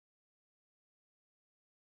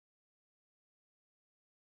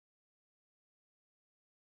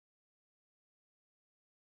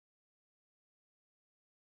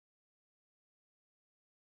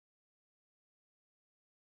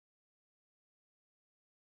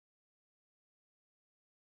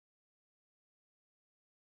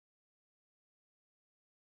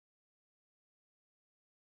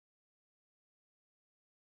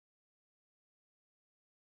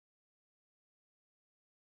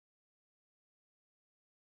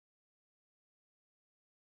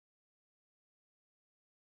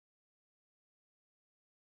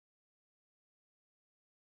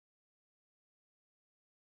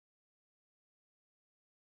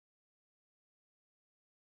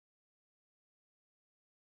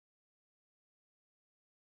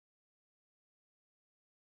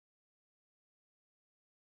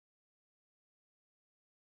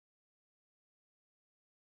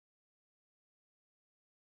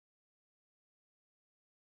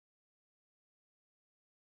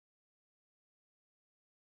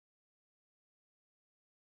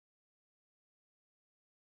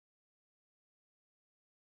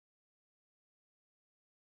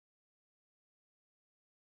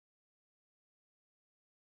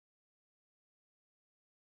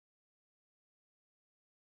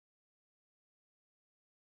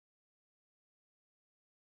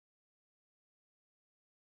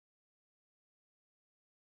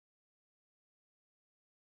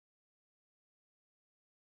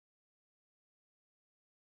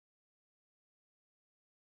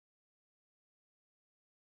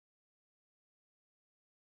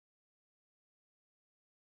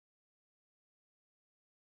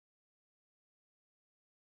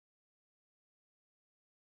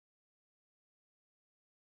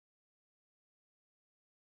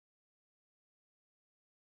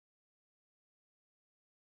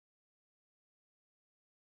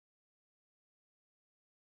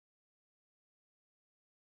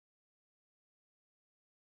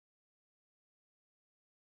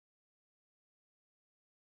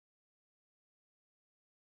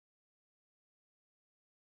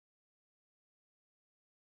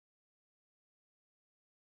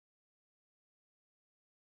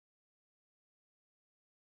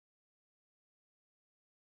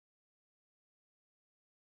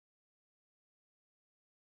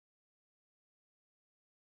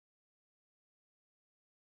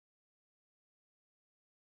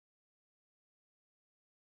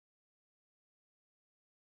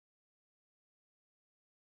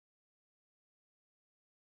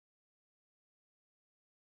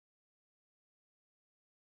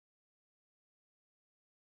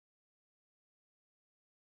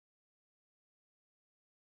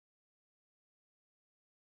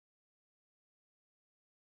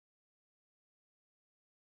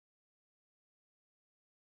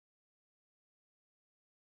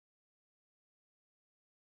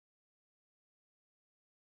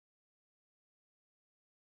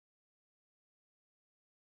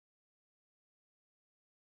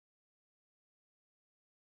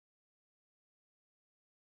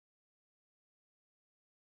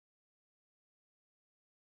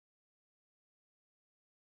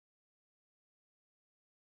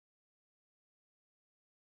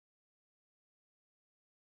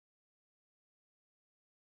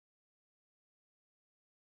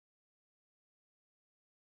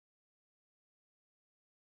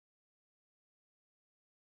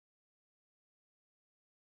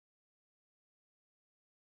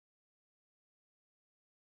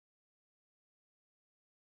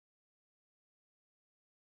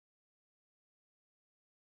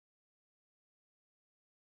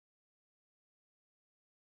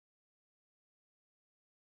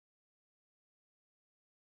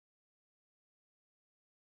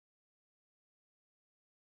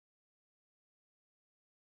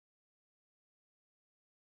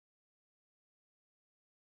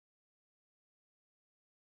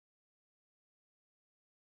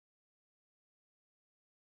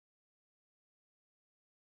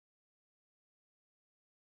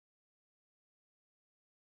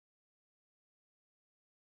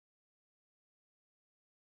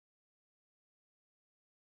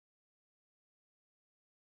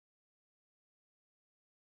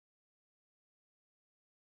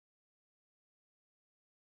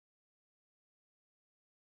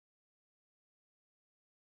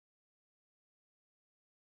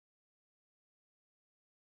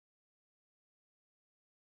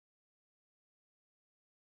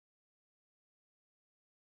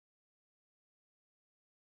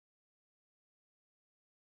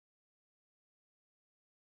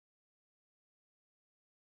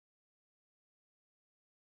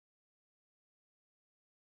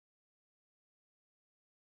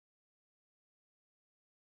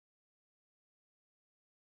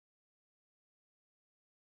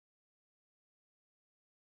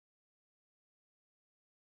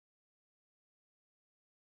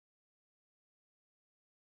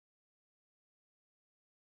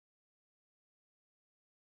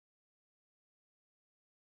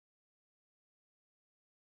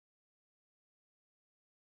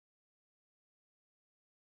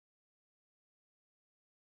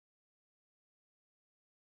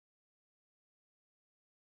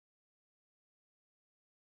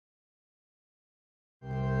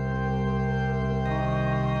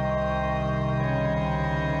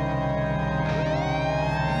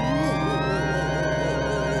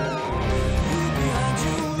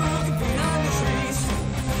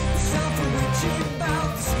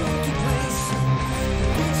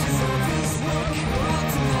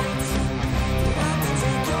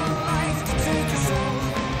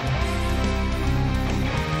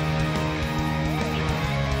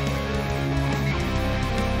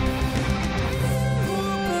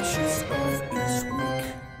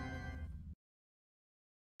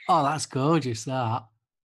Oh, that's gorgeous, that.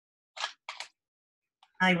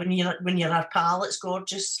 Aye, when you're our pal, it's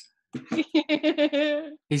gorgeous.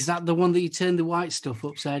 Is that the one that you turn the white stuff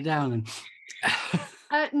upside down and...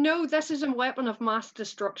 No, this is a weapon of mass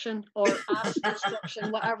destruction or ass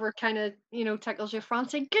destruction, whatever kind of, tickles your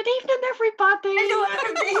fancy. Good evening, everybody. Hello,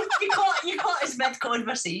 everybody. You caught us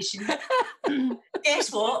mid-conversation.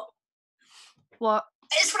 Guess what? What?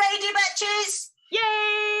 It's Friday, bitches.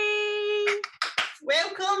 Yay!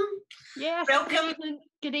 Welcome. Yes. Welcome.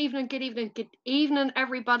 Good evening,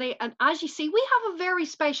 everybody. And as you see, we have a very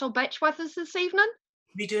special bitch with us this evening.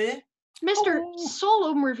 We do. Mr.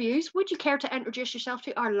 Solom Reviews, would you care to introduce yourself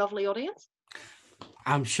to our lovely audience?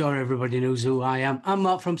 I'm sure everybody knows who I am. I'm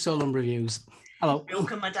Mark from Solom Reviews. Hello.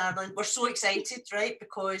 Welcome, my darling. We're so excited, right?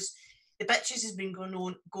 Because the Bitches has been going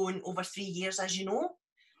over 3 years, as you know.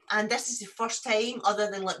 And this is the first time,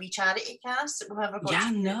 other than we charity cast, that we've ever got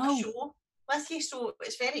to do a show with you. So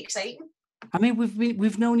it's very exciting. I mean,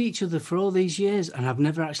 we've known each other for all these years, and I've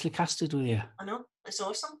never actually casted with you. I know, it's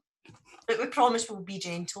awesome. But we promise we'll be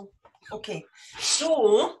gentle. Okay,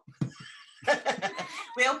 so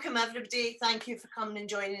welcome everybody. Thank you for coming and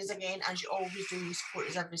joining us again, as you always do. You support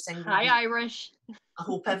us every single week. Hi, Irish. I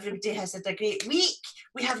hope everybody has had a great week.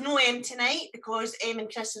 We have no Em tonight because Em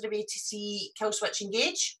and Chris are away to see Killswitch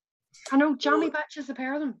Engage. I know, jammy bitches, the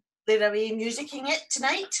pair of them. They're away musicking it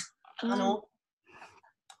tonight. I know.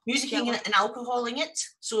 Musicking it and alcoholing it.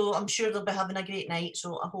 So I'm sure they'll be having a great night.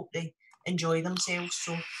 So I hope they enjoy themselves.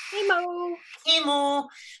 So Hey Mo.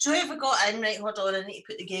 So who have we got in? Right, hold on, I need to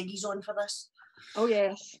put the giggies on for this. Oh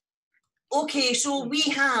yes. Okay, so we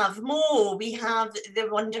have Mo, we have the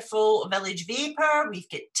wonderful Village Vapor, we've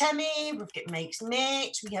got Timmy, we've got Mike's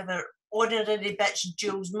Next, we have our honorary bitch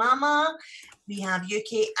Jules Mama, we have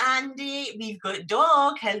UK Andy, we've got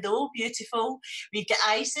Dog, hello, beautiful, we've got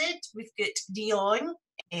Isid, we've got Dion,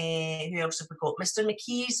 who else have we got? Mr.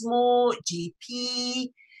 McKeesmo,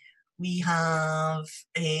 JP, we have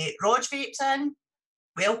Rog Vapes in.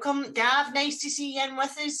 Welcome, Gav. Nice to see you in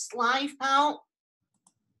with us live, pal.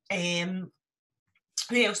 Who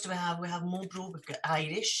else do we have? We have Mobro. We've got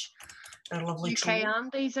Irish. Our lovely UK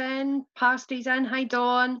Andy's in. Pasty's in. Hi,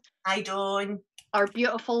 Dawn. Hi, Dawn. Our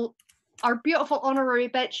beautiful honorary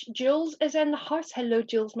bitch Jules is in the house. Hello,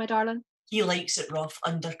 Jules, my darling. He likes it rough,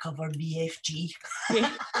 undercover BFG. Yeah.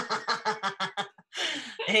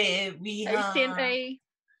 We have.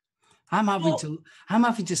 I'm having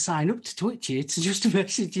to sign up to Twitch here to just a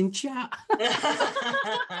message in chat.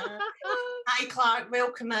 Hi Clark,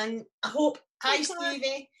 welcome in. Hi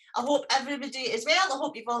Stevie. I hope everybody is well. I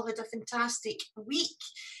hope you've all had a fantastic week.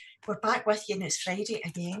 We're back with you and it's Friday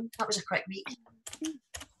again. That was a quick week.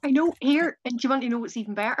 I know here, and do you want to know what's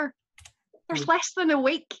even better? There's less than a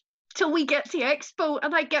week till we get to Expo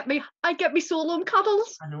and I get me Solom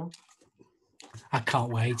cuddles. I know. I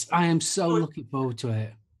can't wait. I am so looking forward to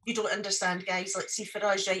it. You don't understand, guys. Let's see, for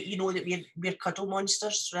us, right, you know that we're cuddle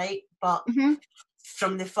monsters, right? But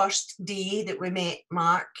from the first day that we met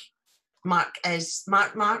Mark is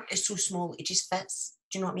so small, it just fits.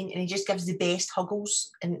 Do you know what I mean? And he just gives the best huggles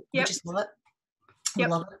and we just love it. We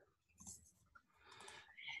love it.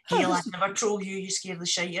 Gail, I never troll you, you scare the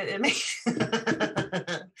shit out of me.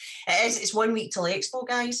 It's 1 week till Expo,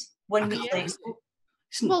 guys. 1 week till Expo.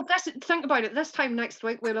 Well, think about it. This time next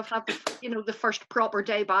week, we'll have had the first proper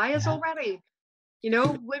day by us already.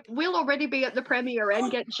 We'll already be at the premiere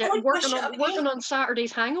and getting shit, working on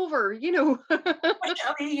Saturday's hangover.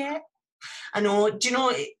 I know. Do you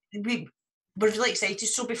know we're really excited?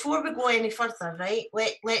 So before we go any further, right?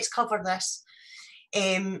 Let's cover this.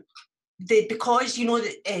 Because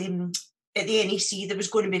that at the NEC there was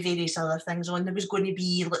going to be various other things on. There was going to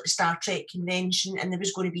be the Star Trek convention, and there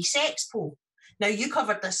was going to be Sexpo. Now, you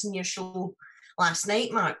covered this in your show last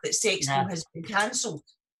night, Mark, that Sexpo has been cancelled.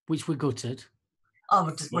 Which we gutted.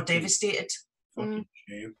 Oh, we're devastated. We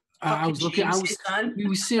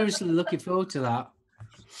were seriously looking forward to that.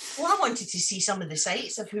 Well, I wanted to see some of the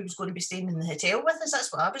sights of who was going to be staying in the hotel with us.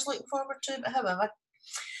 That's what I was looking forward to, but however.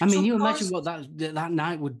 I mean, you imagine what that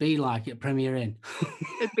night would be like at Premier Inn.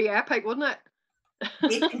 It'd be epic, wouldn't it?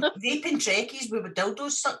 Vaping trekkies with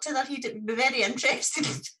dildos stuck to their head. It would be very interesting.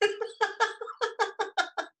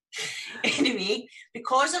 Anyway,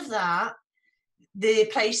 because of that, the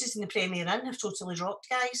prices in the Premier Inn have totally dropped,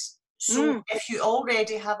 guys. So if you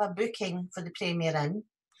already have a booking for the Premier Inn,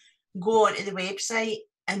 go onto the website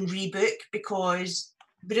and rebook, because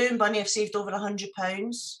Brew and Bunny have saved over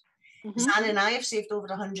 £100. Zan and I have saved over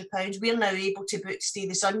 £100. We're now able to book stay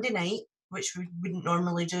the Sunday night, which we wouldn't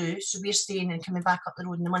normally do. So we're staying and coming back up the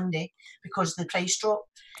road on the Monday because of the price drop.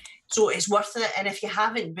 So it's worth it. And if you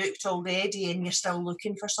haven't booked already and you're still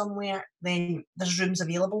looking for somewhere, then there's rooms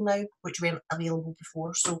available now, which weren't available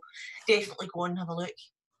before. So definitely go and have a look.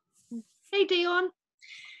 Hey, Dion.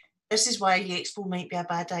 This is why the expo might be a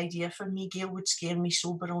bad idea for me. Gail would scare me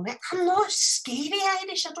sober on it. I'm not scary,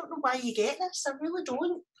 Irish. I don't know why you get this. I really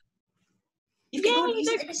don't. You've got no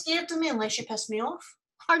reason to be scared of me unless you piss me off.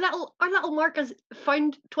 Our little Mark has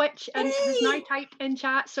found Twitch and has now typed in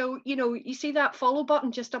chat. So, you know, you see that follow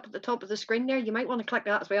button just up at the top of the screen there. You might want to click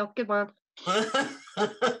that as well. Good man.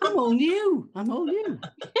 I'm all new. I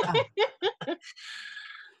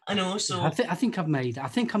know, so... I think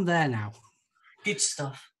I'm there now. Good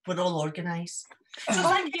stuff. We're all organised.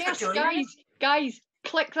 Oh, yes, guys,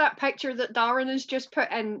 click that picture that Darren has just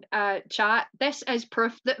put in chat. This is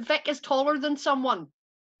proof that Vic is taller than someone.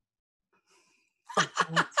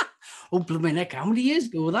 Oh, blooming heck, how many years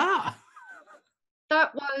ago was that?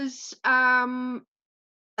 That was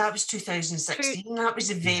 2016. That was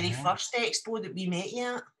the very first expo that we met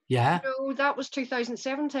you at. Yeah. No, that was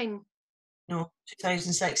 2017. No,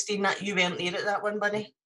 2016. That you weren't there at that one,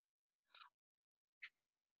 buddy.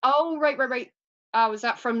 Oh, right. Was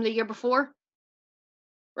that from the year before?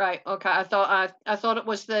 Right, okay. I thought it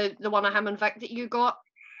was the one of him and Vic that you got.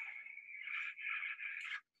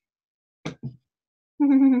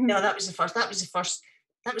 No, that was the first time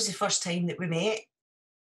that we met.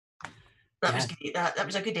 That was great. That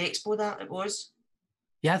was a good expo. That it was.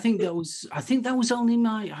 Yeah, I think that was only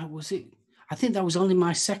my. I think that was only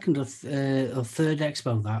my second or third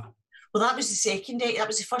expo. Well, that was the second. That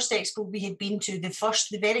was the first expo we had been to. The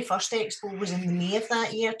very first expo was in the May of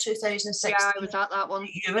that year, 2016. Yeah, I was at that one.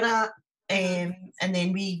 You were at, and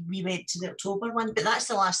then we went to the October one. But that's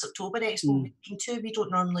the last October expo we've been to. We don't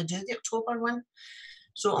normally do the October one.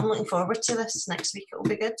 So I'm looking forward to this next week. It'll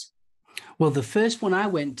be good. Well, the first one I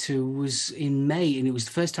went to was in May, and it was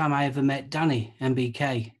the first time I ever met Danny,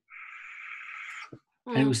 MBK.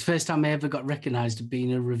 And it was the first time I ever got recognised as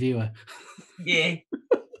being a reviewer. Yeah.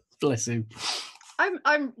 Bless him.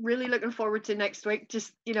 I'm really looking forward to next week,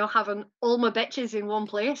 just, you know, having all my bitches in one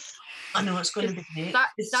place. I know, it's going to be great.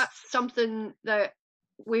 That's something that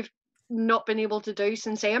we've not been able to do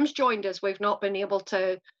since Em's joined us. We've not been able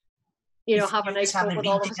to, you know, have a nice talk with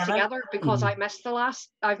all of us together because I've missed the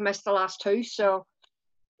last two. So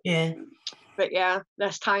yeah, but yeah,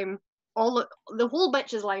 this time the whole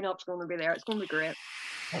bitches lineup's going to be there. It's going to be great.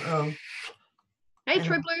 Hey,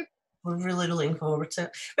 True Blue. We're really looking forward to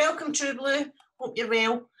it. Welcome, True Blue. Hope you're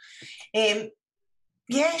well.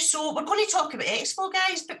 Yeah, so we're going to talk about Expo,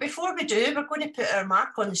 guys. But before we do, we're going to put our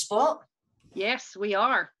mark on the spot. Yes, we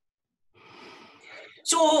are.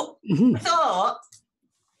 So I thought,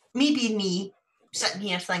 me being me, sitting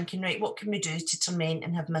here thinking, right, what can we do to torment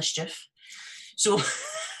and have mischief? So,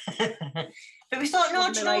 but we thought, no,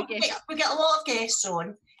 we get a lot of guests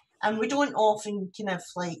on, and we don't often kind of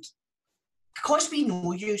like, because we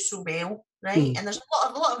know you so well, right? And there's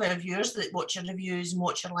a lot of our viewers that watch your reviews and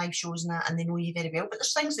watch your live shows and that, and they know you very well, but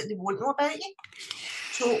there's things that they won't know about you.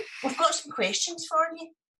 So we've got some questions for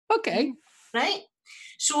you. Okay. Right?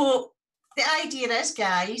 So the idea is,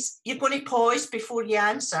 guys, you're going to pause before you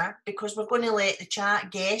answer because we're going to let the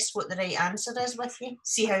chat guess what the right answer is with you.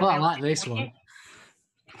 See how I like this one. You.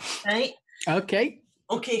 Right? Okay.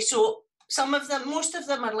 Okay, so most of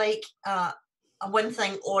them are like a one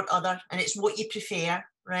thing or other, and it's what you prefer,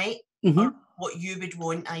 right? Or what you would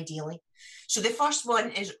want ideally. So the first one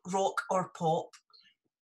is rock or pop.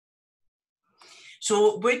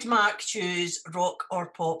 So would Mark choose rock or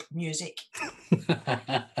pop music?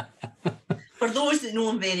 For those that know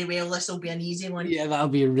him very well, this will be an easy one. Yeah, that'll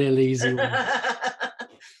be a real easy one.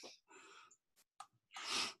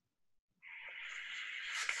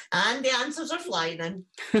 And the answers are flying in.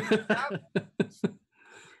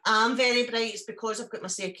 I'm very bright. It's because I've got my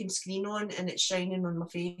second screen on and it's shining on my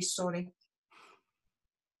face. Sorry.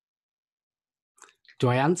 Do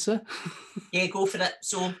I answer? Yeah, go for it.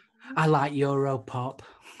 So I like Euro pop.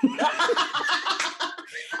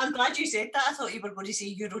 I'm glad you said that. I thought you were going to say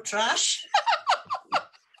Euro trash.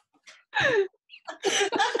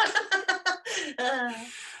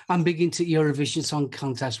 I'm big into Eurovision Song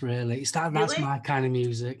Contest, really. That's my kind of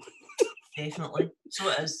music. Definitely. So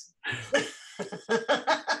it is.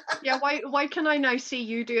 Yeah, why can I now see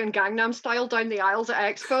you doing Gangnam Style down the aisles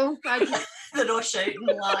at Expo? They're all shouting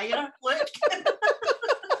liar. Look.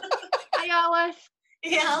 Hi, Alice.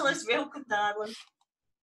 Hey, Alice. Welcome, darling.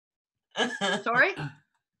 Sorry?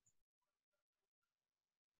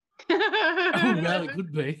 Oh, well, it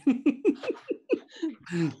could be.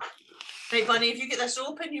 Right, Bunny, if you get this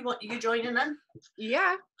open, you joining in?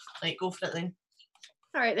 Yeah. Right, go for it then.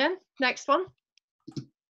 All right then. Next one.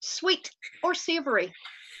 Sweet or savoury?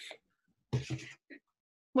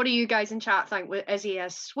 What do you guys in chat think? Is he a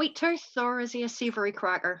sweet tooth or is he a savoury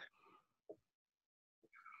cracker?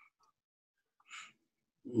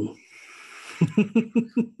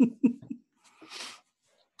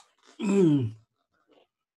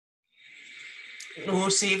 No,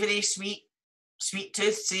 savoury, sweet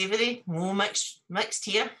tooth, savoury. No, mixed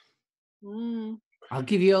here. I'll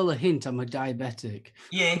give you all a hint. I'm a diabetic.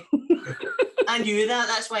 Yeah. I knew that.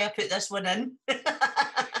 That's why I put this one in.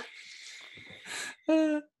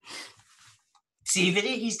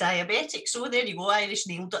 Savoury, he's diabetic. So there you go. Irish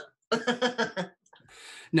nailed it.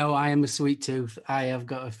 No, I am a sweet tooth. I have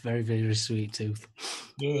got a very, very sweet tooth.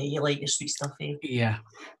 Yeah, you like your sweet stuff, eh? Yeah.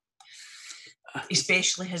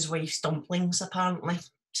 Especially his wife's dumplings, apparently.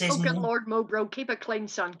 Says good Lord, Mobro, keep it clean,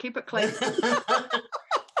 son. Keep it clean.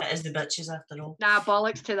 It is the bitches, after all. Nah,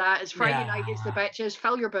 bollocks to that. It's Friday night, it's the bitches.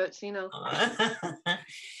 Fill your boots, you know.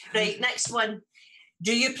 Right, next one.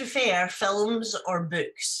 Do you prefer films or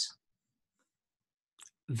books?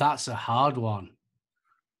 That's a hard one.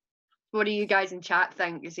 What do you guys in chat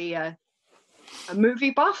think? Is he a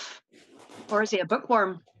movie buff or is he a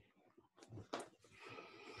bookworm?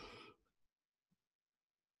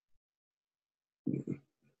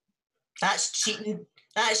 That's cheating.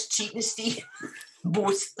 That's cheating, Steve.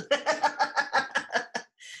 Both.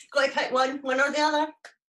 Got to pick one or the other.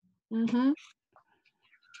 Mm-hmm.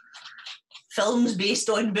 Films based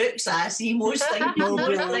on books. I see most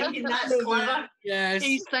thinking that's clever. Yes.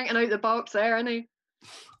 He's thinking out the box there, isn't he?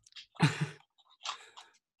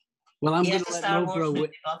 Well, I'm going to let Mobro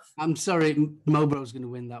win. I'm sorry, Mobro's going to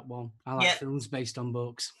win that one. I like films based on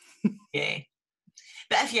books. Yeah.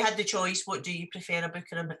 But if you had the choice, what do you prefer, a book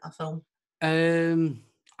or a film?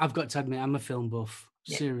 I've got to admit, I'm a film buff,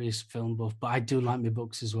 serious film buff, but I do like my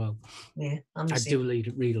books as well. Yeah, I do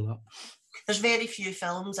read a lot. There's very few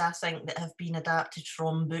films, I think, that have been adapted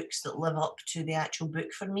from books that live up to the actual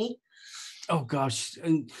book for me. Oh, gosh.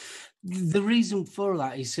 And the reason for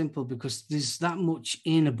that is simple, because there's that much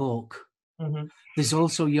in a book. Mm-hmm. There's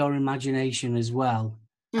also your imagination as well.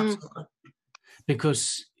 Absolutely.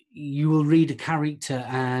 Because you will read a character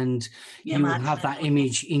and you will have that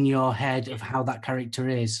image in your head of how that character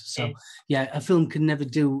is. So, a film can never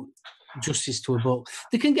do justice to a book.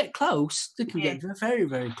 They can get close. They can get very,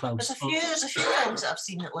 very close. There's a few films that I've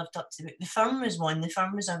seen that lived up to the book. The Firm was one. The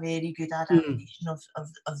Firm was a very good adaptation of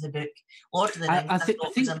the book. Lord of the Rings, I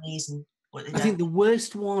thought was amazing. I think the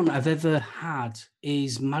worst one I've ever had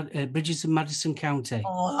is Bridges of Madison County.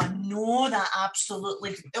 Oh, I know that,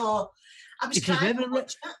 absolutely. Oh, I was trying to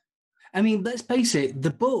watch it. I mean, let's face it, the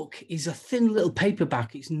book is a thin little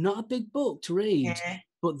paperback. It's not a big book to read,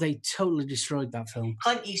 but they totally destroyed that film.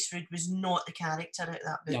 Clint Eastwood was not the character out of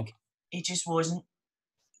that book. No. He just wasn't.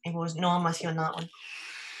 He wasn't. No, I'm with you on that one.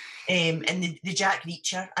 And the Jack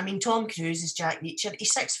Reacher. I mean, Tom Cruise is Jack Reacher.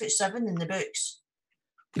 He's 6'7" in the books.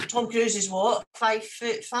 Tom Cruise is what,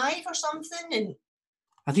 5'5" or something? And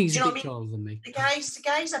I think he's a bit taller than me. The guy's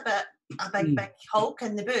a big Hulk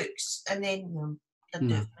in the books, and then didn't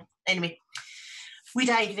do it. Anyway, we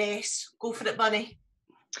digress. Go for it, Bunny.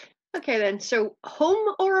 Okay then. So,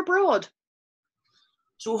 home or abroad?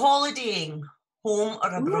 So, holidaying, home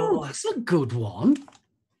or abroad? Oh, that's a good one.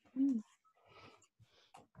 Now,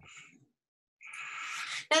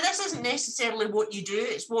 this isn't necessarily what you do.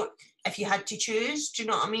 It's what, if you had to choose, do you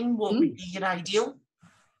know what I mean? What would be your ideal?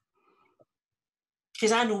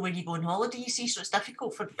 Because I know where you go on holiday, you see, so it's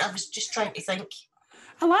difficult I was just trying to think.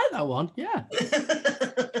 I like that one, yeah.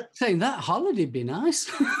 Saying that holiday would be nice.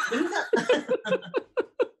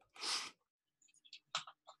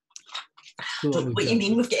 What you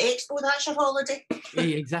mean? We've got Expo, that's your holiday? Yeah,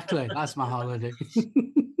 exactly, that's my holiday.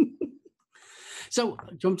 So,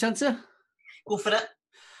 do you want to answer? Go for it.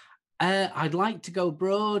 I'd like to go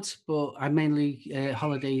abroad, but I mainly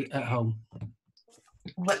holiday at home.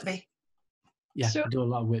 Whitby. Yeah, I do a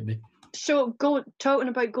lot of Whitby. So, talking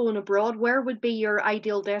about going abroad, where would be your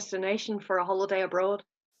ideal destination for a holiday abroad?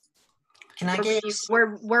 Can I guess?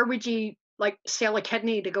 Where would you sell a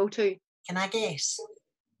kidney to go to? Can I guess?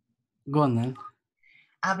 Go on then.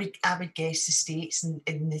 I would guess the States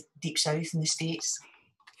in the deep south in the States.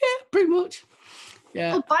 Yeah, pretty much.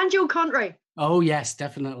 Yeah. Oh, banjo country. Oh yes,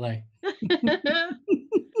 definitely. We're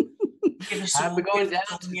going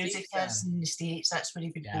down to music in the States. That's where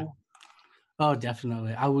he would go. Oh,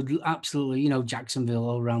 definitely. I would absolutely, Jacksonville,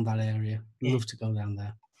 all around that area. Love to go down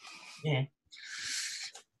there. Yeah.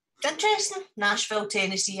 Interesting. Nashville,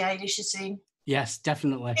 Tennessee, Irish the same. Yes,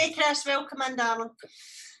 definitely. Hey, Chris, welcome in, darling.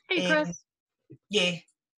 Hey, Chris. Yeah.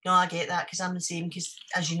 No, I get that because I'm the same because,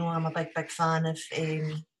 as you know, I'm a big fan of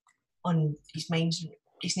On East Minds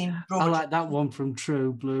his name? I like that one from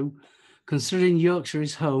True Blue. Considering Yorkshire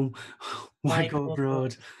is home, why go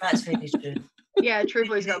abroad? That's very true. Yeah, True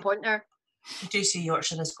Blue's got a point there. You do see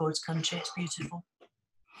Yorkshire as God's country. It's beautiful.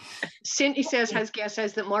 Sainty says his guess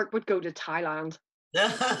is that Mark would go to Thailand. Not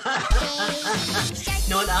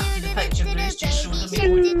after the picture Bruce just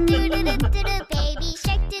showed him.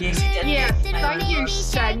 Yeah, thank you,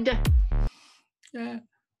 Sid. Yeah.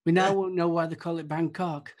 We now won't know why they call it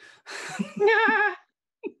Bangkok.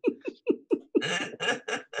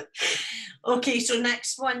 Okay, so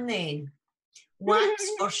next one then. Wax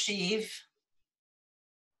or shave?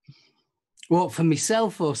 What, for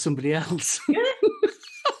myself or somebody else?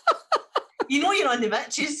 You know you're on the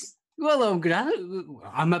Bitches. Well,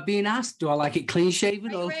 I'm being asked, do I like it clean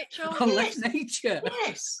shaven or less nature?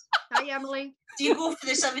 Yes. Hi, Emily. Do you go for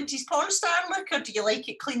the 70s porn star look, or do you like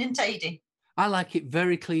it clean and tidy? I like it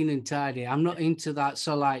very clean and tidy. I'm not into that,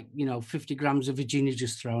 50 grams of Virginia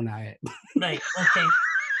just thrown at it. Right, okay.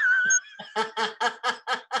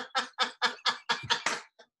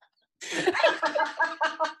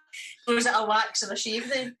 So is it a wax or a shave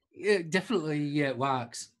then? Yeah, definitely,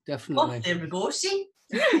 wax. Definitely. Oh, there we go, see?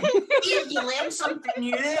 You learn something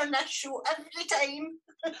new on this show every time.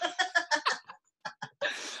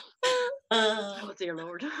 Oh, dear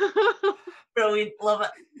Lord. Brilliant, love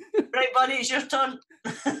it. Right, buddy, it's your turn.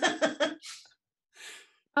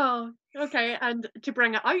 Oh, okay, and to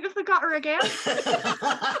bring it out of the gutter again.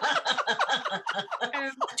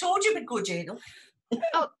 I told you we'd go, Jado.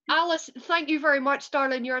 Oh, Alice, thank you very much,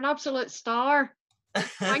 darling. You're an absolute star.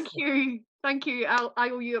 Thank you. Thank you. I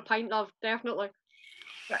owe you a pint, love, definitely.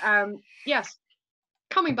 Yes,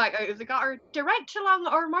 coming back out of the gutter, direct to lung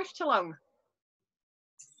or mouth to lung?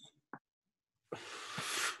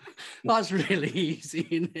 That's really easy,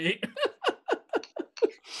 isn't it?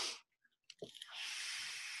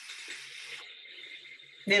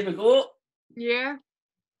 There we go. Yeah.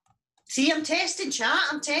 See, I'm testing chat.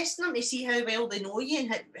 I'm testing them to see how well they know you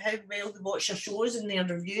and how well they watch your shows and their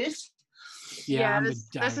reviews. Yeah,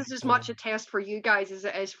 this is as much a test for you guys as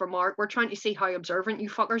it is for Mark. We're trying to see how observant you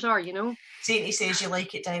fuckers are, you know? Sainty says you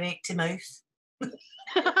like it direct to mouth.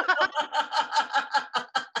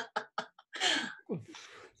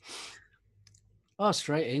 Oh,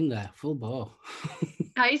 straight in there, full bore.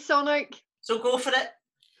 Hi, Sonic. So go for it.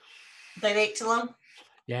 Direct to lung.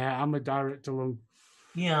 Yeah, I'm a direct to lung.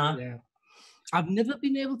 Yeah. I've never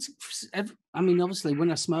been able to. Obviously,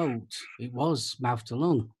 when I smoked, it was mouth to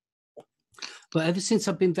lung. But ever since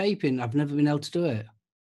I've been vaping, I've never been able to do it.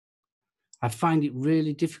 I find it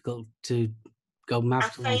really difficult to go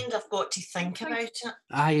mouth to lung. I find I've got to think about it.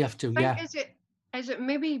 I have to, yeah. Is it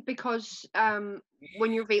maybe because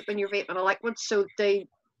when you're vaping a liquid, so they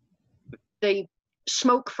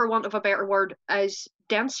smoke, for want of a better word, is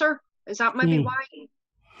denser? Is that maybe why?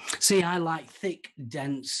 See, I like thick,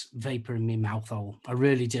 dense vapor in my mouth hole. I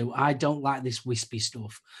really do. I don't like this wispy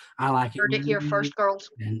stuff. I like it. Heard it here first, girls.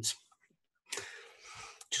 Dense.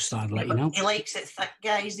 Just thought I'd let you know. He likes it thick,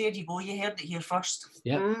 guys. There you go. You heard it here first.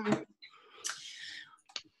 Yeah.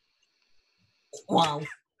 Wow.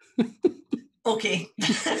 Okay.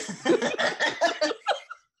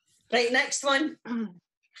 Right, next one.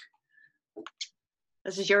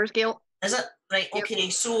 This is yours, Gail. Is it? Right, okay.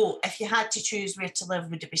 Yep. So if you had to choose where to live,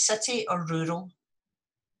 would it be city or rural?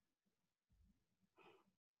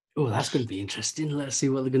 Oh, that's going to be interesting. Let's see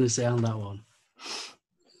what they're going to say on that one.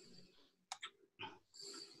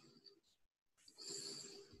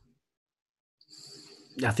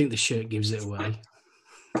 I think the shirt gives it away.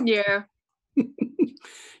 Yeah.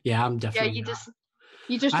 Yeah, I'm definitely. Yeah,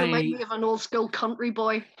 you just remind me of an old school country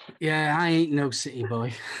boy. Yeah, I ain't no city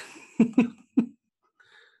boy.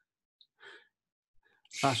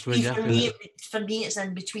 That's really for me, it's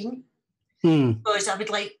in between. Because I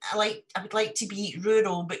would like to be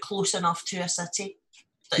rural but close enough to a city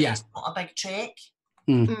that it's not a big trek.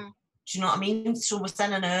 Do you know what I mean? So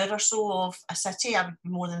within an hour or so of a city, I would be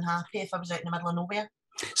more than happy if I was out in the middle of nowhere.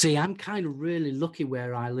 See, I'm kind of really lucky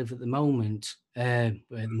where I live at the moment. At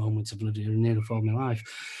the moment, I've lived here nearly all my life.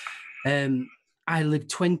 I live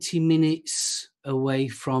 20 minutes away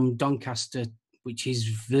from Doncaster, which is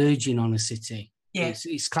verging on a city. Yeah.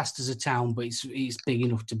 It's classed as a town, but it's big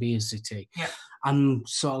enough to be a city. Yeah. I'm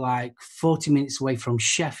sort of like 40 minutes away from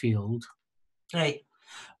Sheffield. Right.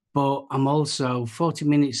 But I'm also 40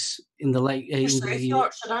 minutes in the lake. You're South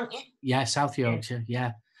Yorkshire, aren't you? Yeah, South Yorkshire,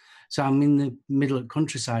 yeah. So I'm in the middle of the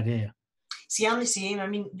countryside here. See, I'm the same. I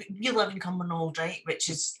mean, we live in Cumbernauld, right, which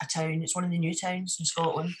is a town. It's one of the new towns in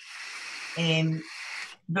Scotland.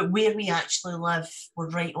 But where we actually live, we're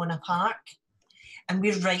right on a park. and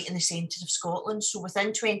we're right in the centre of Scotland. So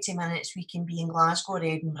within 20 minutes, we can be in Glasgow or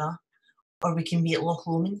Edinburgh, or we can be at Loch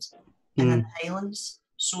Lomond and in the Highlands.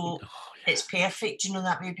 So it's perfect,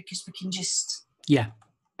 that way, because we can just... Yeah.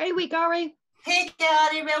 Hey, wee Gary. Hey,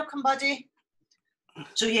 Gary, welcome, buddy.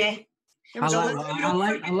 So, yeah. I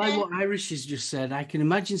like what Irish has just said. I can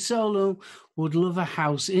imagine Solo would love a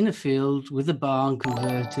house in a field with a barn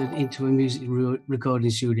converted into a music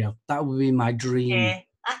recording studio. That would be my dream. Yeah,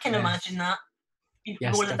 I can imagine that.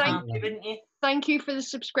 Yes, more than happy, wouldn't you? Thank you for the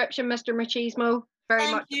subscription, Mr. Machismo.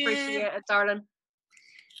 Very much appreciated, darling.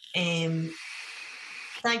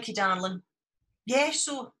 Thank you, darling. Yeah,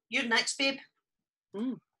 so you're next, babe.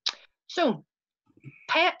 So,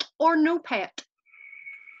 pet or no pet?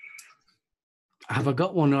 Have I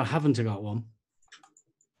got one or haven't I got one?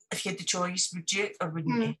 If you had the choice, would you or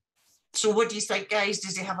wouldn't you? So what do you think, guys?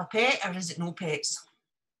 Does he have a pet or is it no pets?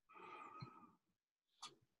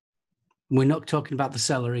 We're not talking about the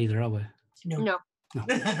cellar either, are we? No.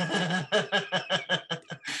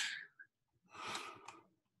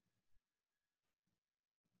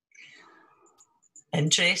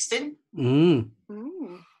 Interesting.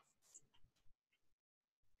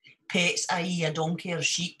 Pets, i.e. a donkey or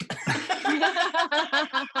sheep.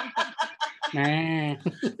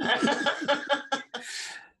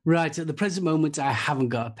 Right, at the present moment, I haven't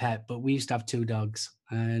got a pet, but we used to have 2 dogs.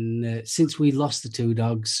 And since we lost the 2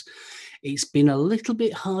 dogs, it's been a little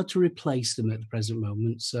bit hard to replace them at the present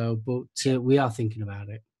moment. So, but we are thinking about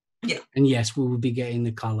it. Yeah. And yes, we will be getting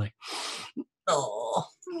the collie. Oh.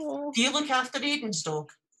 Do you look after Aiden's dog?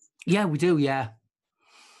 Yeah, we do, yeah.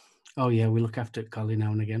 Oh, yeah, we look after collie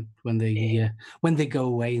now and again when they go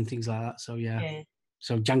away and things like that. So, yeah.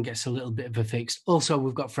 So Jan gets a little bit of a fix. Also,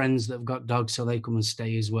 we've got friends that have got dogs, so they come and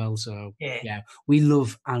stay as well. So, yeah, we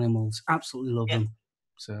love animals. Absolutely love them.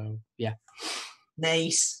 So, yeah.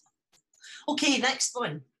 Nice. Okay, next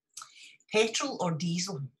one. Petrol or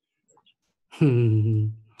diesel?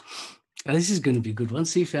 This is going to be a good one.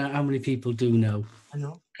 See how many people do know. I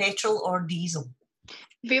know. Petrol or diesel?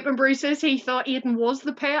 Vaping Brew says he thought Aiden was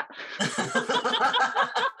the pet.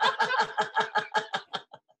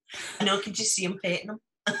 I know, I could just see him patting him,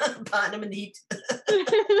 patting him in the heat.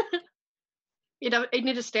 He'd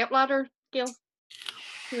need a stepladder, Gail.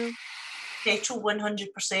 Yeah. Petrol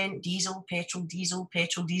 100%, diesel, petrol, diesel,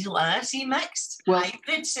 petrol, diesel. I see mixed. Well,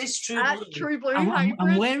 hybrid says true blue. True blue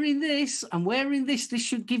I'm wearing this. This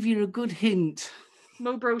should give you a good hint.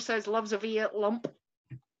 Mobro says loves a V8 lump.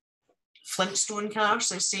 Flintstone car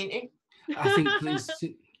says Sainty. I think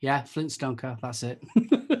Flintstone car. That's it.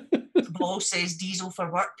 Ball says diesel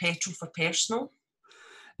for work, petrol for personal.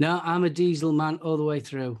 No, I'm a diesel man all the way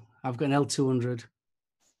through. I've got an L200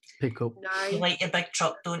 pickup. Nice. You like your big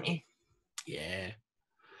truck, don't you? Yeah.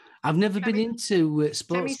 I've never been into sports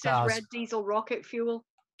Timmy cars. says red diesel rocket fuel.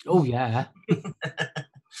 Oh, yeah.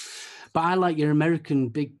 But I like your American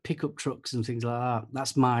big pickup trucks and things like that.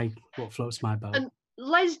 That's what floats my boat. And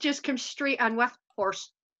Liz just comes straight in with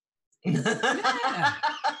horse. Yeah.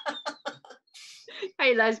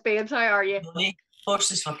 Hey, Liz, babes, how are you?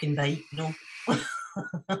 Horses fucking bite, no.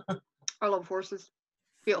 I love horses.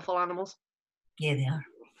 Beautiful animals. Yeah, they are.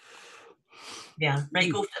 Yeah,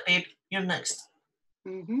 right, go for it, babe. You're next.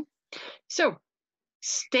 So,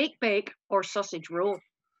 steak bake or sausage roll?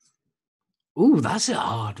 Ooh, that's a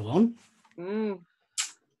hard one.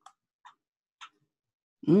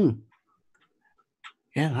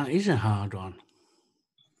 Yeah, that is a hard one.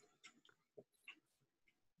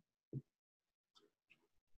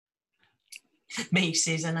 Mike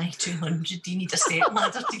says an I-200. Do you need a step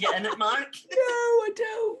ladder to get in it, Mark? No, I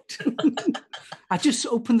don't. I just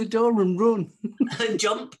open the door and run. And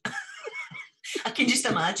jump. I can just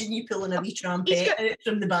imagine you pulling a wee trampette out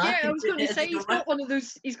from the back. Yeah, I was going to say he's got one of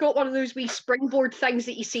those wee springboard things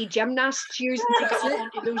that you see gymnasts use to get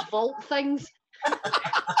onto those vault things.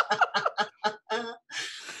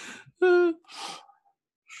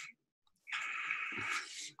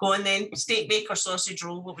 Go on then. Steak bake or sausage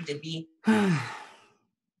roll, what would it be? I'm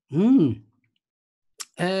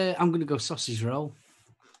going to go sausage roll.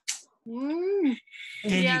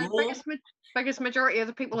 Yeah, biggest majority of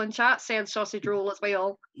the people in chat said sausage roll as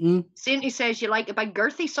well. Sainty says you like a big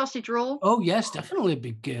girthy sausage roll. Oh, yes, definitely a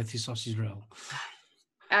big girthy sausage roll.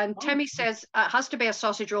 And Timmy says it has to be a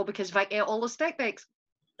sausage roll because Vic ate all the steak bakes.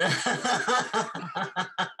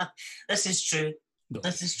 This is true.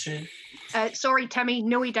 This is true. Sorry, Timmy.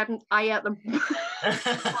 No, he didn't. I ate them. I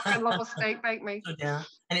fucking love a steak bake, mate. Yeah,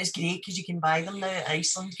 and it's great because you can buy them now at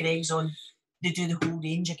Iceland. Greg's on. They do the whole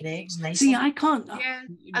range of Greg's. Nice. See, I can't. Yeah,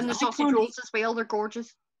 and the sausage rolls as well. They're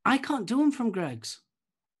gorgeous. I can't do them from Greg's.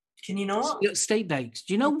 Can you not? Steak bakes.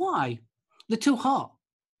 Do you know why? They're too hot.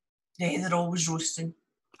 Yeah, they're always roasting.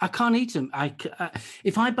 I can't eat them.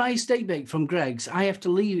 If I buy a steak bake from Greg's, I have to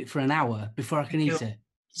leave it for an hour before I can eat it.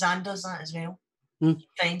 Zan does that as well. He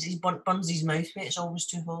burns his mouth, but it's always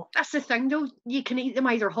too hot. That's the thing, though. You can eat them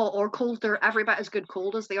either hot or cold. They're every bit as good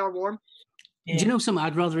cold as they are warm. Yeah. Do you know something?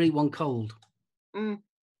 I'd rather eat one cold.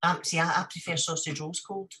 See, I prefer sausage rolls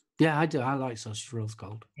cold. Yeah, I do. I like sausage rolls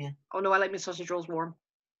cold. Yeah. Oh, no, I like my sausage rolls warm.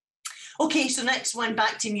 Okay, so next one,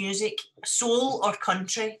 back to music. Soul or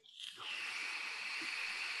country?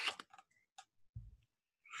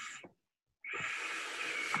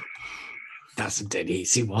 That's a dead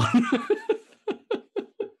easy one.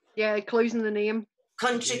 Yeah, clues in the name.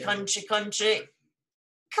 Country.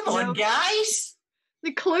 Come on, guys.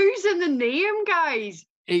 The clues in the name, guys.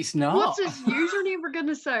 It's not. What's his username, for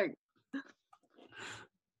goodness sake?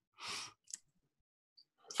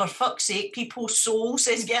 For fuck's sake, people, soul,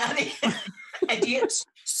 says Gary. Idiots.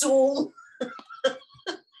 Soul.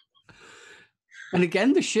 And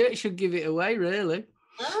again, the shirt should give it away, really.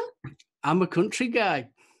 Huh? I'm a country guy.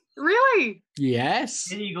 Really? Yes.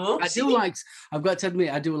 There you go. I've got to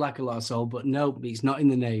admit, I do like a lot of soul, but no, it's not in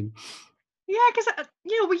the name. Yeah, because,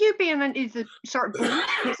 with you being into the sort of blues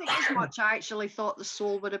music as much, I actually thought the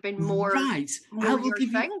soul would have been more your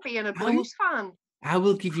thing, being a blues fan. I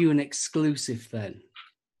will give you an exclusive then.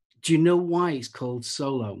 Do you know why it's called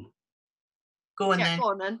solo? Go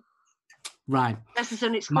on then. Right. This is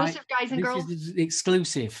an exclusive, guys and girls. This is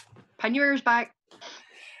exclusive. Pin your ears back.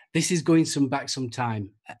 This is going back some time.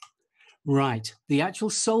 Right. The actual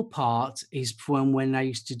soul part is from when I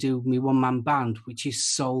used to do my one-man band, which is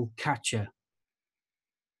Soul Catcher.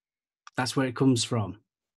 That's where it comes from.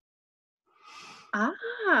 Ah.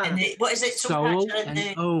 And what is it? Soul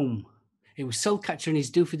and Ohm. It was Soul Catcher and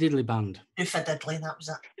his Doofa Diddley band. Doofa Diddley, that was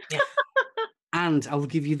it. Yeah. And I'll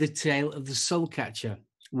give you the tale of the Soul Catcher.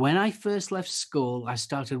 When I first left school, I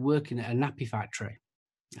started working at a nappy factory.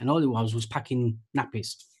 And all it was packing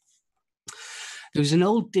nappies. There was an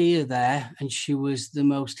old dear there, and she was the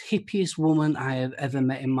most hippiest woman I have ever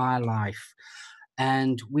met in my life.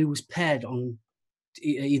 And we was paired on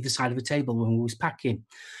either side of a table when we was packing.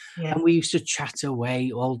 Yeah. And we used to chat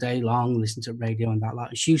away all day long, listen to radio and that.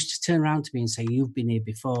 And she used to turn around to me and say, "You've been here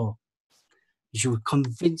before." She was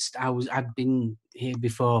convinced I'd been here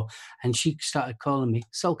before. And she started calling me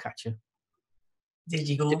Soul Catcher. There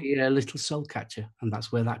you go. A little soul catcher. And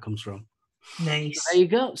that's where that comes from. Nice. So there you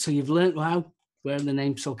go. So you've learned, where the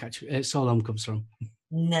name Soul Catcher, Soul Home comes from.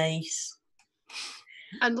 Nice.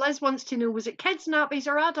 And Liz wants to know, was it kids' nappies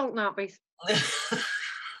or adult nappies?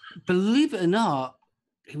 Believe it or not,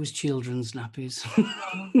 it was children's nappies.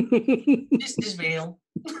 Just as real.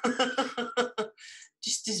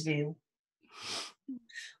 Just as real.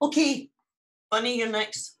 Okay, Bunny, you're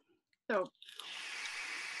next. So,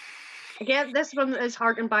 again, this one is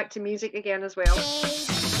harking back to music again as well.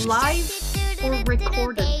 Live or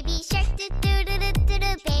recorded?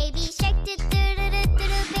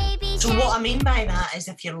 So what I mean by that is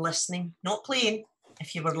if you're listening, not playing,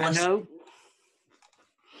 if you were listening.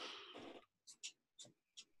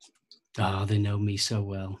 I know. Oh, they know me so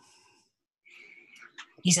well.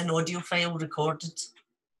 He's an audiophile recorded.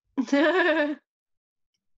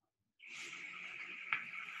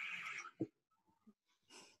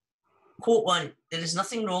 Quote one, there is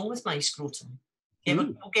nothing wrong with my scrotum. Okay,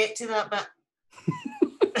 we'll get to that bit.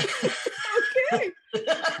 Okay.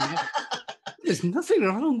 There's nothing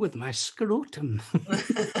wrong with my scrotum.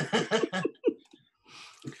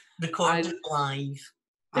 Recorded live.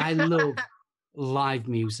 I love live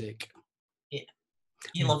music. Yeah.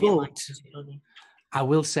 You love your live music, don't you? I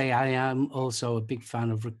will say I am also a big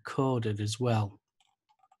fan of recorded as well.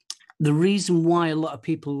 The reason why a lot of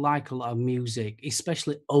people like a lot of music,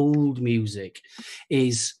 especially old music,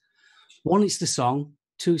 is one, it's the song,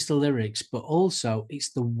 two, it's the lyrics, but also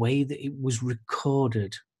it's the way that it was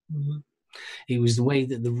recorded. Mm-hmm. It was the way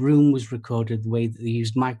that the room was recorded, the way that they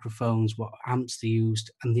used microphones, what amps they used,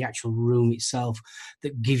 and the actual room itself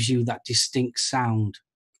that gives you that distinct sound.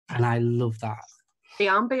 And I love that. The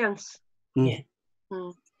ambience. Mm. Yeah.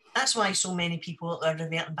 Mm. That's why so many people are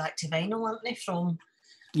reverting back to vinyl, aren't they, from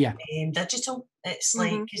digital. It's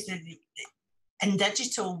like, because in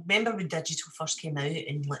digital, remember when digital first came out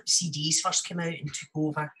and like CDs first came out and took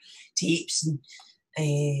over tapes and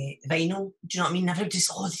vinyl, do you know what I mean? Everybody's,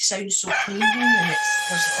 they sound so clean, and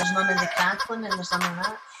there's none of the crackling and there's none of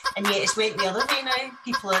that. And yet it's went the other way now.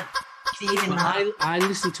 People are craving that. I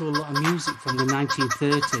listen to a lot of music from the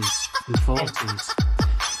 1930s and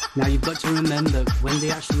 40s. Now you've got to remember when they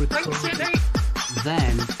actually recorded,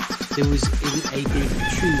 then there was a big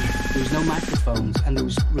tube, there was no microphones, and there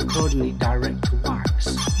was recording it direct to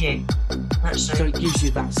wax. Yeah. That's right. So it gives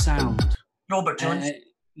you that sound. Robert Johnson.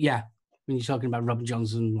 Yeah, when you're talking about Robert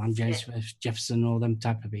Johnson, Lamb Jefferson, all them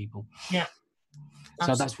type of people. Yeah.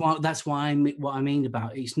 So that's why what I mean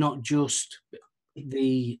about it's not just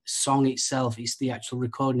the song itself; it's the actual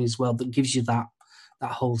recording as well that gives you that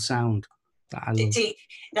whole sound that I love.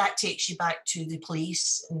 That takes you back to the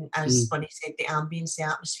place, and as Bunny said, the ambience, the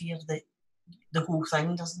atmosphere, the whole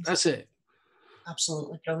thing, doesn't it? That's it.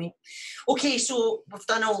 Absolutely brilliant. Okay, so we've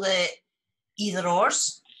done all the either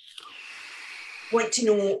ors. Want to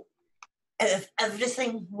know, out of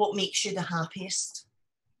everything, what makes you the happiest?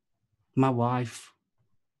 My wife.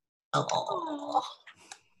 Oh,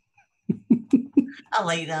 I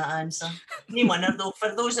like that answer. No wonder though.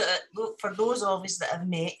 For those of us that have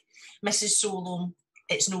met Mrs. Solom,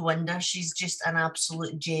 it's no wonder she's just an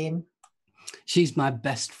absolute gem. She's my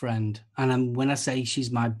best friend, and when I say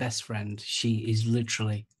she's my best friend, she is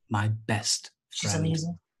literally my best friend. She's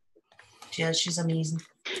amazing. She's amazing.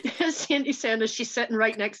 Sandy saying, is she sitting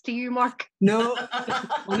right next to you, Mark? No,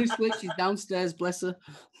 honestly, she's downstairs. Bless her.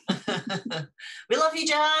 We love you,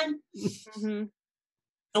 Jan. Mm-hmm.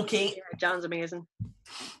 Okay. Yeah, Jan's amazing.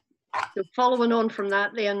 So following on from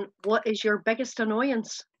that, then, what is your biggest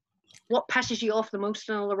annoyance? What pisses you off the most,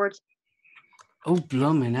 in other words? Oh,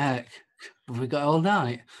 blooming heck. Have we got all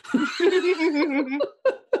night?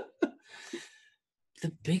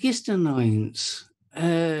 The biggest annoyance?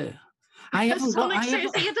 I haven't got...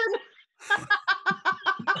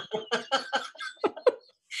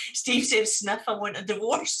 Steve says, sniff, I want a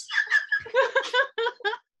divorce.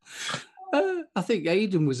 I think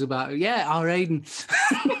Aidan was about... Yeah, our Aidan.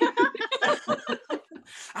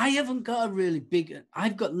 I haven't got a really big...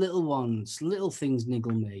 I've got little ones. Little things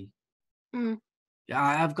niggle me. Mm.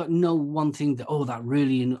 I've got no one thing that, that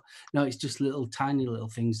really... No, it's just little, tiny little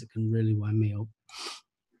things that can really wind me up.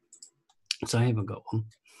 So I haven't got one.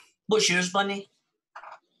 What's yours, Bunny?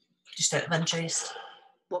 Just out of interest.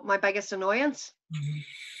 What, my biggest annoyance? Mm-hmm.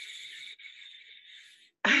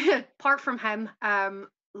 Apart from him,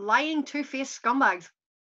 lying, two-faced scumbags.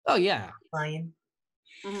 Oh, yeah. Lying.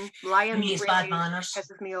 Mm-hmm. Lying. For me, it's really bad manners.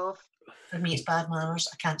 Pisses me off. For me, it's bad manners.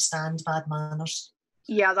 I can't stand bad manners.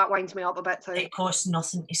 Yeah, that winds me up a bit too. It costs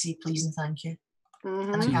nothing to say please and thank you.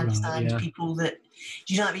 Mm-hmm. And I can't stand people that,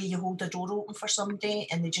 do you know what I mean? You hold the door open for somebody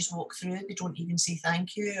and they just walk through, they don't even say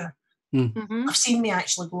thank you. Or, mm-hmm. I've seen me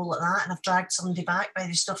actually go like that, and I've dragged somebody back by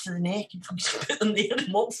the stuff of the neck and put them there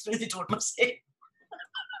and walked through the door myself.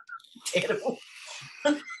 Terrible.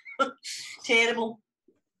 Terrible.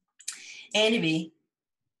 Anyway,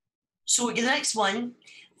 so the next one,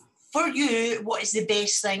 for you, what is the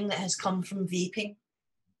best thing that has come from vaping?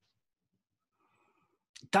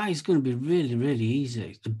 That is going to be really, really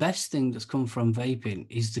easy. The best thing that's come from vaping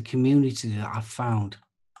is the community that I've found.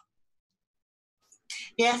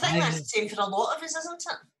 Yeah, I think that's the same for a lot of us, isn't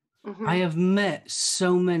it? Mm-hmm. I have met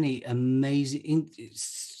so many amazing...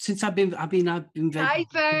 Since I've been vaping since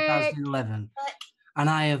 2011, and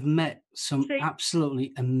I have met some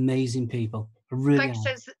absolutely amazing people. Really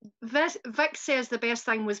Vic says the best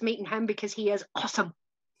thing was meeting him because he is awesome.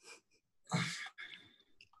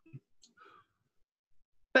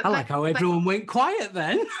 But I like how everyone went quiet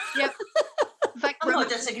then. Yep. Vic, I'm not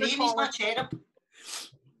disagreeing, he's my cherub.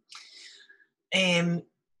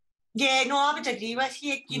 Yeah, no, I would agree with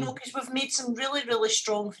you, you know, because we've made some really, really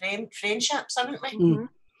strong friendships, haven't we? Mm.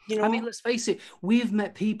 You know? I mean, let's face it, we've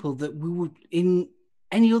met people that we would, in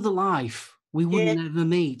any other life, we would never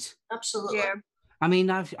meet. Absolutely. Yeah. I mean,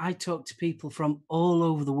 I talk to people from all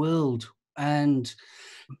over the world, and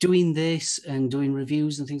doing this and doing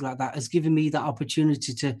reviews and things like that has given me that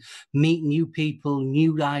opportunity to meet new people,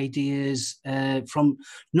 new ideas, from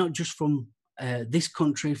not just from this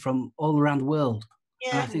country, from all around the world.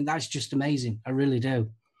 Yeah. And I think that's just amazing. I really do.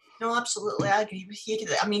 No, absolutely. I agree with you.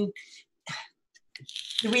 I mean,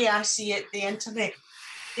 the way I see it, the internet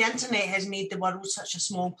has made the world such a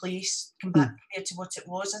small place compared to what it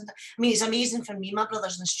was. And I mean, it's amazing for me. My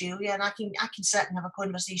brother's in Australia, and I can sit and have a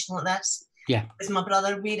conversation like this with my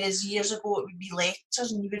brother. Whereas years ago it would be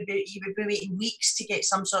letters, and you would be waiting weeks to get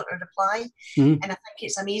some sort of reply. And I think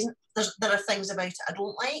it's amazing. There are things about it I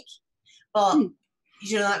don't like, but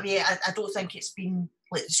you know that way. I don't think it's been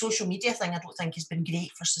like the social media thing. I don't think has been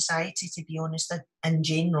great for society, to be honest, in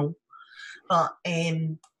general. But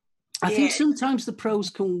I think sometimes the pros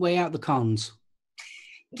can weigh out the cons.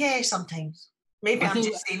 Yeah, sometimes. Maybe I'm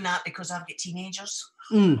just saying that because I've got teenagers.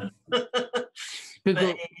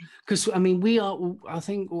 Because, I mean, I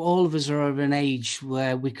think all of us are of an age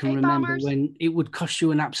where we can remember when it would cost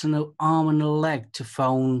you an absolute arm and a leg to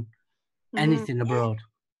phone anything abroad.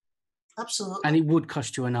 Absolutely. And it would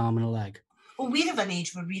cost you an arm and a leg. Well, we're of an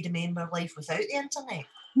age where we remember life without the internet,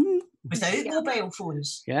 without mobile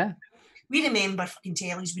phones. Yeah. We remember fucking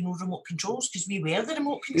tellies with no remote controls because we were the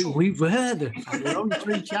remote control. We were. There were only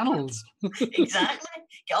 3 channels. Exactly.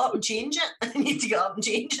 Get up and change it. I need to get up and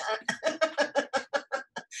change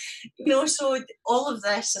it. So all of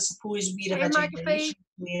this, I suppose, we're of a generation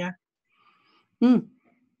where...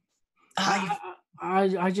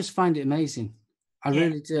 I just find it amazing. I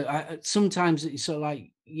really do. Sometimes it's sort of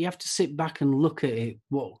like you have to sit back and look at it.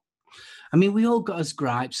 We all got us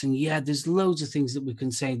gripes, and there's loads of things that we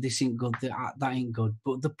can say. This ain't good. That ain't good.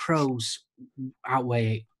 But the pros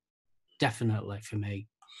outweigh it, definitely for me.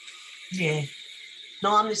 Yeah.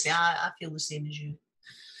 No, I'm just saying. I feel the same as you.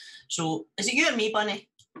 So, is it you or me, Bunny?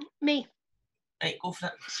 Me. Right, go for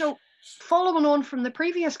it. So, following on from the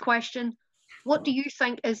previous question, what do you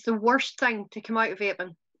think is the worst thing to come out of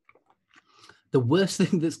vaping? The worst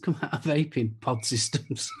thing that's come out of vaping? Pod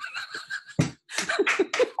systems. Give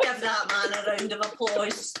that man a round of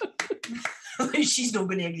applause. She's not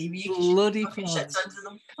going to agree with you. Bloody shits under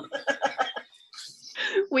them.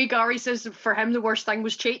 Wee Gary says for him the worst thing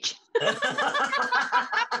was Cheech.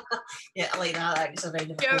 Yeah, I like that. That gets a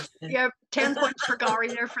round of applause. Yeah, 10 points for Gary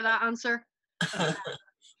there for that answer.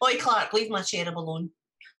 Oi, Clark, leave my cherub alone.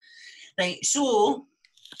 Right, so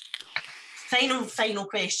final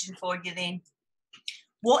question for you then.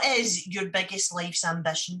 What is your biggest life's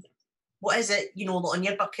ambition? What is it, on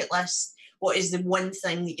your bucket list? What is the one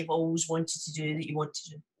thing that you've always wanted to do that you want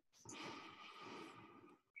to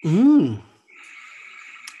do?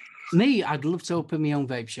 Me, I'd love to open my own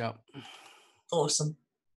vape shop. Awesome.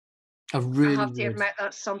 I have to admit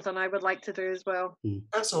that's something I would like to do as well.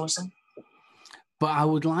 That's awesome. But I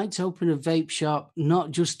would like to open a vape shop,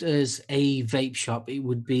 not just as a vape shop. It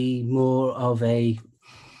would be more of a...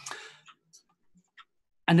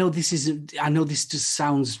 I know this just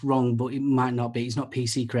sounds wrong, but it might not be. It's not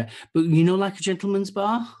PC correct. But like a gentleman's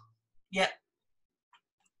bar? Yeah.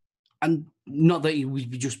 And not that it would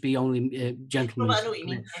just be only gentlemen. No, I know what you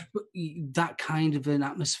mean. But that kind of an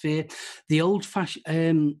atmosphere. The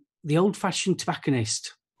old-fashioned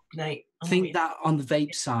tobacconist. Right. Think that on the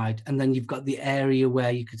vape side, and then you've got the area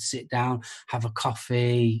where you could sit down, have a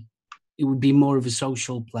coffee. It would be more of a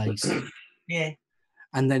social place. Yeah.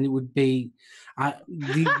 And then it would be, how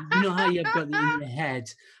you've got it in your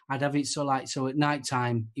head? I'd have it so at night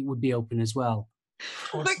time it would be open as well.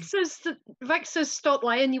 Awesome. Vic says, stop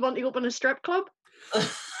lying. You want to open a strip club?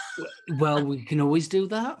 Well, we can always do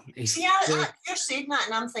that. See, you're saying that,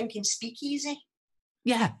 and I'm thinking speakeasy.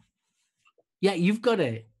 Yeah, you've got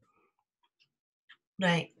it.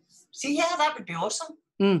 Right. See, that would be awesome.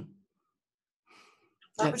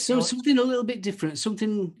 Something a little bit different.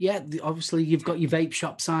 Something, obviously you've got your vape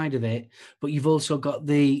shop side of it, but you've also got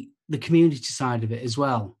the community side of it as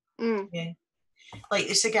well. Yeah. Like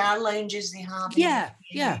the cigar lounges they have. Yeah.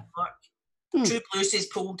 True Blue says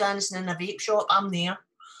pole dancing in a vape shop. I'm there.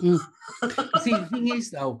 See, the thing is,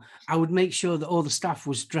 though, I would make sure that all the staff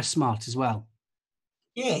was dressed smart as well.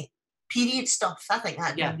 Yeah. Period stuff. I think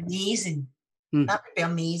that'd be amazing. That would be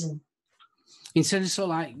amazing. Instead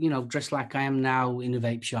of dressed like I am now in a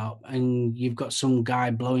vape shop, and you've got some guy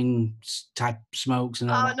blowing type smokes and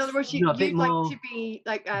all that. In other words, you'd like to be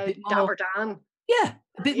like a Dapper Dan. Yeah,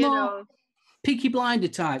 a bit more Peaky Blinder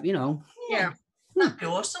type, Yeah. That'd be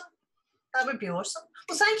awesome. That would be awesome.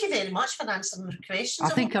 Well, thank you very much for answering the questions.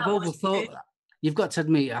 I think I've overthought that. You've got to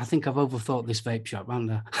admit, I think I've overthought this vape shop,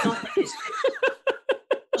 haven't I?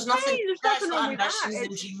 There's nothing. Hey, That's what ambitions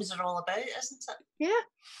and dreams are all about, isn't it? Yeah.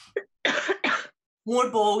 More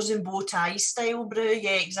balls and bow ties style brew.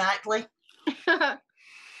 Yeah, exactly.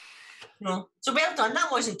 No. So well done.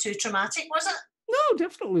 That wasn't too traumatic, was it? No,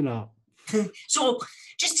 definitely not. So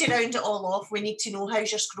just to round it all off, we need to know,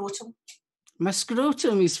 how's your scrotum? My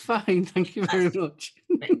scrotum is fine. Thank you very much.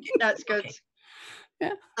 That's good. Okay.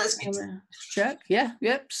 Yeah. That's good. Check. Yeah.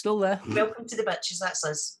 Yep. Still there. Welcome to the bitches. That's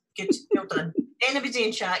us. Good. Well done. Anybody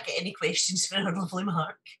in chat get any questions for our lovely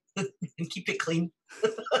Mark? And keep it clean.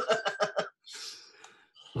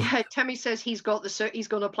 Timmy says he's got the suit. He's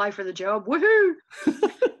going to apply for the job. Woohoo!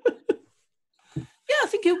 Yeah, I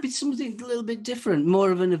think it'll be something a little bit different,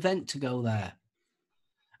 more of an event to go there.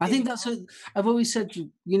 I think that's what I've always said.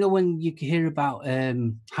 When you hear about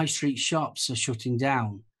high street shops are shutting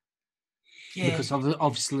down, because of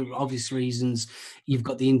obvious reasons, you've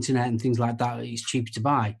got the internet and things like that. It's cheaper to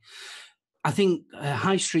buy. I think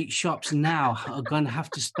high street shops now are going to have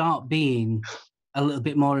to start being a little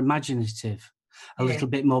bit more imaginative, a little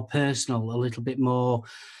bit more personal, a little bit more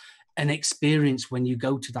an experience when you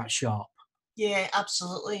go to that shop. Yeah,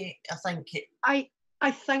 absolutely. I think it.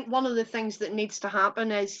 I think one of the things that needs to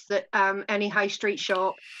happen is that any high street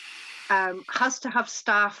shop has to have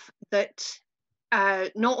staff that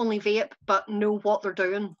not only vape but know what they're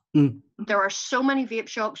doing. There are so many vape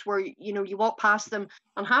shops where you walk past them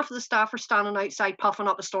and half of the staff are standing outside puffing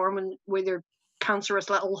up a storm and with their cancerous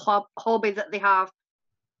little hobby that they have.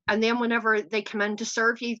 And then whenever they come in to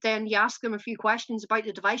serve you, then you ask them a few questions about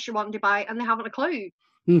the device you're wanting to buy and they haven't a clue.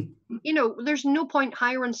 There's no point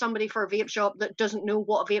hiring somebody for a vape shop that doesn't know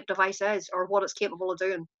what a vape device is or what it's capable of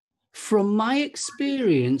doing. From my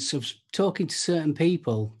experience of talking to certain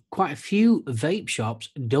people, quite a few vape shops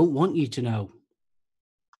don't want you to know.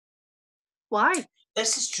 Why?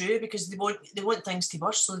 This is true because they want things to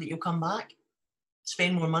burst so that you'll come back,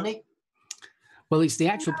 spend more money. Well, it's the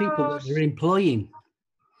actual people that they're employing.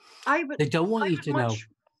 They don't want you to know.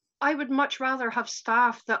 I would much rather have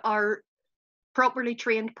staff that are properly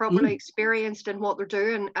trained, properly experienced in what they're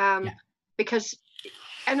doing. Because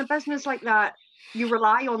in a business like that, you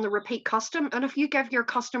rely on the repeat custom. And if you give your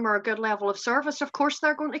customer a good level of service, of course,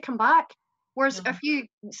 they're going to come back. Whereas if you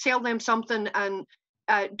sell them something and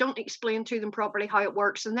don't explain to them properly how it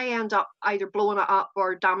works, and they end up either blowing it up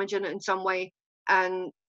or damaging it in some way,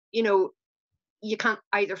 and, you can't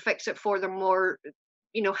either fix it for them or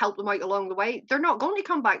help them out along the way, they're not going to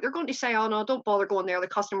come back. They're going to say, oh no, don't bother going there, the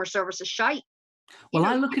customer service is shite. Well,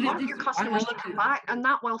 I look at it, your customers to come back, and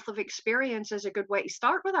that wealth of experience is a good way to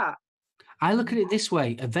start with that. I look at it this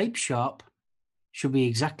way: a vape shop should be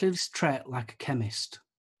exactly treated like a chemist.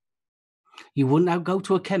 You wouldn't now go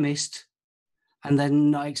to a chemist and then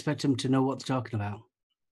not expect them to know what they're talking about.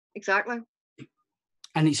 Exactly.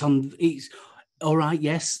 And it's all right,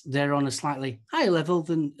 yes, they're on a slightly higher level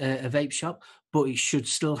than a vape shop, but it should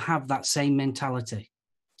still have that same mentality.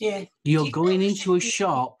 Yeah. You're going into a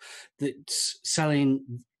shop that's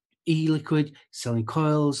selling e-liquid, selling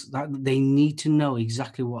coils, that they need to know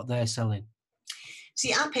exactly what they're selling.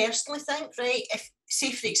 See, I personally think, right, if,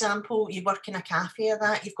 say, for example, you work in a cafe or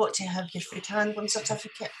that, you've got to have your food handling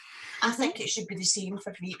certificate. I think it should be the same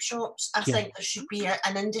for vape shops. I think there should be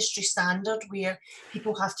an industry standard where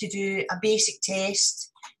people have to do a basic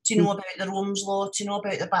test to know about the Ohm's law, to know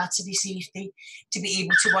about the battery safety, to be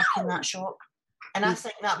able to work in that shop. And I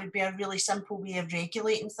think that would be a really simple way of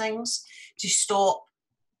regulating things to stop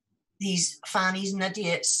these fannies and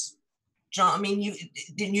idiots. Do you know what I mean?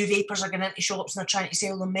 The new vapors are going into shops and they're trying to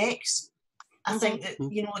sell them mechs. I think that,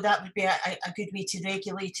 that would be a good way to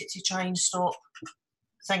regulate it, to try and stop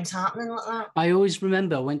things happening like that. I always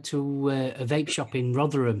remember I went to a vape shop in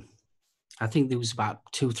Rotherham. I think it was about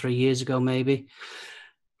 2-3 years ago, maybe.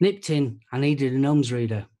 Nipped in, I needed an Ohms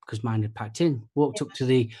reader because mine had packed in. Walked up to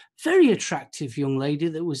the very attractive young lady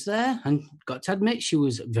that was there, and got to admit she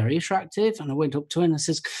was very attractive. And I went up to her and I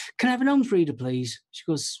says, "Can I have an Ohms reader, please?" She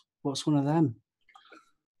goes, "What's one of them?"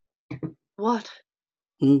 What?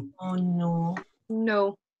 Oh, no.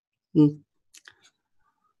 No. And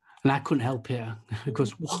I couldn't help it. I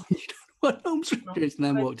goes, "What? You don't know what Ohms reader is?" And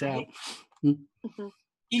then walked out.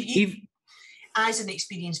 As an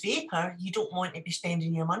experienced vapor, you don't want to be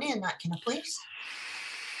spending your money in that kind of place.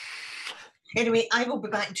 Anyway, I will be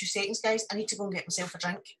back in 2 seconds, guys. I need to go and get myself a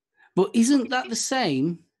drink. But isn't that the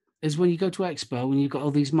same as when you go to Expo and you've got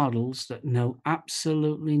all these models that know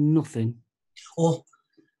absolutely nothing? Oh,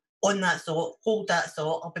 on that thought, hold that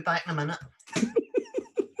thought. I'll be back in a minute.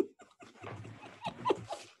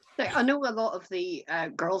 I know a lot of the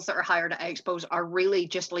girls that are hired at Expos are really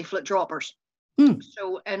just leaflet droppers.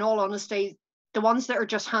 So, in all honesty, the ones that are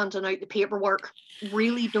just handing out the paperwork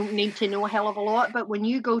really don't need to know a hell of a lot. But when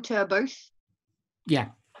you go to a booth,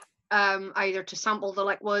 either to sample the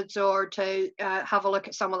liquids or to have a look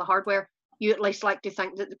at some of the hardware, you at least like to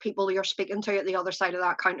think that the people you're speaking to at the other side of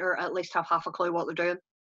that counter at least have half a clue what they're doing.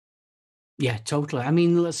 Yeah, totally. I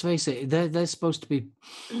mean, let's face it, they're supposed to be...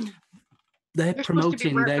 They're promoting, supposed to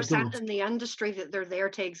be representing the industry that they're there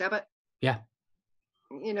to exhibit. Yeah.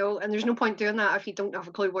 And there's no point doing that if you don't have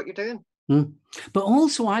a clue what you're doing. But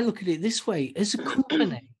also, I look at it this way: as a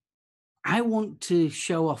company, I want to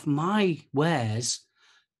show off my wares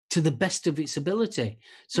to the best of its ability.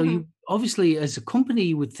 So you obviously, as a company,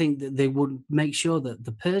 you would think that they would make sure that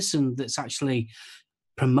the person that's actually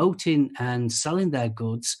promoting and selling their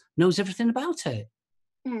goods knows everything about it.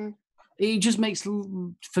 It just makes,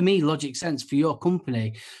 for me, logic sense for your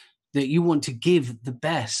company that you want to give the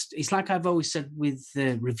best. It's like I've always said with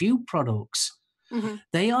review products.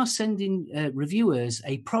 They are sending reviewers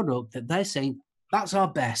a product that they're saying, that's our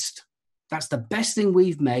best. That's the best thing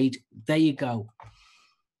we've made. There you go.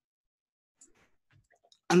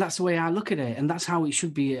 And that's the way I look at it. And that's how it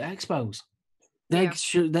should be at Expos.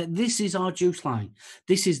 This is our juice line.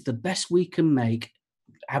 This is the best we can make.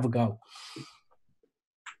 have a go.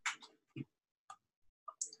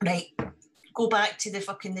 Right. Go back to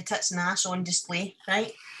the tits and ass on display,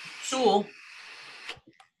 right? So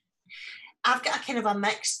I've got a kind of a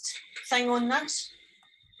mixed thing on this,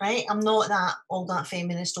 right? I'm not all that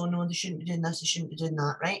feminist, oh no, they shouldn't be doing this, they shouldn't be doing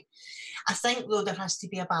that, right? I think, though, there has to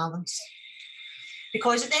be a balance.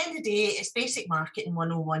 Because at the end of the day, it's basic marketing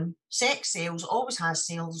 101. Sex sells, always has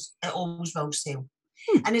sales, it always will sell.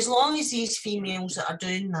 And as long as these females that are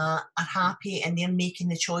doing that are happy and they're making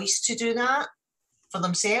the choice to do that for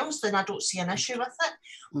themselves, then I don't see an issue with it.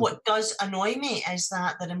 What does annoy me is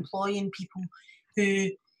that they're employing people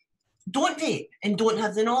who don't vape and don't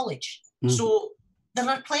have the knowledge. So there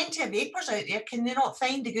are plenty of vapers out there. Can they not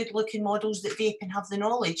find the good-looking models that vape and have the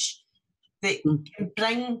knowledge that can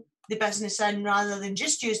bring the business in rather than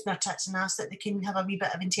just using their tits and ass, that they can have a wee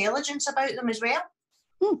bit of intelligence about them as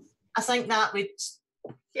well? I think that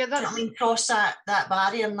would cross that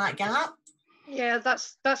barrier and that gap. Yeah,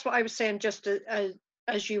 that's what I was saying just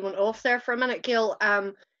as you went off there for a minute, Gail.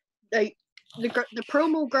 The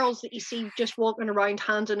promo girls that you see just walking around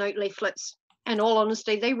handing out leaflets, in all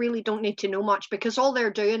honesty, they really don't need to know much, because all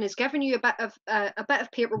they're doing is giving you a bit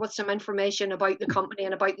of paper with some information about the company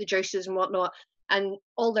and about the juices and whatnot. And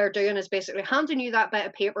all they're doing is basically handing you that bit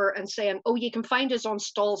of paper and saying, oh, you can find us on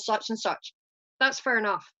stall such and such. That's fair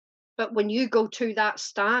enough. But when you go to that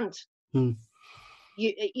stand,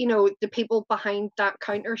 you know, the people behind that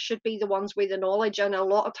counter should be the ones with the knowledge, and a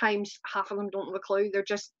lot of times half of them don't have a clue.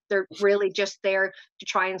 They're really just there to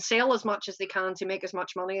try and sell as much as they can to make as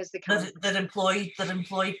much money as they can. They're employed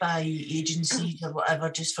by agencies or whatever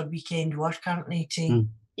just for weekend work, aren't they? To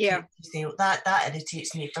sell. That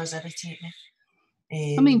irritates me. It does irritate me.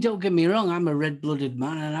 I mean, don't get me wrong, I'm a red-blooded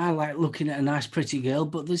man and I like looking at a nice pretty girl,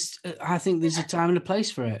 but I think there's a time and a place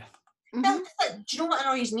for it. Do you know what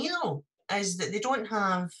annoys me though? Is that they don't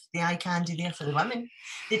have the eye candy there for the women.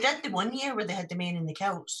 They did the one year where they had the men in the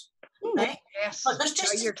kilts, right? Yes, but there's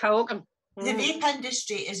just you're talking. The vape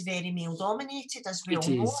industry is very male dominated, as we all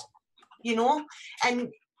know. You know, and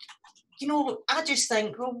you know, I just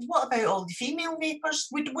think, well, what about all the female vapors?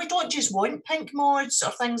 We don't just want pink mods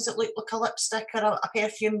or things that look like a lipstick or a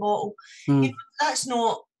perfume bottle. You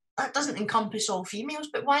know, that doesn't encompass all females.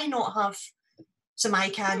 But why not have some eye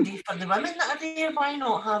candy for the women that are there? Why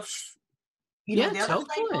not have the other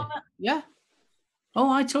thing on it? Yeah.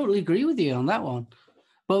 Oh, I totally agree with you on that one.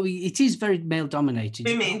 But it is very male dominated.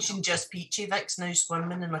 Who mentioned just Peachy? Vic's now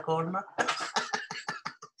squirming in my corner.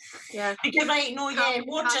 Yeah. You're right, no, yeah,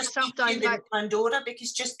 more just Peachy than Pandora,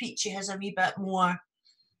 because just Peachy has a wee bit more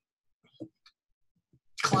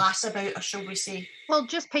class about her, shall we say. Well,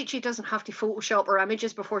 just Peachy doesn't have to Photoshop her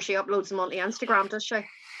images before she uploads them onto Instagram, does she?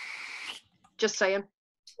 Just saying.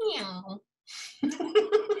 Yeah.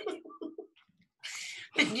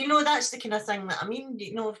 But you know, that's the kind of thing that, I mean,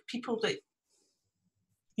 you know, people that,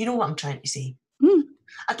 you know what I'm trying to say.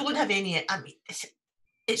 I don't have any, I mean,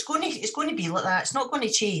 it's going to be like that. It's not going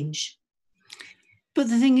to change. But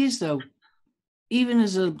the thing is, though, even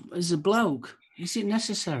as a bloke, is it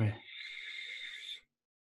necessary?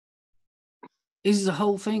 Is the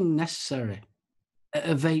whole thing necessary?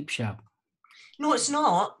 A vape show? No, it's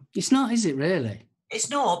not. It's not, is it really? It's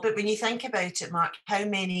not, but when you think about it, Mark, how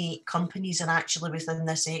many companies are actually within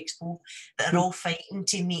this expo that are all fighting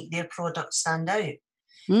to make their product stand out?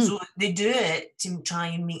 So they do it to try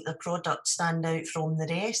and make the product stand out from the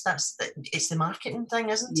rest. It's the marketing thing,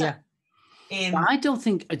 isn't it? But I don't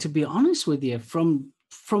think, to be honest with you, from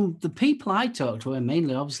the people I talk to, and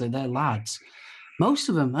mainly obviously they're lads, most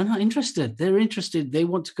of them are not interested. They're interested. They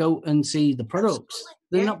want to go and see the products. Absolutely.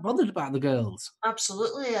 They're not bothered about the girls.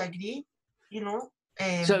 Absolutely, I agree. You know.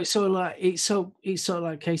 So like it's sort of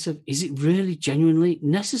like a case of, is it really genuinely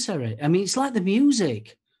necessary? I mean, it's like the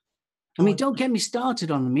music. I mean, don't get me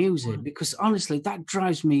started on the music, because honestly, that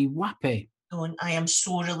drives me wappy. I am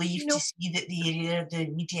so relieved to see that the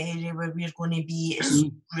media area where we're going to be is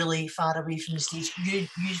really far away from the stage.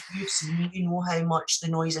 You've seen me, you know how much the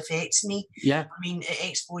noise affects me. Yeah. I mean, at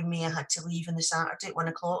Expo in May, I had to leave on the Saturday at 1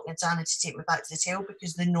 o'clock, and Anna to take me back to the hotel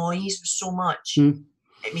because the noise was so much.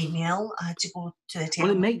 It made me ill. I had to go to the hotel.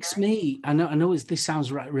 Well, it makes me, I know this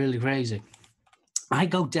sounds really crazy. I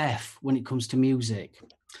go deaf when it comes to music.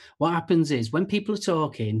 What happens is when people are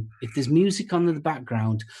talking, if there's music on in the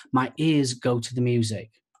background, my ears go to the music.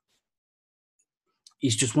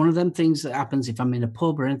 It's just one of them things that happens if I'm in a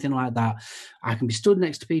pub or anything like that. I can be stood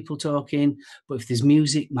next to people talking, but if there's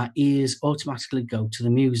music, my ears automatically go to the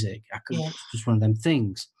music. It's just one of them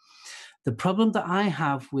things. The problem that I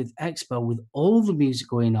have with Expo, with all the music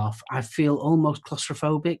going off, I feel almost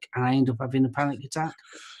claustrophobic and I end up having a panic attack.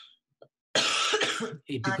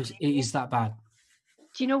 because it is that bad.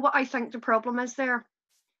 Do you know what I think the problem is there?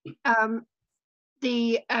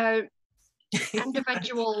 The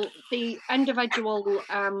individual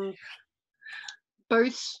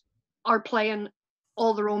booths are playing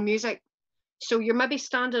all their own music. So you're maybe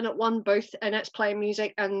standing at one booth and it's playing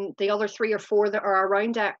music, and the other 3 or 4 that are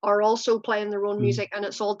around it are also playing their own music, and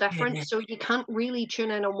it's all different. So you can't really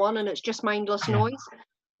tune in on one, and it's just mindless noise.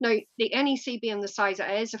 Now, the NEC being the size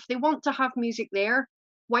it is, if they want to have music there,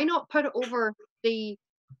 why not put it over the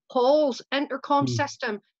hall's intercom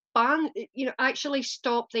system? Actually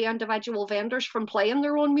stop the individual vendors from playing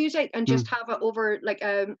their own music and just have it over like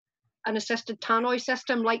an assisted tannoy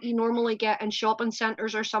system like you normally get in shopping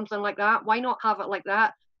centres or something like that. Why not have it like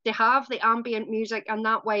that? They have the ambient music, and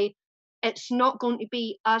that way it's not going to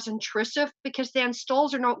be as intrusive, because the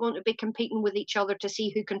installs are not going to be competing with each other to see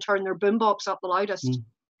who can turn their boombox up the loudest.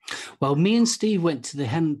 Well, me and Steve went to the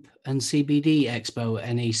Hemp and CBD Expo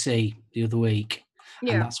at NEC the other week,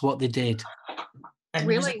 and that's what they did. And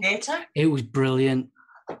really? Was it better? It was brilliant.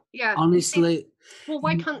 Yeah. Honestly. Well,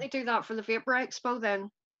 why can't they do that for the Vapor Expo then?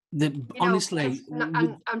 Honestly,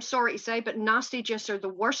 I'm sorry to say, but Nasty Juice are the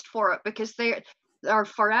worst for it, because they are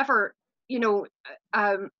forever,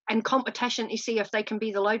 in competition to see if they can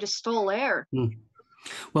be the loudest stall there.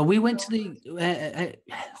 Well, we went to the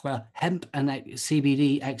Hemp and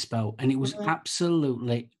CBD Expo, and it was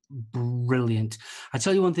absolutely brilliant. I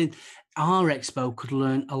tell you one thing, our expo could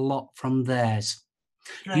learn a lot from theirs.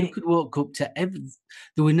 Right. You could walk up to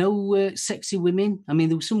there were no sexy women. I mean,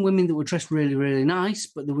 there were some women that were dressed really, really nice,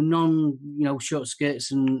 but there were none, short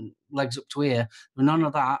skirts and legs up to here. There were none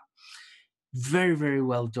of that. Very, very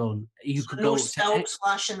well done. You could no go scalps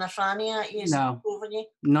flashing their fanny at you. No, over you.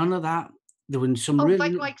 None of that. There were some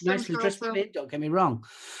really nicely dressed women, don't get me wrong.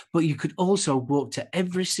 But you could also walk to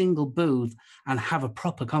every single booth and have a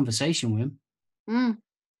proper conversation with them.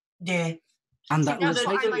 Yeah. And that was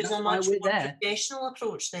a much more professional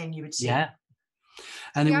approach then, you would say. Yeah.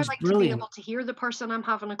 And it was like brilliant. To be able to hear the person I'm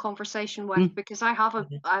having a conversation with, because I have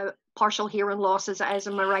a partial hearing loss as it is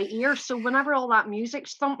in my right ear. So whenever all that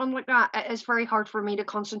music's thumping like that, it is very hard for me to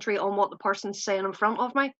concentrate on what the person's saying in front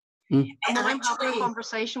of me. And when I'm having a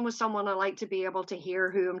conversation with someone, I like to be able to hear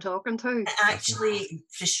who I'm talking to. It actually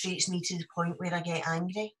frustrates me to the point where I get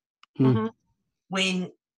angry.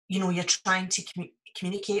 When, you're trying to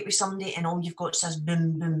communicate with somebody and all you've got is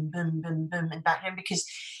boom, boom, boom, boom, boom in background, because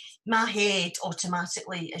my head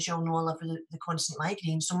automatically, as you all know, I live with the constant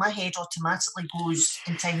migraine, so my head automatically goes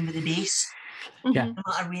in time with the bass. No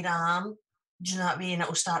matter where I am. Do you know what I mean?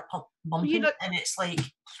 It'll start bumping, and it's like...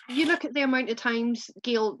 You look at the amount of times,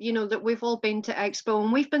 Gail, that we've all been to Expo,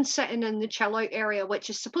 and we've been sitting in the chill-out area,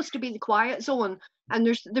 which is supposed to be the quiet zone, and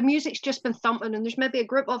the music's just been thumping, and there's maybe a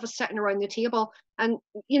group of us sitting around the table, and,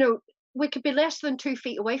 we could be less than 2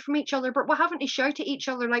 feet away from each other, but we're having to shout at each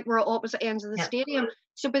other like we're at opposite ends of the stadium.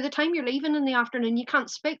 So by the time you're leaving in the afternoon, you can't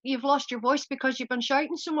speak. You've lost your voice because you've been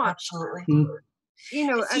shouting so much. Absolutely.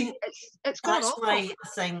 And it's gone That's why I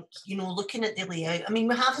think, looking at the layout, I mean,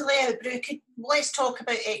 we have the layout, but let's talk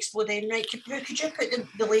about Expo then, right? Could you put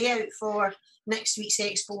the layout for next week's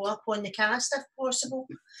Expo up on the cast, if possible?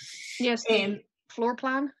 Yes, floor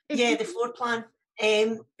plan? Yeah, the floor plan.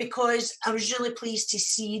 Because I was really pleased to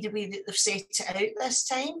see the way that they've set it out this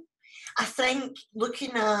time. I think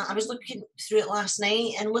I was looking through it last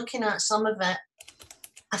night and looking at some of it,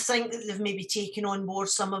 I think that they've maybe taken on board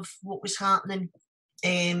some of what was happening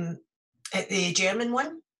at the German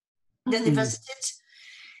one that they visited.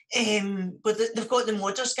 But they've got the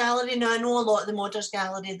Modders Gallery. Now, I know a lot of the Modders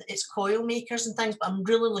Gallery, it's coil makers and things, but I'm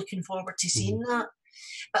really looking forward to seeing that.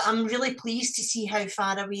 But I'm really pleased to see how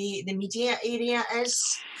far away the media area is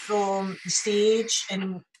from the stage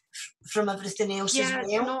and from everything else as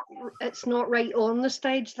well. It's not right on the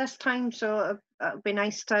stage this time, so it'll be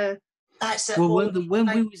nice to... That's it. Well, when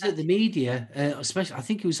we was at the media, especially, I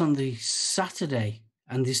think it was on the Saturday,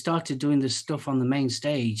 and they started doing this stuff on the main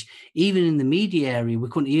stage, even in the media area, we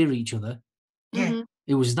couldn't hear each other. Yeah.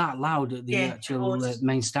 It was that loud at the actual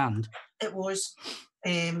main stand. It was.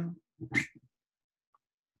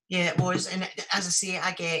 Yeah, it was. And as I say,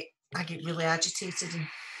 I get really agitated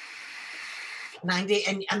and angry.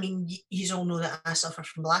 And I mean, you all know that I suffer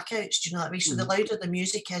from blackouts. Do you know what I mean? So the louder the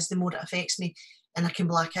music is, the more it affects me, and I can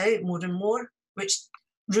black out more and more, which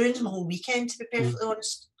ruins my whole weekend, to be perfectly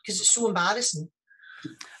honest, because it's so embarrassing.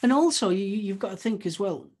 And also, you've got to think as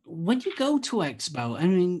well, when you go to Expo, I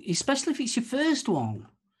mean, especially if it's your first one,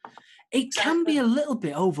 it can be a little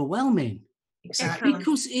bit overwhelming. Exactly.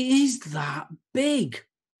 Because it is that big.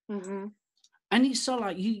 Mm-hmm. And it's so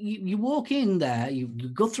like you walk in there, you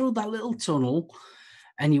go through that little tunnel,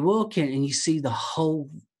 and you walk in and you see the whole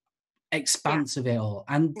expanse of it all,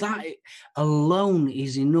 and that alone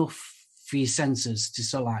is enough for your senses to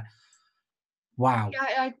sort of like, wow.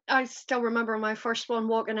 Yeah, I still remember my first one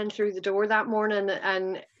walking in through the door that morning,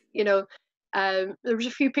 and you know, there was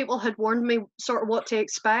a few people had warned me sort of what to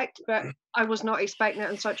expect, but I was not expecting it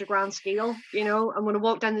on such a grand scale, you know. And when I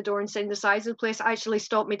walked in the door and seen the size of the place, I actually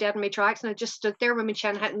stopped me dead in my tracks, and I just stood there with my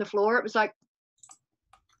chin hitting the floor. It was like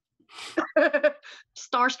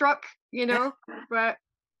starstruck, you know. But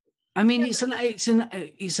I mean, it's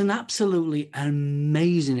an absolutely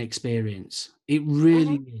amazing experience. It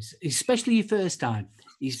really is, especially your first time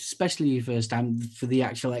for the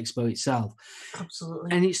actual expo itself.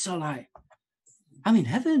 Absolutely. And it's so like, I'm in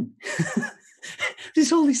heaven.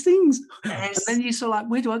 There's all these things. Yes. And then you're so like,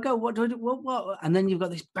 where do I go? What do I do? What? And then you've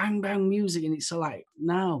got this bang, bang music, and it's so like,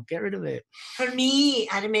 no, get rid of it. For me,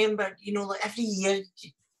 I remember, you know, like every year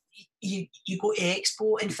you go to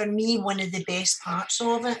Expo, and for me, one of the best parts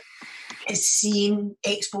of it is seeing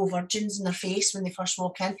Expo virgins in their face when they first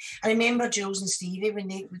walk in. I remember Jules and Stevie when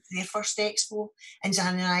they with their first Expo, and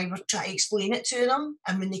Zan and I were trying to explain it to them,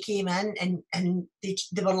 and when they came in and they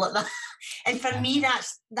were like that. And for me,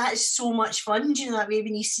 that is so much fun, you know, that way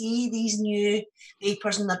when you see these new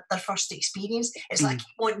vapors and their first experience, it's like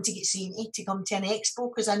wanting to get Sainty to come to an Expo,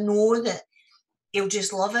 because I know that he'll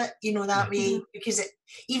just love it, you know, that way, because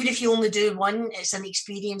even if you only do one, it's an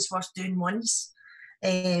experience worth doing once.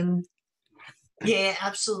 Yeah,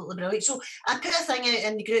 absolutely brilliant. So I put a thing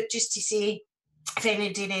out in the group just to say if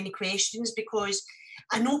anybody had any questions, because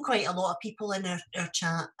I know quite a lot of people in our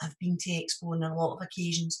chat have been to Expo on a lot of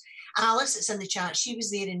occasions. Alice, that's in the chat, she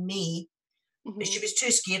was there in May, but she was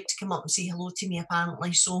too scared to come up and say hello to me,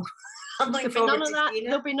 apparently, so I'm looking forward to seeing it.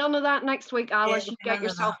 There'll be none of that next week, Alice. You get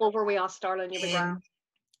yourself over with us, darling, you'll be grand.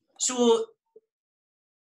 So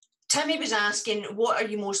Timmy was asking, what are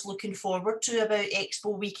you most looking forward to about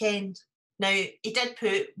Expo weekend? Now, he did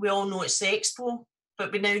put, we all know it's the Expo,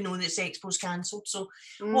 but we now know that the Expo's cancelled. So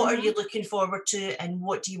what are you looking forward to, and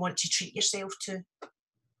what do you want to treat yourself to?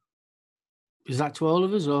 Is that to all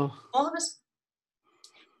of us, or? All of us.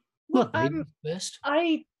 Well, I'm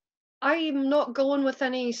not going with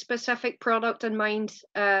any specific product in mind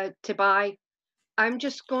to buy. I'm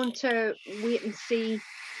just going to wait and see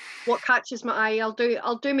what catches my eye. I'll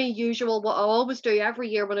do my usual, what I always do every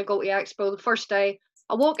year when I go to Expo. The first day,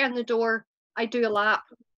 I walk in the door, I do a lap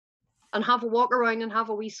and have a walk around and have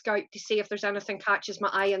a wee scout to see if there's anything catches my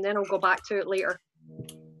eye, and then I'll go back to it later.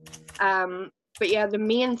 But yeah, the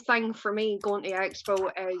main thing for me going to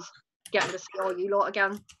Expo is getting to see all you lot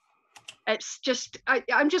again. It's just,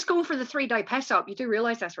 I'm just going for the 3-day piss up. You do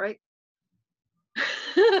realise this, right?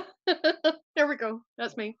 There we go.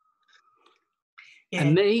 That's me. Yeah.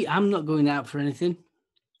 And me, I'm not going out for anything.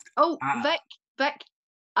 Oh, Vic,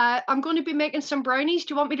 I'm going to be making some brownies.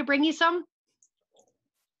 Do you want me to bring you some?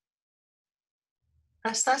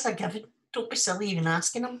 That's a given. Don't be silly even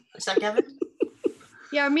asking him. It's a given.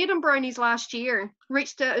 Yeah, I made him brownies last year.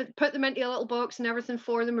 Put them into a little box and everything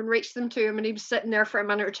for them, and reached them to him, and he was sitting there for a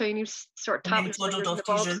minute or two, and he was sort of tapping his fingers in the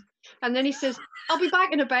box. And then he says, "I'll be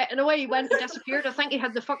back in a bit," and away he went and disappeared. I think he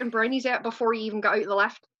had the fucking brownies out before he even got out of the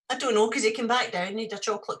lift. I don't know, because he came back down, he had a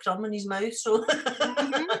chocolate crumb in his mouth, so...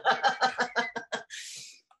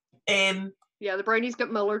 Yeah, the brownies got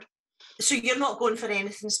mullered. So you're not going for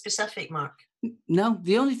anything specific, Mark? No,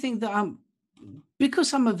 the only thing that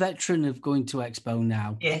because I'm a veteran of going to Expo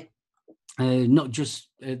now. Yeah. Not just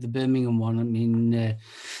the Birmingham one. I mean, I've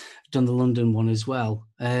done the London one as well.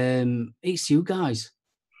 It's you guys.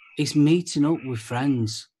 It's meeting up with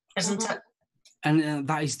friends. Isn't it? And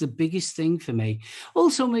that is the biggest thing for me.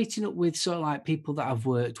 Also meeting up with sort of like people that I've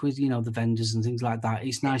worked with, you know, the vendors and things like that.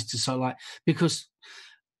 It's nice to sort of like, because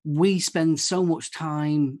we spend so much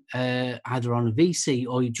time either on a VC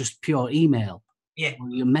or just pure email. Yeah. Or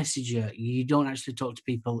your messenger. You don't actually talk to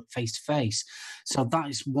people face to face. So that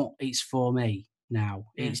is what it's for me now.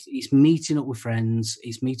 Yeah. It's meeting up with friends.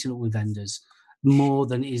 It's meeting up with vendors more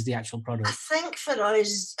than it is the actual product. I think for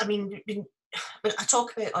us, I mean, when I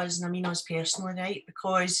talk about us, and I mean us personally, right?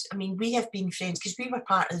 Because, I mean, we have been friends because we were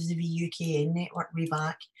part of the VUKN network way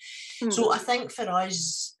back. Mm-hmm. So I think for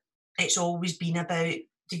us, it's always been about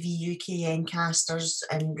the VUKN casters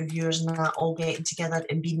and reviewers and that all getting together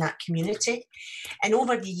and being that community. And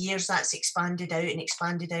over the years, that's expanded out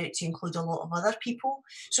to include a lot of other people.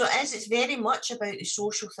 So it's very much about the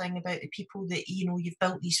social thing, about the people that, you know, you've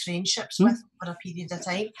built these friendships with for a period of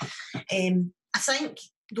time. I think,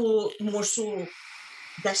 though, more so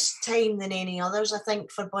this time than any others, I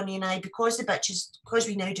think, for Bunny and I, because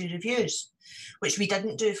we now do reviews, which we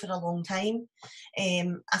didn't do for a long time.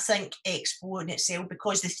 I think Expo in itself,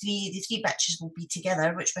 because the three bitches will be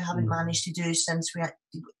together, which we haven't managed to do since we,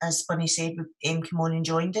 as Bunny said, came on and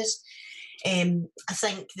joined us. I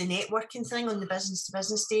think the networking thing on the business to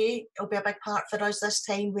business day will be a big part for us this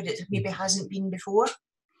time, where it maybe hasn't been before.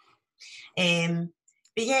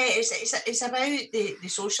 But yeah, it's about the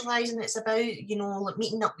socialising. It's about, you know, like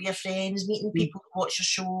meeting up with your friends, meeting people who watch your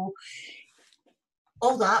show,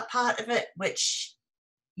 all that part of it, which,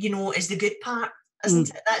 you know, is the good part, isn't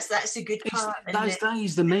it? That's the good part. That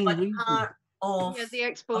is the main reason. Part of, the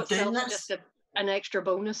Expo itself is just an extra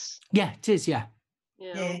bonus. Yeah, it is. Yeah.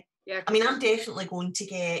 Yeah. I mean, I'm definitely going to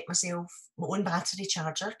get myself my own battery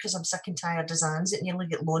charger, because I'm sick and tired of Zans. It nearly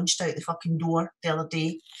got launched out the fucking door the other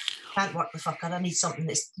day. Can't work the fucker. I need something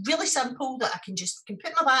that's really simple that I can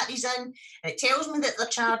put my batteries in, and it tells me that they're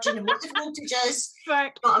charging and what the voltage is.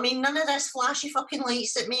 Right. But I mean, none of this flashy fucking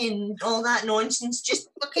lights at me and all that nonsense. Just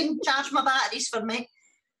fucking charge my batteries for me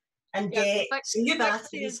and get some new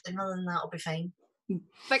batteries, and other than that, I'll be fine.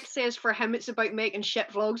 Vic says for him it's about making shit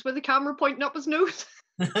vlogs with the camera pointing up his nose.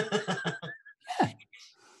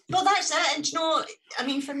 Well, that's it. And you know, I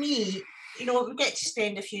mean, for me, you know, we get to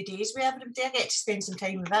spend a few days with everybody. I get to spend some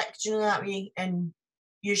time with Vic, do you know, that way. And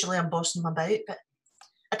usually I'm bossing him about, but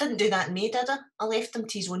I didn't do that in May, did I? I left him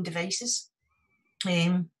to his own devices. But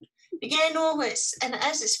yeah, no, it's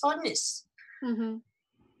fun. It's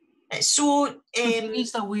so. The thing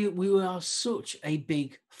is that we are such a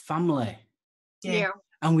big family. Yeah.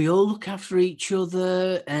 And we all look after each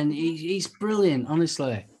other, and he's brilliant,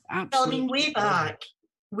 honestly. Absolutely. Well, I mean,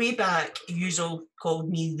 way back, you all called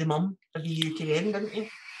me the mum of the UKM, didn't you?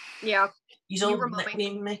 Yeah. You all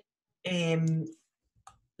nicknamed me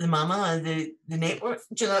the mama of the network.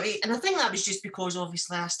 Do you know what I mean? And I think that was just because,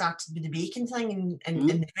 obviously, I started with the baking thing and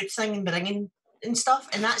the food thing and bringing and stuff,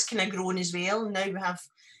 and that's kind of grown as well. And now we have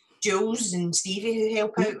Jules and Stevie who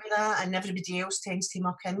help out with that, and everybody else tends to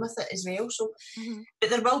muck in with it as well. So,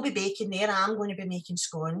 but there will be baking there. I'm going to be making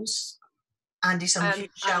scones. Andy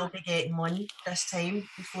shall be getting one this time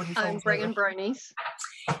before he falls. I'm bringing brownies.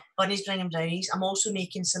 Bunny's bringing brownies. I'm also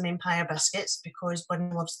making some Empire biscuits, because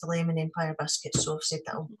Bunny loves the lemon Empire biscuits, so I've said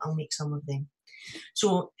that I'll make some of them.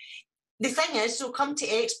 So the thing is, so come to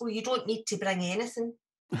Expo, you don't need to bring anything.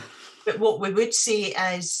 But what we would say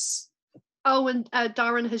is... Oh, and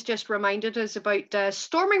Darren has just reminded us about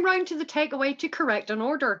storming round to the takeaway to correct an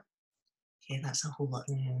order. Yeah, that's a whole lot.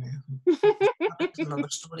 That's another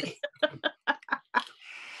story.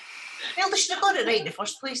 Well, they should have got it right in the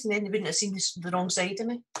first place, and then they wouldn't have seen the wrong side of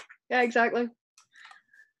me. Yeah, exactly.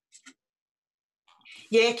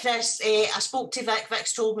 Yeah, Chris, I spoke to Vic.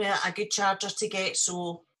 Vic's told me a good charger to get,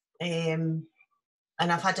 so... and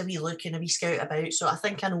I've had a wee look and a wee scout about, so I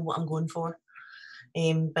think I know what I'm going for.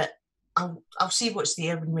 But I'll see what's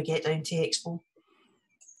there when we get down to Expo.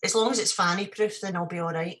 As long as it's fanny proof, then I'll be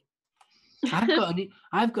all right. I've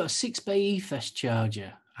got a 6-bay eFest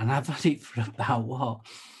charger, and I've had it for about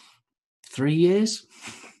 3 years.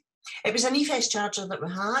 It was an eFest charger that we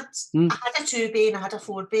had. I had a 2-bay and I had a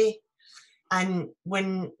 4-bay, and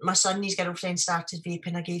when my son and his girlfriend started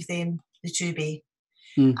vaping, I gave them the 2-bay.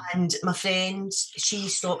 And my friend, she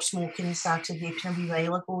stopped smoking and started vaping a wee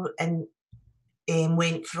while ago, and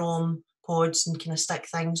went from pods and kind of stick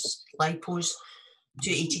things, lipos, to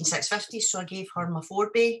 18650. So I gave her my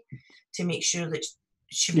 4-bay to make sure that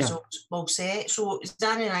she was all set. So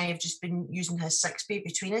Dan and I have just been using his 6-bay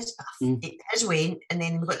between us. His went, and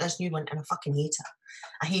then we got this new one, and I fucking hate it.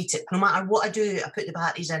 I hate it. No matter what I do, I put the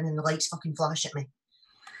batteries in and the lights fucking flash at me.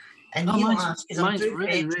 And mine's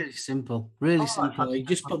really simple. Really simple. You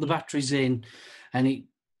just put the batteries in, and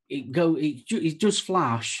it does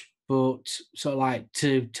flash, but sort of like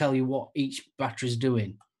to tell you what each battery's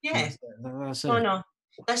doing. Yeah. That's it. No.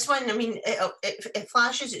 This one, I mean, it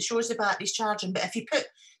flashes, it shows the battery's charging, but if you put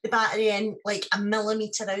the battery in like a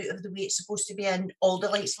millimetre out of the way it's supposed to be in, all the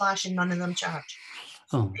lights flash and none of them charge.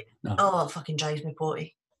 Oh, no. Oh, it fucking drives me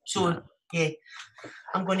potty. So, yeah,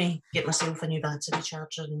 I'm going to get myself a new battery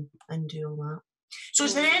charger and do all that. So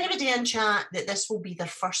is there anybody in chat that this will be their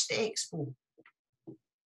first Expo?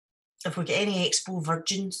 If we get any Expo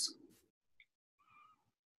virgins.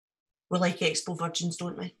 We like Expo virgins,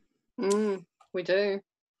 don't we? We do.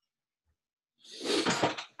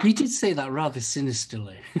 You did say that rather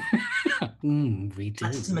sinisterly. We do.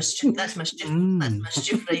 That's mischief. That's mischief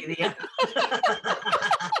right there.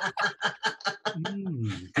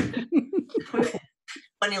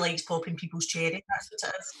 Bunny likes popping people's cherry. That's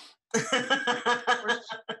what it is.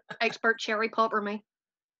 Expert cherry popper, me.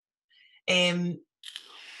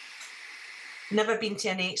 Never been to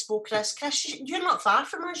an expo, Chris. Chris, you're not far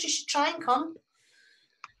from us. You should try and come.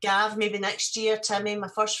 Gav, maybe next year. Timmy, my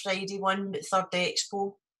first Friday one, but third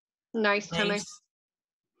expo. Nice, Timmy.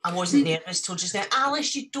 I wasn't nervous till just now.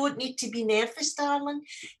 Alice, you don't need to be nervous, darling.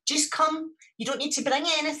 Just come. You don't need to bring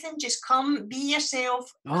anything. Just come, be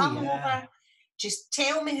yourself. Come over. Just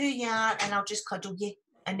tell me who you are and I'll just cuddle you.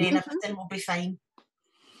 And then everything will be fine.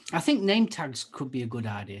 I think name tags could be a good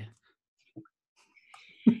idea.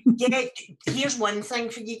 Yeah, here's one thing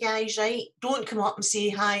for you guys, right? Don't come up and say,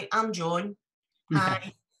 hi, I'm John.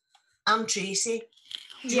 Hi, I'm Tracy.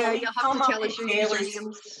 Yeah, you have to tell us your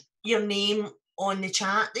usernames. Your name on the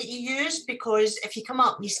chat that you use, because if you come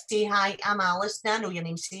up and you say, hi, I'm Alice, then I know your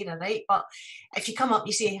name's Sarah, right? But if you come up and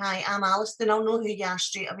you say, hi, I'm Alice, then I'll know who you are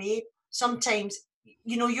straight away. Sometimes,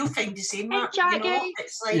 you'll find the same, Mark.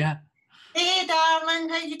 It's like, hey, darling,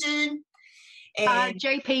 how you doing?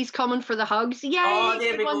 JP's coming for the hugs. Yay,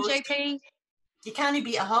 there we go. JP. You can't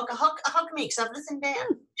beat a hug. A hug makes everything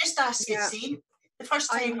better. Just ask Saint. The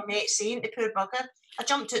first time I met Saint, the poor bugger, I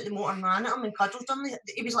jumped out the motor and ran at him and cuddled him.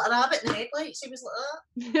 He was like a rabbit in the headlights. He was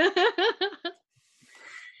like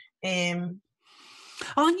that.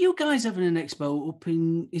 Aren't you guys having an expo up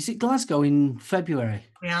in, is it Glasgow in February?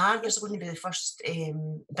 We are. There's going to be the first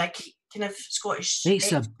big kind of Scottish...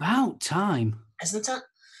 It's about time. Isn't it?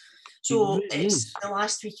 So it's the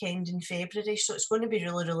last weekend in February, so it's going to be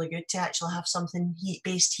really, really good to actually have something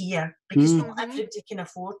based here, because not everybody can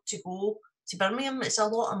afford to go to Birmingham. It's a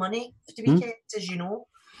lot of money for the weekend, as you know.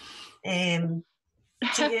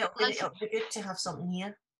 So yeah, it'll be good to have something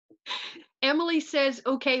here. Emily says,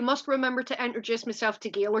 okay, must remember to introduce myself to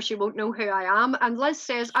Gail or she won't know who I am. And Liz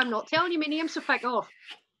says, I'm not telling you my name, so fuck off.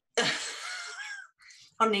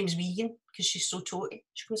 Her name's Regan, because she's so toty.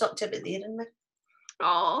 She comes up to about there in me.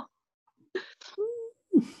 Aww.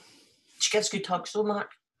 She gives good hugs though,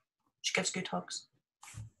 Mark. She gives good hugs.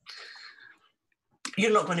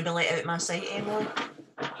 You're not going to be let out of my sight, Emily.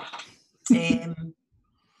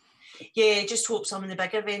 Yeah, just hope some of the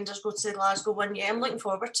bigger vendors go to the Glasgow one. Yeah, I'm looking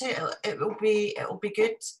forward to it. It'll be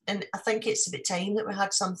good, and I think it's about time that we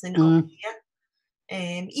had something up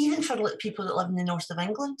here. Even for people that live in the north of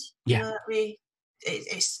England. Yeah,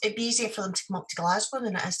 it'd be easier for them to come up to Glasgow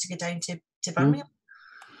than it is to go down to Birmingham.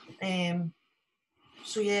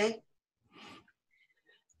 So yeah.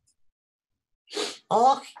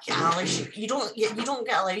 Oh, Alice, you don't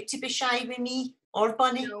get allowed to be shy with me or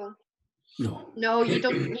Bunny. No, you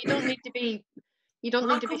don't need to be. You don't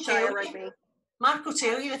need to be shy around me. Mark will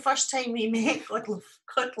tell you the first time we met.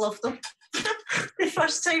 God love them. The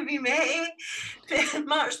first time we met,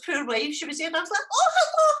 Mark's poor wife, she was here, and I was like, "Oh,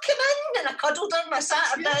 hello, come in," and I cuddled her and I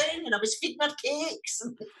sat her down, and I was feeding her cakes.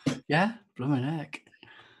 Yeah, blooming heck.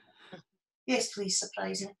 Yes, please,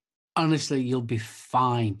 surprise her. Honestly, you'll be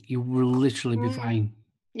fine. You will literally be fine.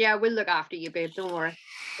 Yeah, we'll look after you, babe. Don't worry.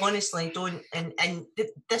 Honestly, don't. And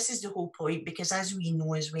this is the whole point, because as we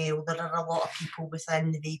know as well, there are a lot of people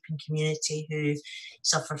within the vaping community who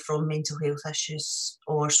suffer from mental health issues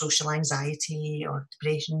or social anxiety or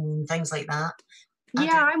depression, things like that.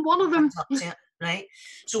 Yeah, I'm one of them. Right?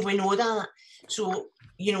 So we know that. So,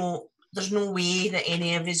 there's no way that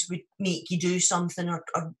any of us would make you do something or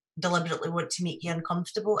deliberately want to make you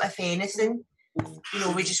uncomfortable. If anything,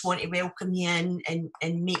 we just want to welcome you in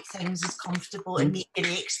and make things as comfortable and make your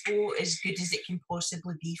expo as good as it can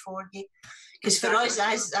possibly be for you. Because for us,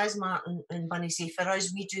 as Martin and Bunny say, for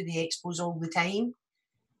us, we do the expos all the time.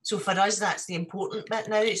 So for us, that's the important bit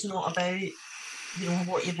now. It's not about,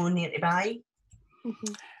 what you're going there to buy.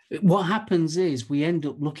 What happens is we end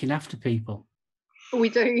up looking after people. We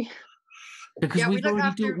do. Because we look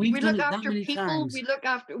after people.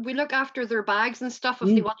 We look after their bags and stuff if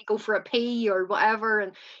they want to go for a pee or whatever,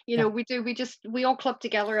 and we all club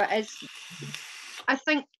together. I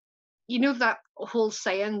think that whole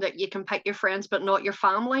saying that you can pick your friends but not your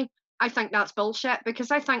family. I think that's bullshit,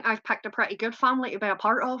 because I think I've picked a pretty good family to be a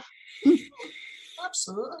part of.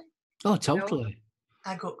 Absolutely. Oh, totally.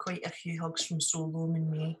 I got quite a few hugs from Solom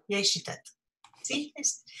and me. Yes, you did. See,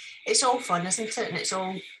 it's all fun, isn't it? And it's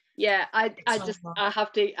all. Yeah, I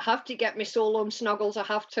have to get my Solom snuggles. I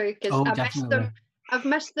have to, because I've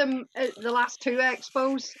missed them at the last two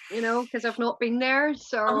expos, because I've not been there.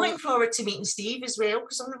 So I'm looking forward to meeting Steve as well,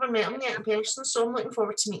 because I've never met him yet in person. So I'm looking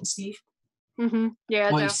forward to meeting Steve.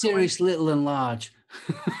 Yeah, he's serious, little and large.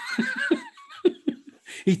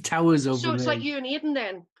 He towers over me. So it's like you and Aidan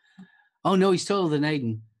then? Oh no, he's taller than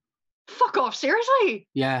Aidan. Fuck off, seriously?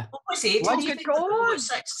 Yeah. Why do you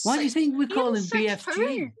think we call him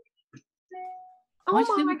BFG? Oh, Why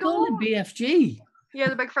do you think we call him BFG? Yeah,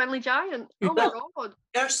 the big friendly giant. Oh my God.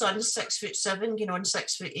 Our son's 6'7", you know, and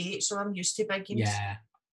 6'8", so I'm used to big games. Yeah.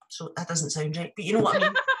 So that doesn't sound right, but you know what I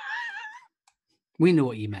mean. We know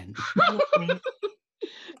what you meant.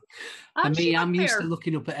 And me, I'm used to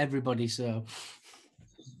looking up at everybody, so.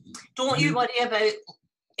 Don't you worry about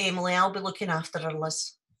Emily. I'll be looking after her,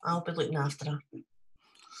 Liz. I'll be looking after her.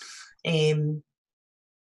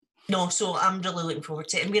 No, so I'm really looking forward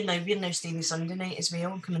to it. And we're now staying the Sunday night as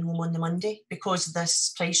well and coming home on the Monday because of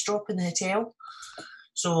this price drop in the hotel.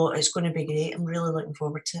 So it's going to be great. I'm really looking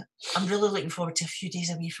forward to it. I'm really looking forward to a few days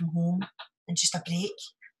away from home and just a break.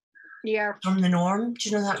 Yeah. From the norm. Do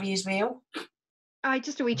you know that way as well?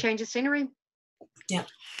 Just a wee change of scenery. Yeah.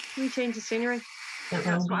 We change of scenery. That's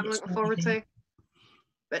what I'm looking forward to.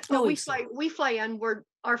 But no, we fly in.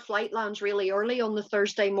 Our flight lands really early on the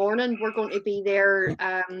Thursday morning. We're going to be there.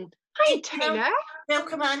 Hi, Tina.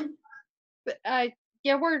 Welcome in. But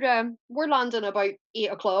yeah, we're landing about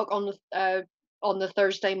 8 o'clock on the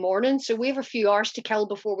Thursday morning. So we have a few hours to kill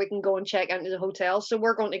before we can go and check into the hotel. So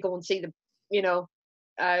we're going to go and see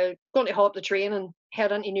going to hop the train and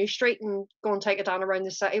head into New Street and go and take it down around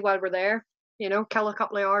the city while we're there. Kill a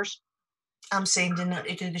couple of hours. I'm sending her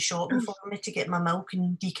to do the shopping for me to get my milk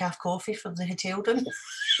and decaf coffee for the hotel room.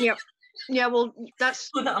 Yep. Yeah, well, that's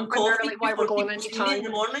so that I'm primarily why we're going into town in the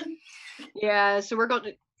morning. Yeah, so we're going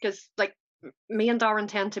to, because like me and Darren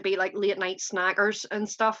tend to be like late night snackers and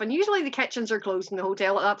stuff, and usually the kitchens are closed in the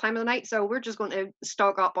hotel at that time of the night, so we're just going to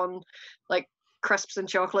stock up on like crisps and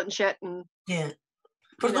chocolate and shit. And yeah,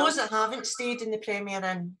 for those that haven't stayed in the Premier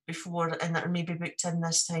Inn before and that are maybe booked in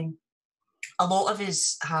this time, a lot of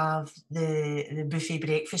us have the buffet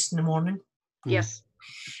breakfast in the morning. Yes.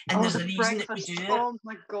 And there's a reason that we do it. Oh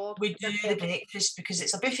my God. We do the breakfast because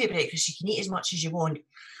it's a buffet breakfast. You can eat as much as you want.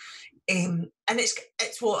 And it's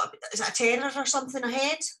what, is it a tenner or something a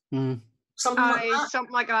head? Something like that.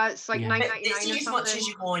 Something like that. It's like $9.99 It's or as something. much as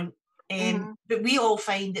you want. But we all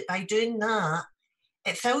find that by doing that,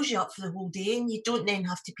 it fills you up for the whole day, and you don't then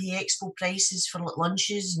have to pay expo prices for like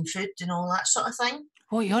lunches and food and all that sort of thing.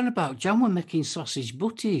 What are you on about? Jan were making sausage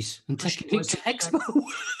butties and taking it to Expo.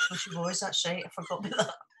 Oh, she was, that's right. I forgot about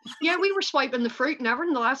that. Yeah, we were swiping the fruit and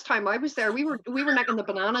everything the last time I was there. We were nicking the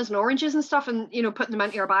bananas and oranges and stuff, and putting them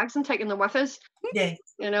into our bags and taking them with us. Yeah.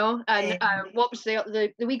 And what was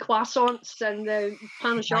the wee croissants and the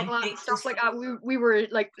pan of chocolate and stuff like that. We were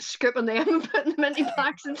like scooping them and putting them into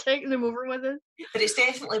bags and taking them over with us. But it's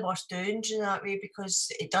definitely worth doing that way because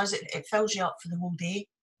it fills you up for the whole day.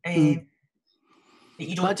 But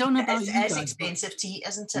you don't. But I don't know about you guys, expensive to eat,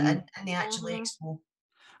 isn't it? In the actual expo.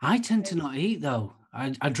 I tend to not eat though.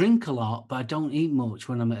 I drink a lot, but I don't eat much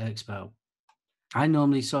when I'm at Expo. I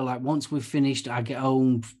normally once we've finished, I get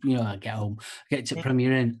home. Get to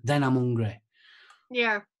Premier Inn, then I'm hungry.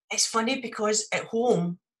 Yeah, it's funny because at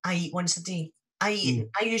home I eat once a day. I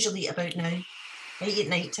usually eat about now. I eat at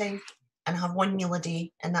night time and have one meal a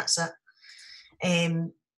day, and that's it.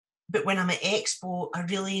 But when I'm at Expo, I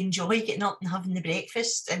really enjoy getting up and having the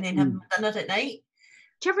breakfast and then having dinner at night.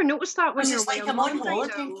 Do you ever notice that when you're it's like I'm on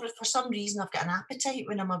holiday? For some reason, I've got an appetite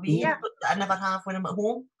when I'm away that I never have when I'm at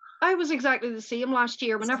home. I was exactly the same last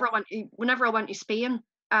year. Whenever I went to Spain,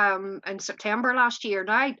 in September last year,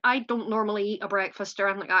 and I don't normally eat a breakfast or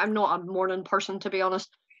anything like that. I'm not a morning person, to be honest.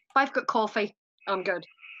 If I've got coffee, I'm good.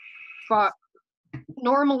 But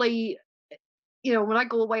normally, when I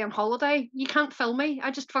go away on holiday, you can't film me.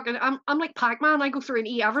 I just I'm like Pac-Man. I go through and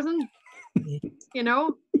eat everything.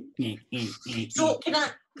 So can I,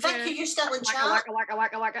 Vic, you still in chat? I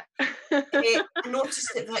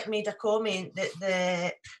noticed that Vic made a comment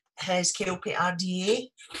that his Kelpie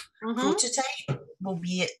RDA prototype will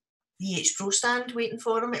be at the H Pro stand waiting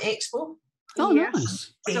for him at Expo. Oh, yes.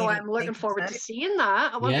 Nice. So I'm looking forward to seeing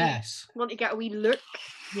that. I want to get a wee look.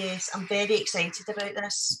 Yes, I'm very excited about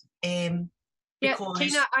this. Yeah,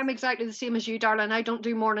 Tina, I'm exactly the same as you, darling. I don't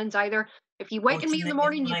do mornings either. If you waken me in the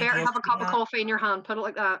morning, you better have a cup of coffee in your hand. Put it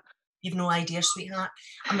like that. You've no idea, sweetheart.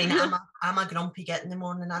 I mean, I'm a grumpy git in the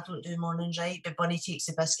morning. I don't do mornings right, but Bunny takes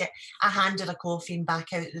the biscuit. I hand her a coffee and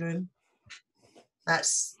back out the room.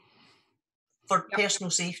 That's for personal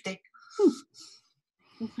safety.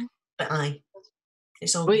 But aye.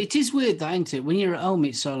 It's all. But it is weird, that, isn't it? When you're at home,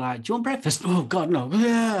 it's so like, do you want breakfast? Oh, God, no.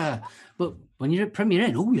 Yeah. But when you're at Premier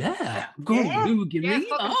Inn, oh, yeah. Go on, give me.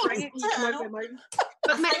 But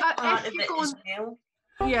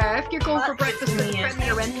if you're going for breakfast at the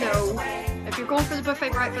Premier Inn, if you're going for the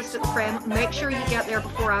buffet breakfast at the Prem, make sure you get there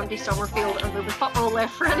before Andy Summerfield, and there'll be football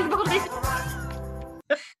left for anybody.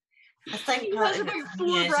 I think that's about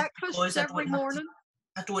 4 breakfasts every morning.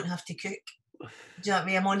 I don't have to cook. Do you know what I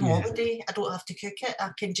mean? I'm on holiday. I don't have to cook it.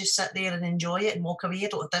 I can just sit there and enjoy it and walk away. I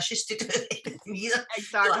don't have dishes to do either.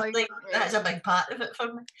 Exactly. So that's a big part of it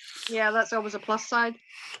for me. Yeah, that's always a plus side.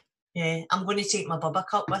 Yeah, I'm going to take my Bubba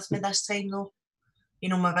cup with me this time though. You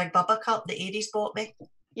know my big Bubba cup that Aries bought me?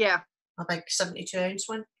 Yeah. My big 72-ounce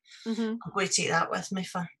one. I'm going to take that with me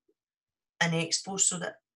for an expo so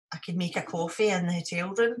that I can make a coffee in the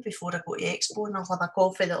hotel room before I go to expo, and I'll have a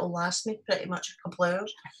coffee that will last me pretty much a couple of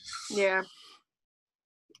hours. Yeah.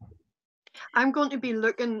 I'm going to be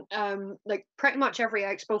looking, like pretty much every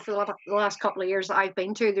expo for the last couple of years that I've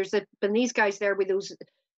been to. There's been these guys there with those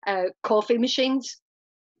coffee machines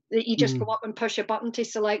that you just go up and push a button to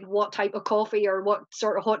select what type of coffee or what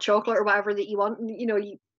sort of hot chocolate or whatever that you want. And, you know,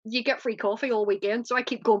 you get free coffee all weekend, so I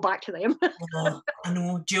keep going back to them. Oh, I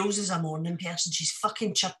know. Jules is a morning person. She's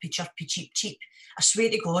fucking chirpy, cheap. I swear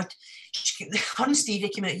to God. Her and Stevie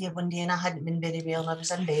came out here one day and I hadn't been very well and I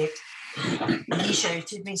was in bed. And he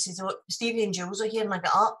shouted at me and says, "Oh, Stevie and Jules are here," and I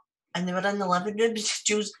got up and they were in the living room.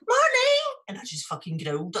 Jules, "Morning!" And I just fucking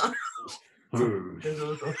growled at her.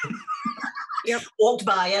 Yep. Walked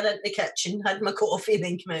by her in the kitchen, had my coffee, and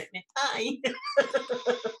then came out and went, "Hi."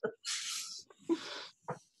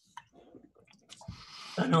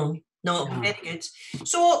 I know. No, very good.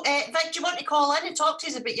 So, Vic, do you want to call in and talk to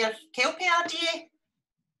us about your Kelpie RDA?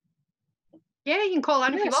 Yeah, you can call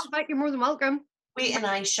in if you want, Vic. You're more than welcome. Wait, and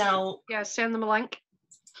I shall... Yeah, send them a link.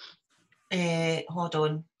 Hold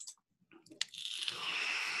on.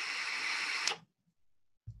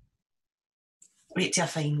 Wait till I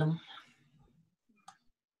find them.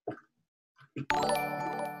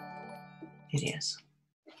 Here he is.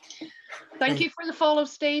 Thank you for the follow,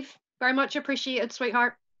 Steve. Very much appreciated,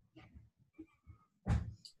 sweetheart.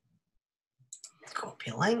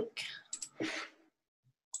 Copy link.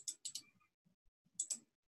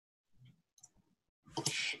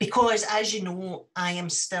 Because, as you know, I am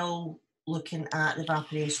still looking at the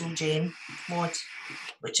Vaporesso Gem mod,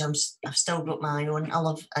 which I've still got my eye on. I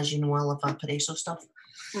love, as you know, I love Vaporesso stuff.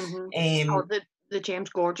 The gem's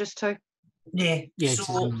gorgeous too. Yeah,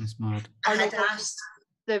 so I had asked.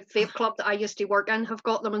 The vape club that I used to work in have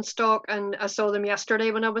got them in stock, and I saw them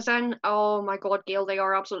yesterday when I was in. Oh my God, Gail, they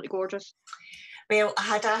are absolutely gorgeous. Well, I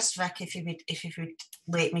had asked Vic if he would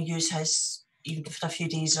let me use his even for a few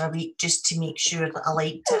days or a week just to make sure that I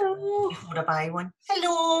liked it before I buy one.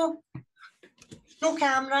 Hello. No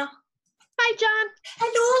camera. Hi, Jan.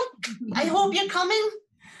 Hello. I hope you're coming.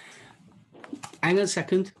 Hang on a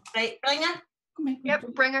second. Right, bring her.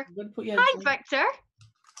 Yep, bring her. Hi, Victor.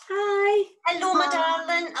 Hi. Hello, my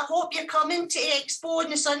darling. I hope you're coming to Expo on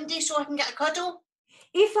the Sunday so I can get a cuddle.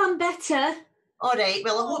 If I'm better. All right.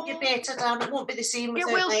 Well, I hope you're better, darling. It won't be the same without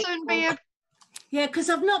Get well soon, babe. Yeah, because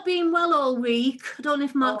I've not been well all week. I don't know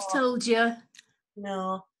if Mark's told you.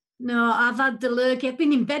 No. No, I've had the lurgy. I've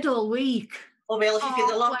been in bed all week. Oh, well, if you feel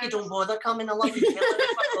the lucky, don't bother coming. I love you.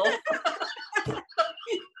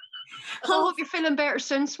 I hope you're feeling better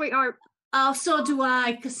soon, sweetheart. Oh, so do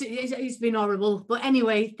I, because it's been horrible. But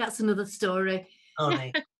anyway, that's another story. All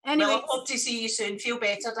right. Anyway, well, I hope to see you soon. Feel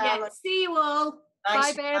better, darling. Yeah, see you all.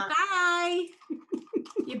 Bye, babe. Bye.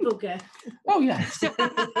 You bugger. Oh, yes.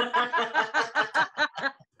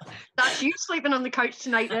 That's you sleeping on the couch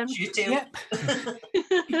tonight, then. You too. Yep.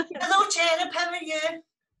 Hello, Cherub. How are you?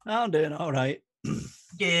 I'm doing all right.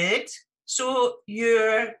 Good. So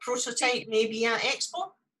your prototype may be at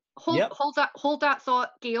Expo? Hold that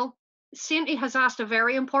thought, Gail. Sainty has asked a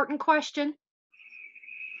very important question.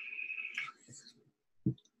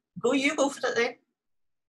 Go for it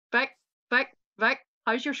then. Vic,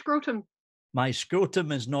 how's your scrotum? My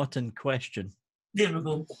scrotum is not in question. There we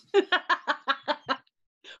go.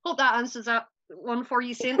 Hope that answers that one for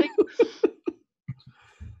you, Sainty.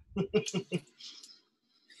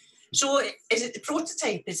 So is it the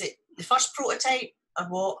prototype? Is it the first prototype or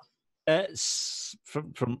what? It's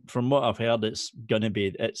from what I've heard, it's gonna be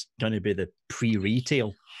the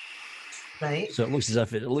pre-retail. Right. So it looks as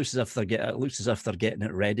if they're getting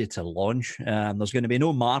it ready to launch. There's going to be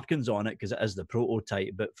no markings on it because it is the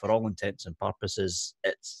prototype, but for all intents and purposes,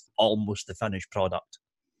 it's almost the finished product.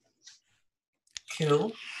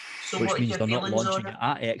 Cool. So which means they're not launching it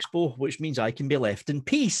at Expo, which means I can be left in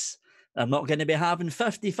peace. I'm not going to be having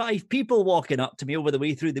 55 people walking up to me over the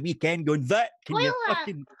way through the weekend going, "Vic, can you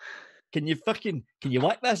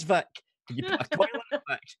whack this, Vic? Can you put a toilet in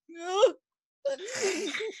Vic?"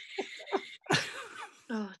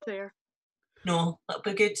 Oh, there. No, that'll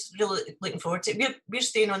be good. Really looking forward to it. We're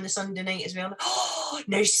staying on the Sunday night as well. Oh,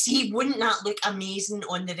 now see, wouldn't that look amazing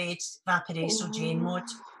on the red Vaporesso Jane mod?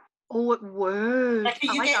 Oh, it would. Like,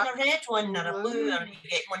 are you getting a red one or a blue, or are you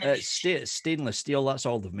getting one of It's stainless steel. That's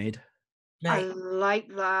all they've made. Right. I like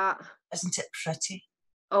that. Isn't it pretty?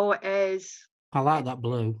 Oh, it is. I like that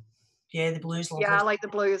blue. Yeah, the blue's lovely. Yeah, I like the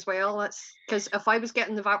blue as well. That's because if I was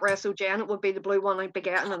getting the VAT Wrestle Gen, it would be the blue one I'd be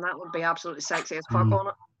getting, and that would be absolutely sexy as fuck on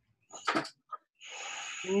it.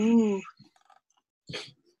 Ooh.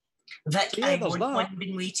 Vic, Yeah, I there's want that. one,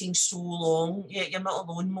 been waiting so long. Yeah, you're not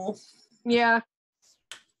alone, Mo. Yeah.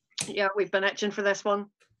 Yeah, we've been itching for this one.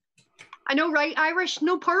 I know, right, Irish?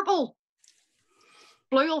 No purple.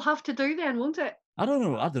 Blue will have to do then, won't it? I don't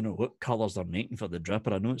know what colours they're making for the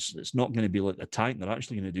dripper. I know it's not going to be like the tank. They're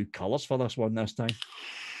actually going to do colours for this one this time.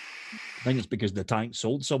 I think it's because the tank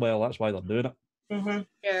sold so well. That's why they're doing it. Mm-hmm.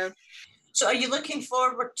 Yeah. So are you looking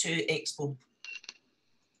forward to Expo?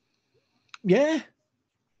 Yeah.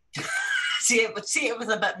 Say it with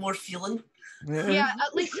a bit more feeling. Yeah,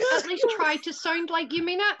 at least try to sound like you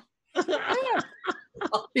mean it.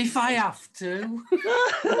 If I have to. No,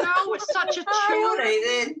 it's such a All chore.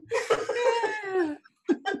 right then.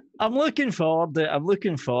 I'm looking forward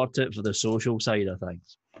to it for the social side of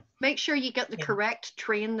things. Make sure you get the correct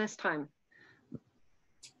train this time.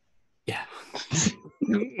 Yeah.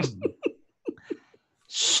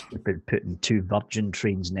 Stupid putting two Virgin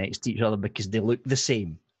trains next to each other because they look the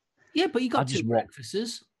same. Yeah, but you got two just walk-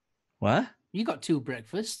 breakfasts. What? You got two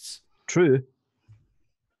breakfasts. True.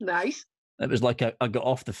 Nice. It was like I got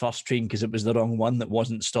off the first train because it was the wrong one that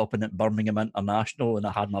wasn't stopping at Birmingham International, and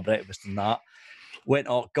I had my breakfast in that. Went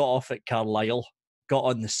off, got off at Carlisle, got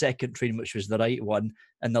on the second train, which was the right one,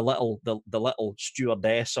 and the little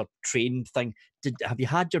stewardess or train thing. Have you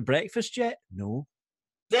had your breakfast yet? No.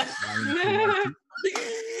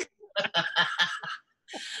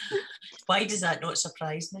 Why does that not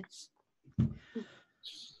surprise me?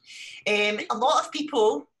 A lot of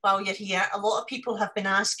people, while you're here, have been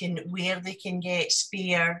asking where they can get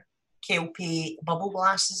spare Kelpie bubble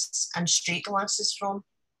glasses and straight glasses from.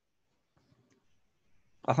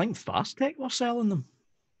 I think Fast Tech were selling them.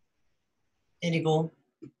 There you go.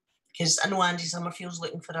 Because I know Andy Summerfield's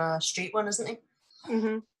looking for a straight one, isn't he?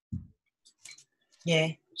 Mm-hmm. Yeah,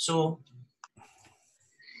 so...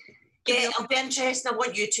 Yeah, it'll be interesting. I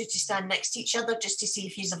want you two to stand next to each other just to see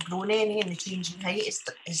if you've grown any, and the change in height is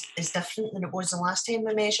different than it was the last time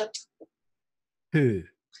we measured. Who?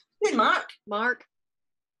 Hey, Mark.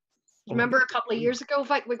 Remember a couple of years ago,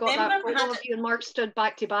 Vic, we got that photo of you and Mark stood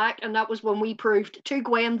back to back, and that was when we proved to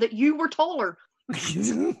Gwen that you were taller.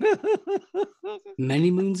 Many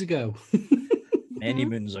moons ago. Many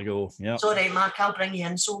moons ago, yeah. It's all right, Mark, I'll bring you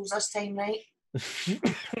insoles this time, right?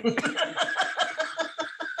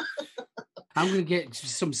 I'm going to get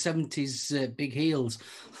some 70s big heels.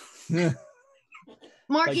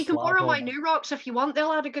 Mark, Big you can borrow my platform. new rocks if you want.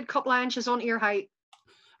 They'll add a good couple of inches onto your height.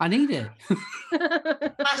 I need it.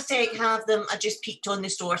 Fast Tech have them. I just peeked on the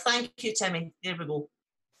store. Thank you, Timmy. There we go.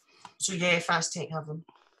 So yeah, Fast Tech have them.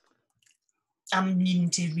 I'm needing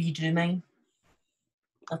to redo mine.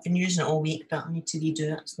 I've been using it all week, but I need to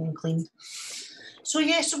redo it. It's been cleaned. So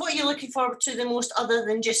yeah, so what are you looking forward to the most other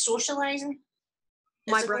than just socialising?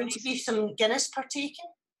 Is there going to be some Guinness partaking?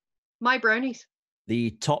 My brownies. The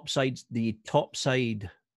top side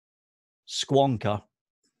squonker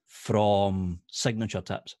from Signature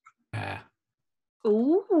Tips.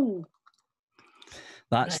 Ooh.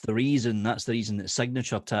 That's the reason that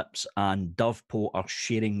Signature Tips and Dovepo are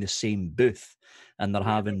sharing the same booth, and they're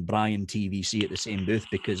having Brian TVC at the same booth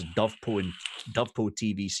because Dovepo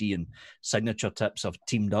TVC and Signature Tips have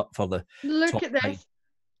teamed up for the Look at this. side.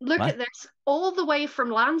 Look at this. All the way from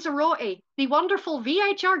Lanzarote, the wonderful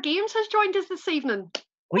VHR Games has joined us this evening.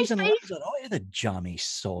 Oh, he's in Steve. Lanzarote, the jammy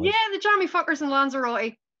sod. Yeah, the jammy fuckers in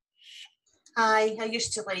Lanzarote. Hi, I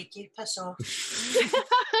used to like you. Piss off.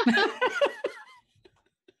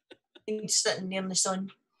 I'm sitting there in the sun.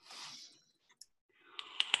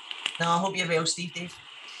 No, I hope you're well, Steve Dave.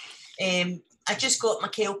 I just got my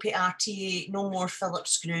Kelpie RTA, no more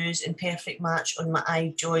Phillips screws, in perfect match on my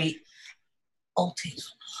iJoy Altex.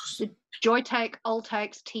 The Joytech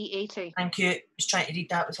Altex T80. Thank you. I was trying to read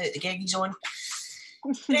that without the giggies on.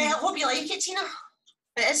 I hope you like it, Tina.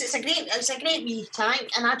 It's a great wee tank,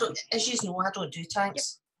 and I don't, as you know, I don't do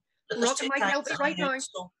tanks. But there's Rocking two my tanks Kelpie in right here, now.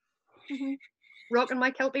 so. Rocking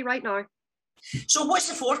my Kelpie right now. So what's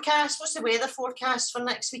the forecast? What's the weather forecast for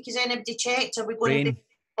next week? Has anybody checked? Are we going Rain. to the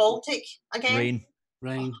Baltic again?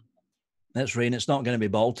 Rain. It's rain. It's not going to be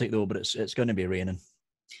Baltic though, but it's going to be raining.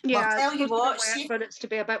 Yeah, Well, I'll tell you it's supposed what, to be wet, see- but it's to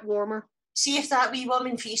be a bit warmer. See if that wee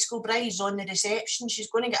woman from Eastwick Bride's on the reception. She's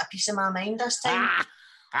going to get a piece of my mind this time.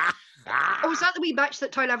 Oh, is that the wee bitch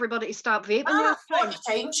that told everybody to stop vaping last All time?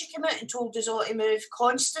 the time she came out and told us all to move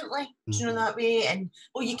constantly, you know, that way, and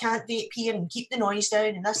you can't vape here and keep the noise down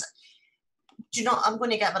and this. do you know, I'm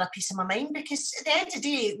going to give her a piece of my mind, because at the end of the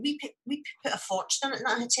day, we put a fortune in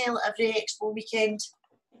that hotel every expo weekend.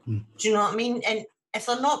 Do you know what I mean? And if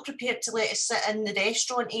they're not prepared to let us sit in the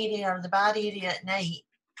restaurant area or the bar area at night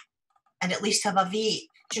and at least have a vape,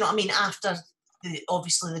 do you know what I mean, after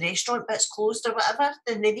obviously the restaurant bit's closed or whatever,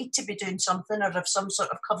 then they need to be doing something or have some sort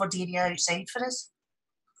of covered area outside for us.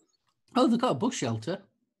 Oh, they've got a bus shelter.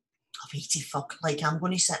 Oh, wait, fuck, like I'm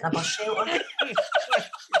going to sit in a bus shelter.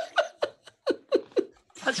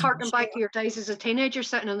 Let's harken back to your days as a teenager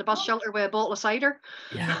sitting in the bus shelter with a bottle of cider.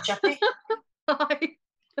 Yeah, chippy. I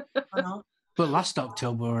know. But last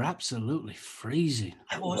October we were absolutely freezing.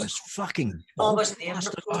 It was fucking. Oh, was it there? last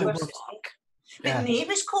October. October. But May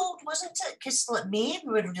was cold, wasn't it? Because like May,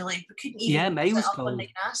 we were really, we couldn't even May was sit up cold in the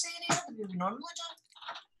grass area that we would normally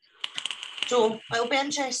do. So it'll be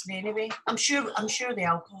interesting anyway. I'm sure the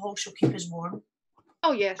alcohol shall keep us warm.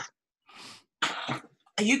 Oh yes.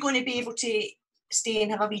 Are you going to be able to stay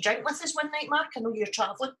and have a wee drink with us one night, Mark? I know you're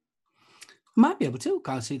travelling. Might be able to.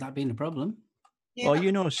 Can't see that being a problem. Yeah. Oh,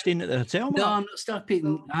 you're not staying at the hotel, Mark? No, I'm not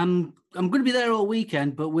stopping. I'm going to be there all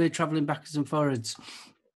weekend, but we're travelling backwards and forwards.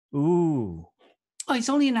 Ooh. Oh, it's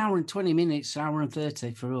only an hour and 20 minutes, hour and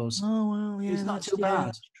 30 for us. Oh, well, yeah. It's not too bad.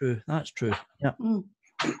 That's true. That's true. Yeah.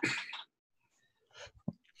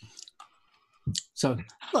 So,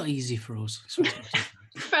 a lot easy for us.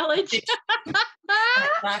 Village.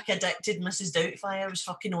 Back addicted Mrs. Doubtfire was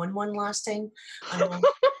fucking on one last time. I know.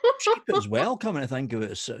 Cheap as well, coming to think of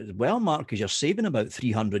it as well, Mark, because you're saving about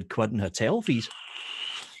 300 quid in hotel fees.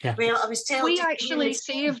 Yeah. Well, I was telling We you, actually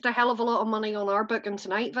saved a hell of a lot of money on our booking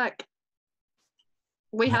tonight, Vic.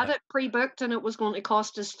 We had it pre-booked and it was going to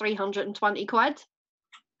cost us 320 quid.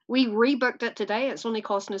 We rebooked it today. It's only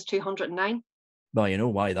costing us 209. Well, you know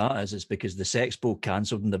why that is. It's because the Sexpo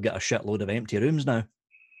cancelled and they've got a shitload of empty rooms now.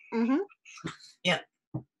 Mm-hmm. Yeah,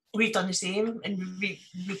 we've done the same, and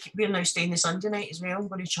we're now staying the Sunday night as well. I'm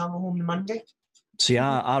going to travel home the Monday. See,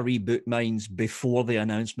 I rebooked mines before the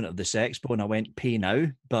announcement of the Sexpo, and I went pay now,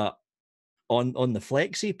 but on the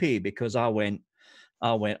flexi pay, because I'll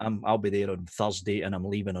be there on Thursday and I'm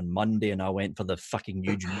leaving on Monday, and I went for the fucking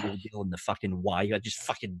huge deal and the fucking why. I just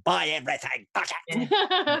fucking buy everything. Fuck it.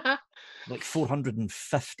 Yeah. Like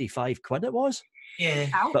 455 quid it was. Yeah.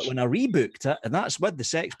 Ouch. But when I rebooked it, and that's with the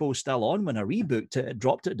Sexpo still on, when I rebooked it, it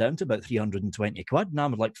dropped it down to about 320 quid. And I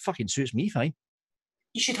was like, fucking suits me fine.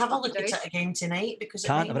 You should have a look at it again tonight, because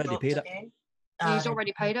Can't, it I've already paid it. again. He's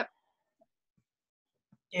already paid it.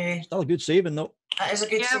 Yeah, Still a good saving though. that is a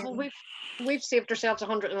good. Yeah, saving. well, we've saved ourselves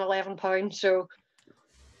 £111, so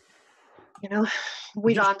you know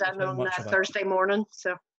we Just land in how on much of a- Thursday morning.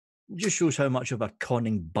 So It just shows how much of a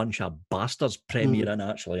conning bunch of bastards Premier Inn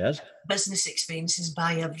actually is. Business expenses,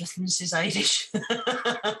 buy everything, says Irish.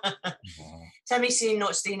 Timmy saying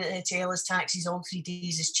not staying at the hotel as taxis all 3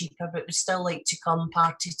 days is cheaper, but would still like to come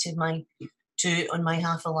party on my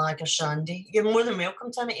half a lager shandy. You're more than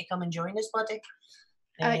welcome, Timmy, to come and join us, buddy.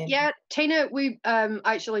 yeah, Tina, we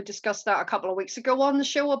actually discussed that a couple of weeks ago on the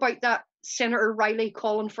show about that Senator Riley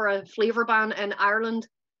calling for a flavour ban in Ireland.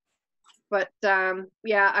 But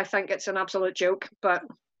yeah, I think it's an absolute joke. But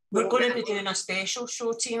we're going to be doing a special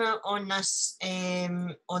show, Tina, on this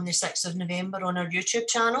on the 6th of November on our YouTube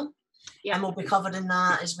channel. Yeah. And we'll be covering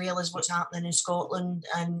that, as well as what's happening in Scotland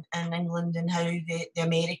and England, and how the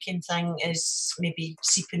American thing is maybe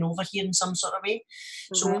seeping over here in some sort of way.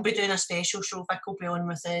 Mm-hmm. So we'll be doing a special show. Vic will be on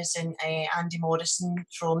with us, and Andy Morrison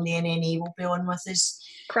from the NNA will be on with us.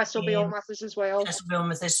 Chris will be on with us as well. Chris will be on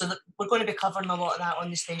with us. So we're going to be covering a lot of that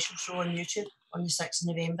on the special show on YouTube on the 6th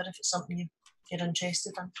of November, if it's something you're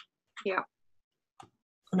interested in. Yeah.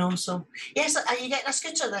 And also, yes, are you getting a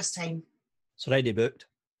scooter this time? It's already booked.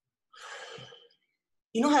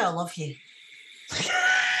 You know how I love you.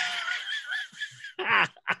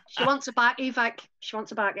 She wants a baggie, Vic. She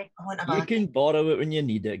wants a baggie. I want a baggie. You can borrow it when you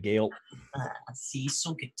need it, Gail. See,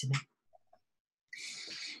 so good to me.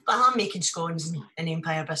 But I'm making scones and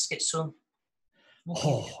Empire biscuits, so.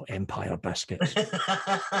 Oh, Empire biscuits.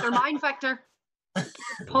 They're mine, Victor.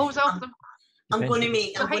 Pose off them. I'm going to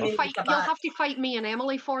make. You'll have to fight me and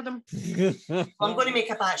Emily for them. I'm going to make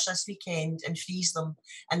a batch this weekend and freeze them,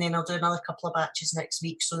 and then I'll do another couple of batches next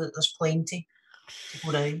week, so that there's plenty to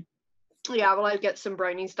go down. Yeah, well, I'll get some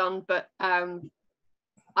brownies done, but I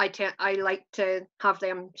like to have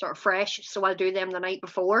them sort of fresh, so I'll do them the night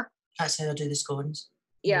before. That's how I do the scones.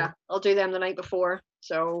 Yeah, I'll do them the night before.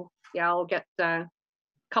 So yeah, I'll get a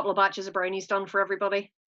couple of batches of brownies done for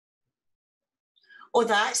everybody. Oh,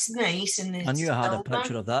 that's nice. And I knew I had a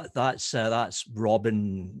picture of that. That's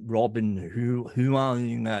Robin.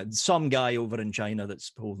 Some guy over in China that's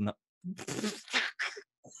holding it.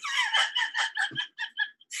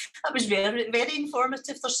 That was very, very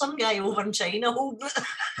informative. There's some guy over in China holding it.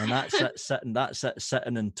 And that's it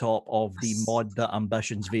sitting on top of the mod that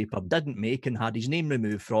Ambitions Vapor didn't make and had his name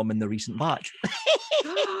removed from in the recent batch.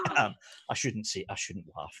 I shouldn't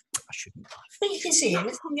laugh. Well, you can say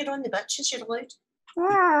anything. You're on the Bitches, you're allowed.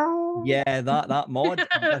 Yeah, that mod,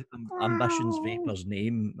 Ambition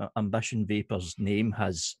Vapor's name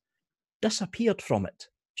has disappeared from it.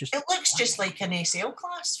 It looks just like an SL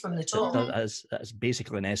class from the top. It's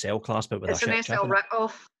basically an SL class, but with it's a an shit SL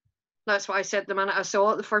rip-off. That's what I said the minute I saw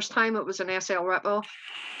it the first time. It was an SL rip-off.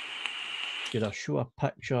 Should I show a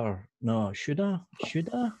picture? No, should I?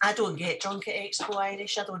 I don't get drunk at Expo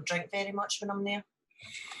Irish. I don't drink very much when I'm there.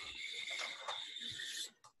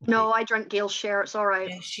 No, I drink Gail's share. It's all right.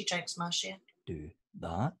 Yeah, she drinks my share. Do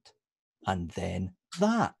that, and then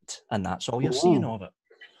that, and that's all you're seeing of it.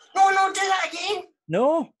 No, do that again.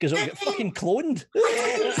 No, because it'll get fucking cloned.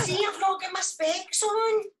 I didn't see. I've not got my specs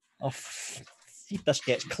on. Oh, see if this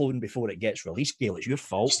gets cloned before it gets released, Gail. It's your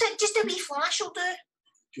fault. Just a wee flash will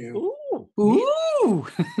do. Ooh.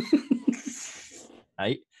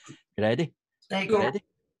 Right, you ready? Right, go. Ready?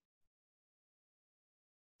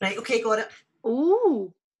 Right, okay, got it.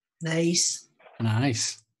 Ooh. Nice.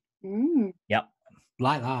 Yep.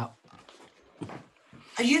 Like that.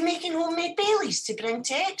 Are you making homemade Baileys to bring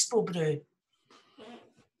to Expo Brew?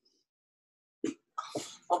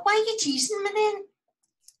 Well, why are you teasing me then?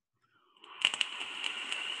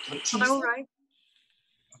 I know, right?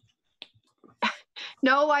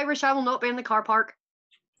 No, Irish, I will not be in the car park.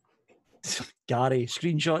 Gary,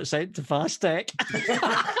 screenshot sent to Fast Tech.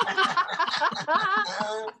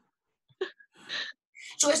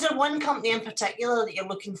 So is there one company in particular that you're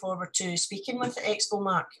looking forward to speaking with at Expo,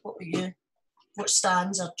 Mark? What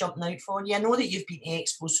stands are jumping out for you? I know that you've been to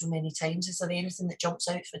Expo so many times. Is there anything that jumps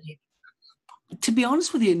out for you? To be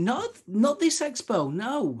honest with you, not this Expo.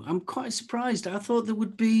 No, I'm quite surprised. I thought there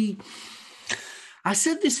would be. I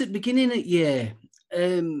said this at the beginning of the year.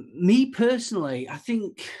 Me personally, I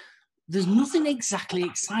think there's nothing exactly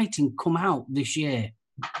exciting come out this year.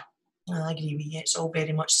 I agree with you. It's all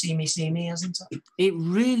very much samey, isn't it? It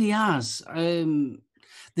really has.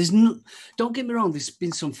 There's no. Don't get me wrong. There's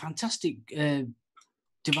been some fantastic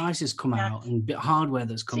devices come out and bit hardware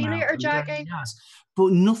that's come out. See you later, Jackie.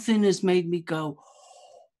 But nothing has made me go,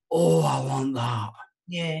 "Oh, I want that."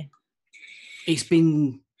 Yeah. It's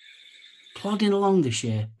been plodding along this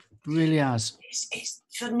year. It really has. It's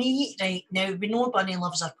for me right now. We know Bunny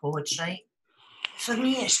loves her pods, right? For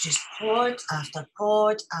me, it's just pod after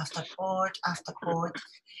pod after pod after pod,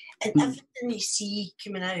 and everything you see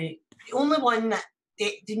coming out. The only one that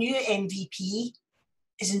the new MVP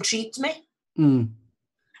has intrigued me.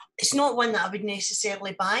 It's not one that I would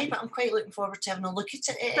necessarily buy, but I'm quite looking forward to having a look at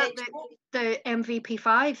it. The MVP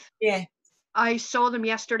 5. Yeah. I saw them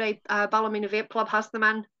yesterday. Ballymena Vape Club has them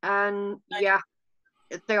in, and yeah,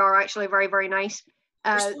 they are actually very, very nice.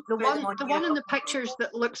 The one in the pictures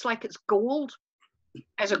that looks like it's gold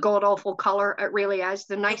is a god awful colour. It really is.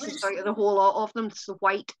 The nicest out of the whole lot of them is the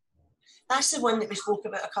white. That's the one that we spoke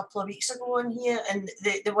about a couple of weeks ago on here, and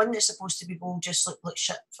the one that's supposed to be gold just looked like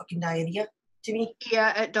shit fucking diarrhea to me.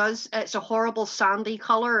 Yeah, it does. It's a horrible sandy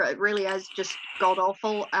colour. It really is just god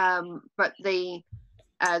awful. But the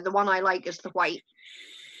one I like is the white.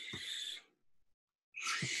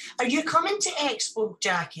 Are you coming to Expo,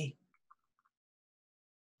 Jackie?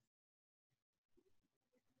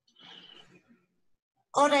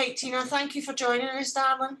 All right, Tina, thank you for joining us,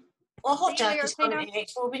 darling. I hope Jackie's coming to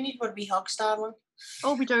Expo. We need one wee hugs, darling.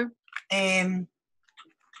 Oh, we do.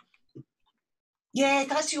 Yeah,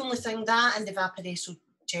 that's the only thing. That and the Vaporesso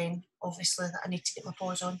Jen, obviously, that I need to get my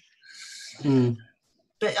paws on.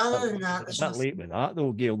 But other than that, there's a bit late with that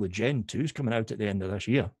though, Gail. The Gen 2's coming out at the end of this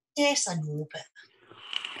year. Yes, I know, but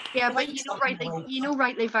you know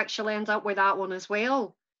right, they've actually ended up with that one as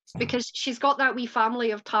well. Because she's got that wee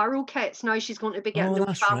family of taro kits. Now she's going to be getting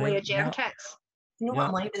the family of Gen kits. You know what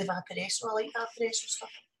I'm like with the Vaporesso? I like Vaporesso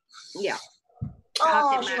stuff. Yeah.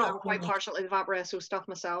 I'm quite partial to the Vaporesso stuff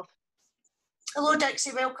myself. Hello,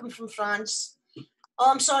 Dixie. Welcome from France.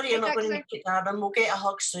 Oh, I'm sorry you're not going to make it, darling. We'll get a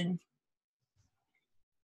hug soon.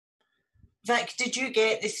 Vic, did you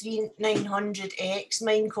get the 3900X?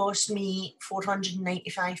 Mine cost me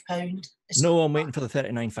 £495. No, I'm waiting for the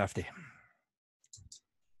 3950.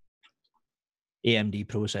 AMD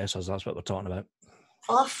processors, that's what we're talking about.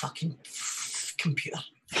 Oh, fucking computer.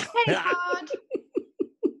 Hey, God.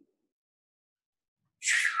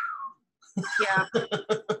 Yeah.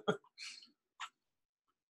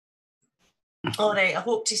 All right, I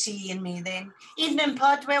hope to see you in May then. Evening,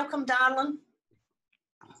 Pod. Welcome, darling.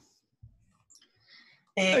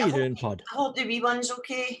 How you doing, Pod? I hope the wee one's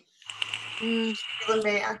okay. Feeling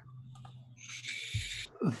better.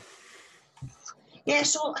 Yeah,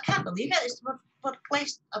 so I can't believe it. We're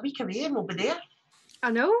less a week away and we'll be there.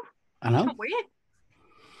 I know. I know. Can't wait.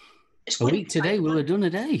 It's A week today, we'll have done a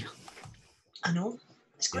day. I know.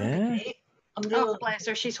 It's going to be great. I'm really Oh, bless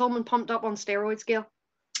her. She's home and pumped up on steroids, Gail.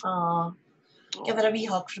 Give her a wee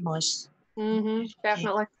hug from us.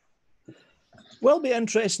 Definitely. Will be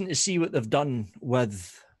interesting to see what they've done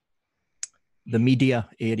with the media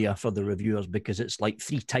area for the reviewers, because it's like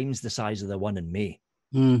 3 times the size of the one in May.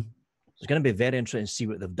 It's going to be very interesting to see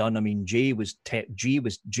what they've done. I mean, Jay was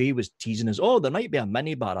teasing us, oh, there might be a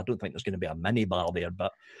mini bar. I don't think there's going to be a mini bar there,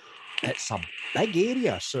 but it's a big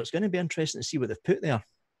area, so it's going to be interesting to see what they've put there.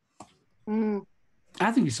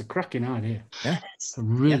 I think it's a cracking idea. Yeah, I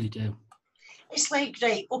really do. It's like,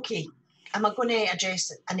 right, okay, am I going to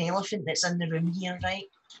address an elephant that's in the room here, right?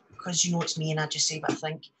 Because you know it's me and I just say what I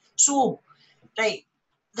think. So, right,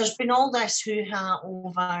 there's been all this hoo-ha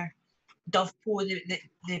over Dovepo,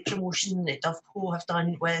 the promotion that Dovepo have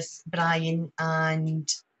done with Brian and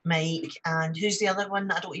Mike, and who's the other one?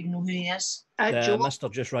 I don't even know who he is. Joel. Mr.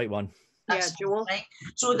 Just Right One. That's Joel. Right.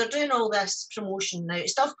 So they're doing all this promotion now.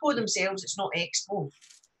 It's Dovepo themselves, it's not Expo.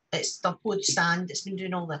 It's Dovepo the stand that's been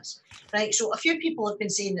doing all this. Right. So a few people have been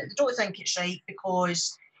saying that they don't think it's right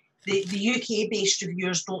because the UK-based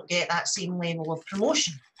reviewers don't get that same level of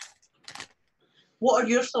promotion. What are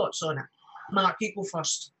your thoughts on it? Mark, you go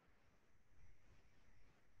first.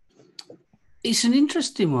 It's an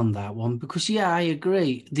interesting one, that one, because, yeah, I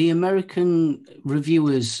agree. The American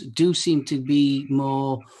reviewers do seem to be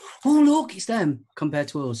more, oh, look, it's them, compared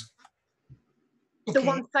to us. Okay.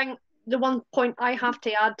 The one point I have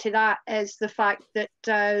to add to that is the fact that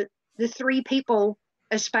the 3 people,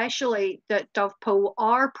 especially that Dovepo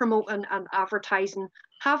are promoting and advertising,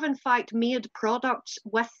 have in fact made products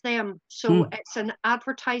with them. So it's an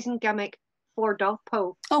advertising gimmick for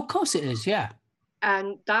Dovepo. Oh, of course it is, yeah.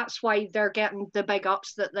 And that's why they're getting the big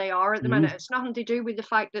ups that they are at the minute. It's nothing to do with the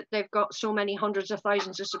fact that they've got so many hundreds of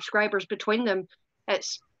thousands of subscribers between them.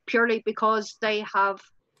 It's purely because they have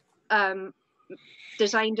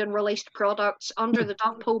designed and released products under the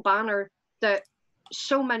Dovepo banner that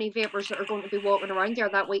so many vapors that are going to be walking around there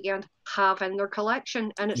that weekend have in their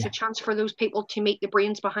collection. And it's a chance for those people to meet the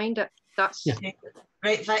brains behind it. That's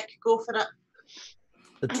Right, Vic, go for it.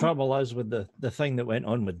 The trouble is with the thing that went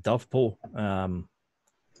on with Dovepo,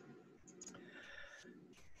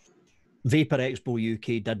 Vapor Expo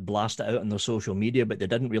UK did blast it out on their social media, but they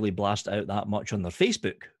didn't really blast it out that much on their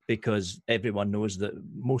Facebook, because everyone knows that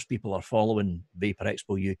most people are following Vapor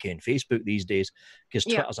Expo UK on Facebook these days, because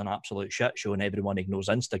Twitter's an absolute shit show and everyone ignores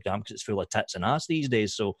Instagram because it's full of tits and ass these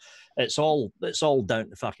days. So it's all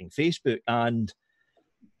down to fucking Facebook. And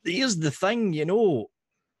here's the thing, you know,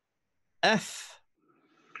 if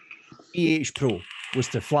Pro was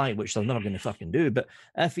to fly, which they're never going to fucking do, but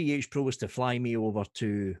if Pro was to fly me over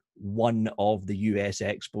to one of the US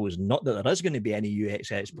expos, not that there is going to be any US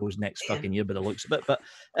expos next fucking year by the looks of it, but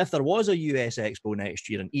if there was a US expo next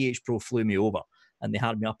year and Pro flew me over and they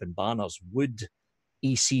had me up in banners, would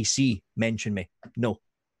ECC mention me? No.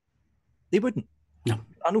 They wouldn't. No.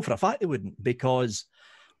 I know for a fact they wouldn't, because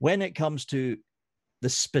when it comes to the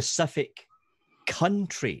specific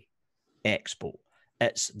country expo,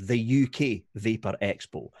 it's the UK Vapor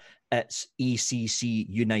Expo. It's ECC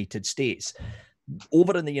United States.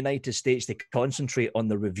 Over in the United States, they concentrate on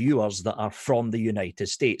the reviewers that are from the United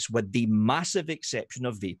States, with the massive exception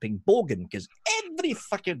of Vaping Bogan, because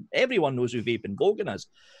everyone knows who Vaping Bogan is.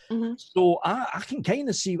 So I can kind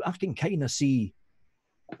of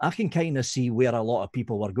see where a lot of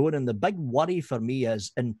people were going. And the big worry for me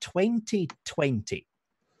is in 2020,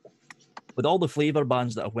 with all the flavour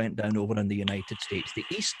bans that have went down over in the United States, the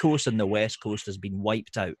East Coast and the West Coast has been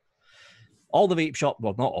wiped out. All the vape shops,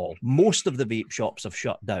 well, not all, most of the vape shops have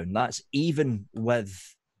shut down. That's even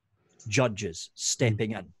with judges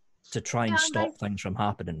stepping in to try and stop things from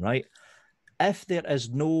happening, right? If there is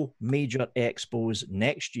no major expos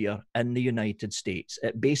next year in the United States,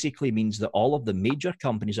 it basically means that all of the major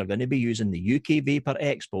companies are going to be using the UK Vapor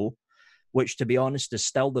Expo, which, to be honest, is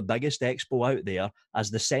still the biggest expo out there, as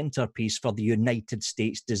the centerpiece for the United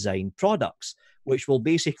States designed products, which will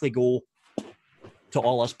basically go to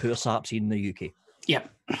all us poor saps here in the UK. Yep.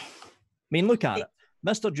 I mean, look at it.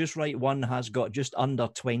 Mr. Just Right One has got just under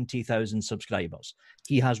 20,000 subscribers.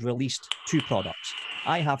 He has released 2 products.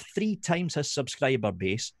 I have 3 times his subscriber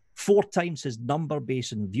base, 4 times his number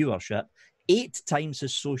base and viewership, 8 times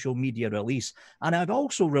his social media release, and I've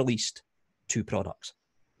also released 2 products.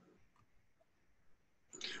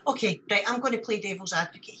 Okay, right, I'm going to play devil's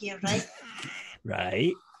advocate here, right?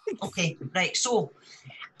 Right. Okay, right, so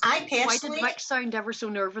I Why personally... did Vic sound ever so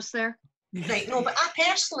nervous there? Right, no, but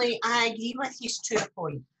I agree with you to a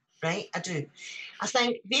point, right? I do. I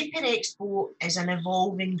think Vapor Expo is an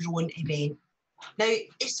evolving, growing event. Now,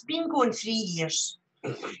 it's been going 3 years,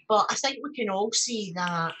 but I think we can all see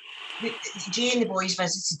that Jay and the boys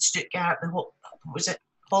visited Stuttgart, what was it,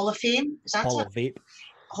 Hall of Fame? Is that Hall it? of Vape.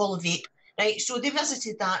 Hall of Vape. Right, so they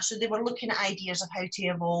visited that, so they were looking at ideas of how to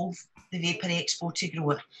evolve the Vapor Expo to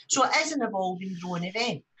grow it. So it is an evolving, growing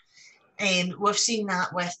event. We've seen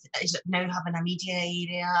that with is it now having a media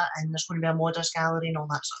area, and there's going to be a models gallery and all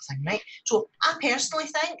that sort of thing, right? So I personally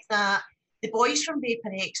think that the boys from Vapor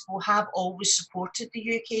Expo have always supported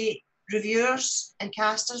the UK reviewers and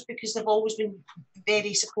casters, because they've always been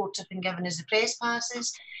very supportive in giving us the press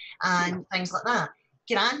passes and things like that.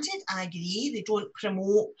 Granted, I agree, they don't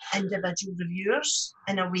promote individual reviewers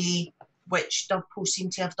in a way which Dubpo seem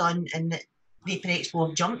to have done and that Vapor Expo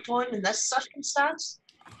have jumped on in this circumstance.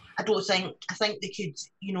 I think they could,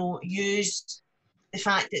 use the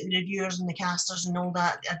fact that the reviewers and the casters and all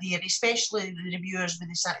that are there, especially the reviewers with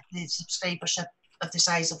the subscribership of the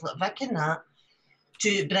size of like Vic and that,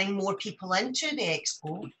 to bring more people into the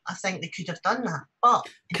expo. I think they could have done that. But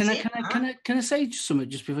can I say something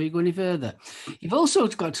just before you go any further? You've also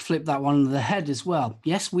got to flip that one on the head as well.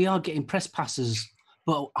 Yes, we are getting press passes,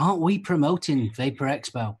 but aren't we promoting Vapor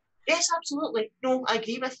Expo? Yes, absolutely. No, I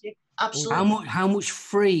agree with you. Absolutely. How much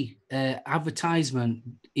free advertisement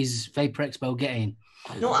is Vapor Expo getting?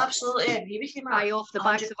 No, absolutely, I agree with you, Matt. Buy off the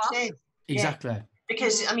backs of us. Exactly. Yeah.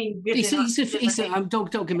 Because I mean,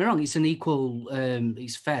 don't get me wrong. It's an equal,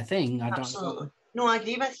 it's a fair thing. Absolutely. No, I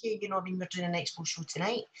agree with you. I mean, we're doing an expo show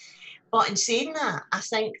tonight. But in saying that, I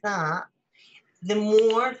think that the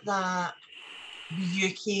more that the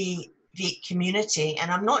UK vape community, and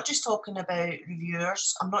I'm not just talking about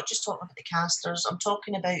reviewers, I'm not just talking about the casters, I'm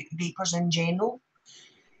talking about vapers in general,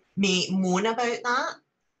 may moan about that,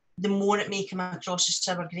 the more it may come across as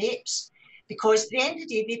sour grapes. Because at the end of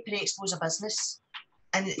the day, Vapor Expo is a business.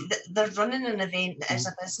 And they're running an event that is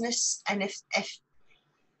a business. And if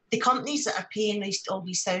the companies that are paying all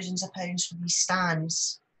these thousands of pounds for these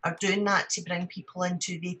stands are doing that to bring people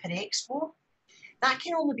into Vapor Expo, that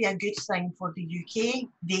can only be a good thing for the UK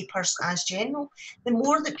vapors as general. The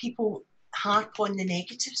more that people harp on the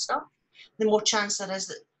negative stuff, the more chance there is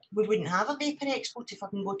that we wouldn't have a Vapor Expo to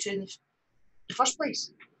fucking go to in the first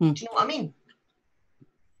place. Do you know what I mean?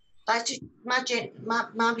 That's just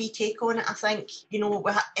my wee take on it. I think,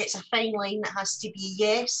 it's a fine line that has to be,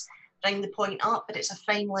 yes, bring the point up, but it's a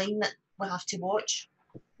fine line that we have to watch.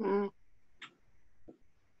 Mm.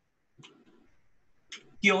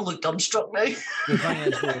 You all look dumbstruck now. The thing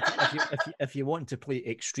is, though, if you want to play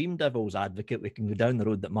extreme devil's advocate, we can go down the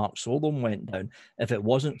road that Mark Solom went down. If it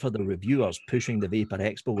wasn't for the reviewers pushing the Vapor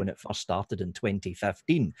Expo when it first started in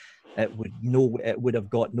 2015, it would have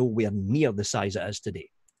got nowhere near the size it is today.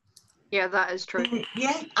 Yeah, that is true.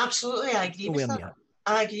 Yeah, absolutely. I agree with that.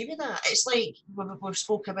 I agree with that. It's like we've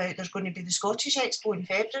spoke about, there's going to be the Scottish Expo in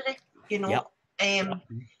February, Yep.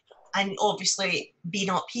 And obviously being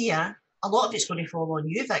up here, a lot of it's going to fall on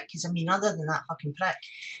you, Vic, because I mean, other than that fucking prick,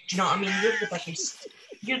 do you know what I mean?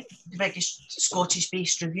 You're the biggest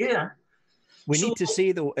Scottish-based reviewer. We need to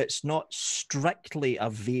say, though, it's not strictly a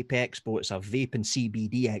vape expo, it's a vape and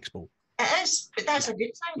CBD expo. It is, but that's a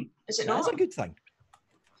good thing, is it not? That's a good thing.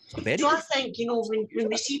 So I think, when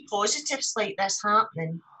we see positives like this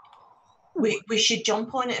happening, we should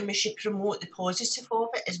jump on it and we should promote the positive of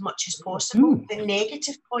it as much as possible. The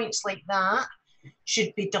negative points like that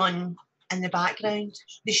should be done in the background.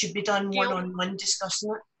 They should be done one-on-one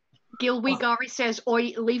discussing it. Gail Wee Gary says,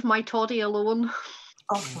 "Oi, leave my toddy alone."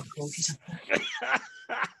 Oh, fuck off.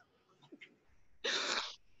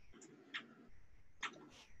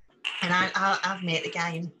 And I've met the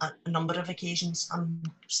guy on a number of occasions. I'm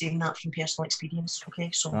saying that from personal experience. Okay,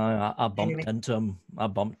 so I bumped into him. I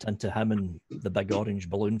bumped into him and the big orange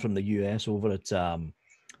balloon from the US over at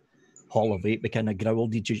Hall of Vape. They kind of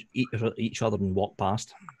growled each other and walked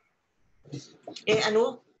past. Yeah, I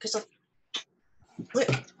know, because look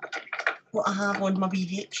what I have on my wee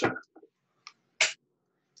vape.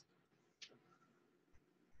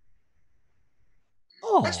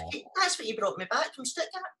 Oh, that's what you brought me back from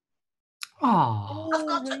Stuttgart. Oh, I've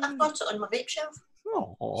got it on my vape shelf.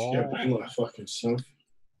 Oh, yeah, I'm like fucking self.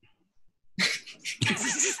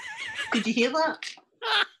 Did you hear that?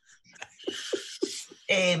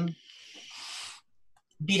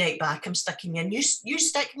 Be right back. I'm sticking in. You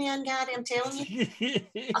stick me in, Gary. I'm telling you.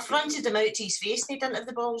 I fronted him out to his face, and he didn't have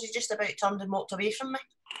the balls. He just about turned and walked away from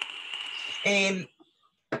me.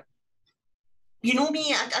 you know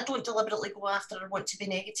me, I don't deliberately go after or want to be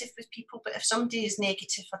negative with people, but if somebody is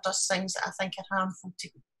negative or does things that I think are harmful to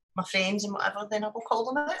my friends and whatever, then I will call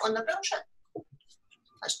them out on their bullshit.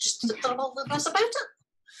 That's just the all there is about it.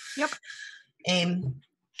 Yep.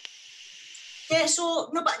 Yeah, so,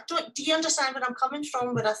 no, but do you understand where I'm coming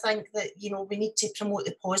from, where I think that, you know, we need to promote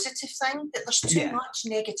the positive thing, that there's too much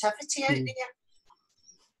negativity out there.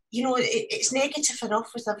 You know, it's negative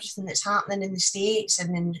enough with everything that's happening in the States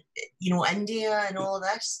and in, you know, India and all of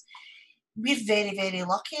this. We're very, very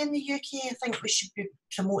lucky in the UK. I think we should be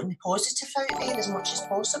promoting the positive out there as much as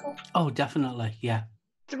possible. Oh, definitely, yeah.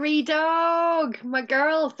 3 Dog, my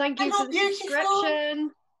girl, thank you Hello, for the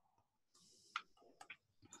subscription.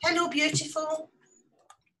 Hello, beautiful.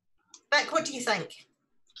 Beck, what do you think?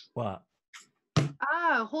 What?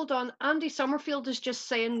 Hold on. Andy Summerfield is just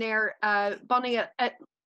saying there, Bunny,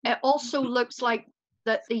 it also looks like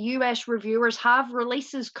that the US reviewers have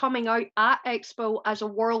releases coming out at Expo as a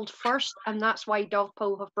world first, and that's why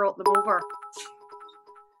Dovpo have brought them over.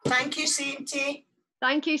 Thank you, Sainty.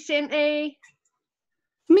 Thank you, Sainty.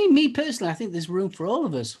 Me personally, I think there's room for all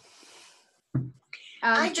of us.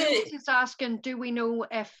 I do. He's asking, do we know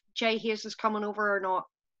if Jay Hayes is coming over or not?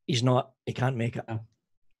 He's not. He can't make it.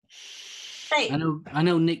 Right. I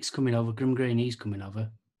know Nick's coming over. Grim Green, he's coming over.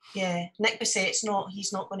 Yeah, Nick Bissett's not.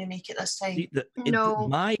 He's not going to make it this time.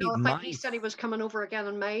 I think he said he was coming over again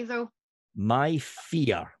in May, though. My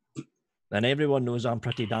fear, and everyone knows I'm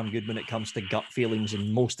pretty damn good when it comes to gut feelings,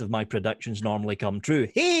 and most of my predictions normally come true.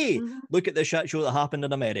 Hey, look at the shit show that happened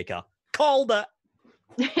in America. Called it.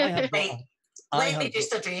 Right. Let me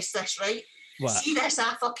just address this, right? What? See this,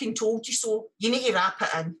 I fucking told you so. You need to wrap it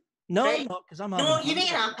in. No, right? not because I'm No, you need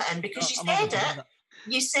to wrap it in because you said it.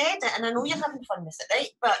 You said it, and I know you're having fun with it, right?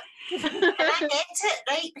 But and I get it,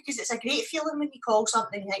 right? Because it's a great feeling when you call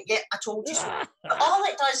something and you think, yeah, I told you so. But all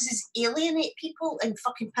it does is alienate people and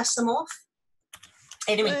fucking piss them off.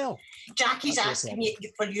 Anyway, Jackie's asking me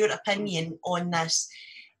for your opinion on this.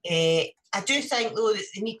 I do think, though, that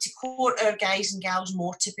they need to court our guys and gals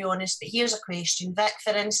more, to be honest. But here's a question. Vic,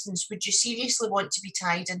 for instance, would you seriously want to be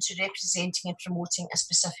tied into representing and promoting a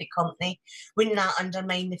specific company? Wouldn't that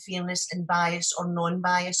undermine the fairness and bias or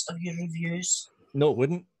non-bias of your reviews? No, it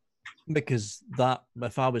wouldn't. Because that,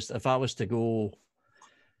 if I was to go,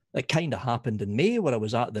 it kind of happened in May where I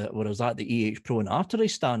was at the EH Pro and Artery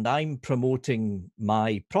stand. I'm promoting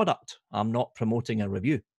my product. I'm not promoting a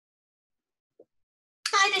review.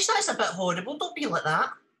 Irish, that's a bit horrible. Don't be like that.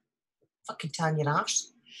 Fucking tan your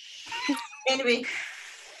arse. Anyway.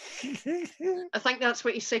 I think that's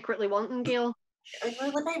what he's secretly wanting, Gail.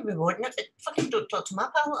 Well, I might be wanting it, but fucking don't talk to my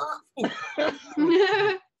pal like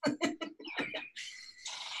that.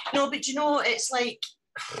 No, but you know, it's like,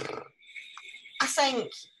 I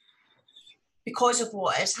think because of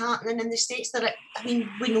what is happening in the States, we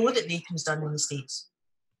know that raping's done in the States.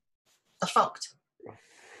 They're fucked.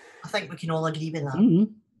 I think we can all agree with that. Mm-hmm.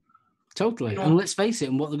 Totally. You know, and let's face it,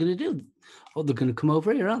 and what they're going to do, they're going to come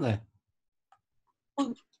over here, aren't they?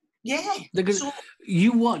 Well, yeah. They're going to,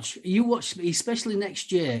 you watch, especially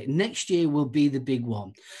next year. Next year will be the big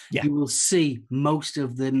one. Yeah. You will see most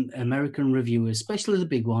of the American reviewers, especially the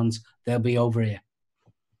big ones, they'll be over here.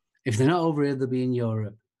 If they're not over here, they'll be in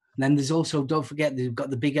Europe. And then there's also, don't forget, they've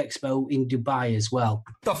got the big expo in Dubai as well.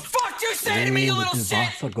 The fuck you say to me, you little shit?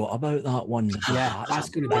 I forgot about that one. Yeah, that's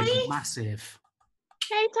going to be massive.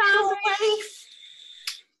 Hey, Tom.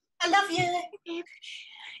 I love you.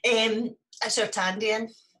 It's our Tandian.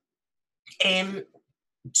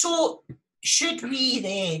 So should we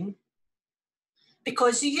then,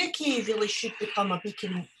 because the UK really should become a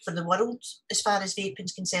beacon for the world as far as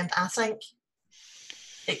vaping's concerned, I think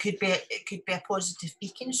it could be a positive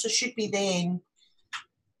beacon. So should we then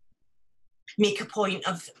make a point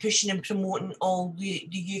of pushing and promoting all the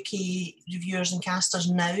UK reviewers and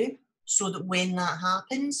casters now, so that when that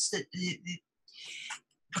happens, that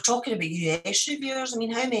we're talking about US reviewers. I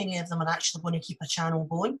mean, how many of them are actually going to keep a channel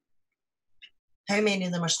going? How many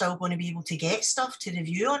of them are still going to be able to get stuff to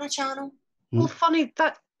review on a channel? Well, funny,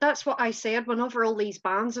 that's what I said whenever all these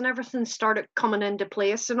bans and everything started coming into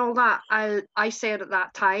place and all that. I said at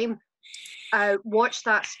that time, watch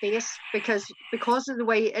that space, because of the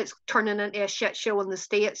way it's turning into a shit show in the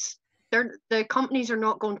States, the companies are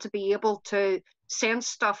not going to be able to send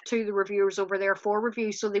stuff to the reviewers over there for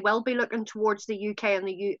review, so they will be looking towards the UK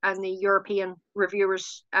and the European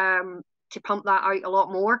reviewers to pump that out a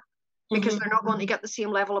lot more, because they're not going to get the same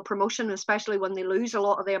level of promotion, especially when they lose a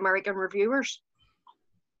lot of the American reviewers,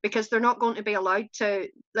 because they're not going to be allowed to,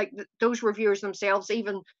 like, those reviewers themselves,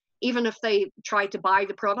 even if they try to buy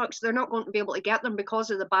the products, they're not going to be able to get them because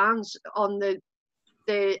of the bans on the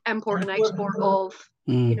the import and export of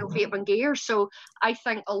vaping gear. So I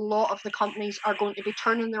think a lot of the companies are going to be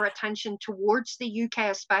turning their attention towards the UK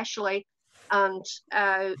especially, and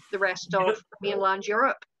the rest of mainland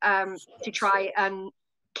Europe, to try and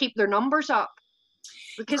keep their numbers up.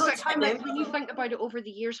 Because when you think about it over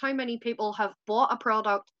the years, how many people have bought a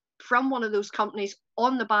product from one of those companies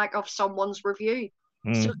on the back of someone's review?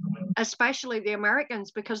 So especially the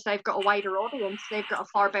Americans, because they've got a wider audience, they've got a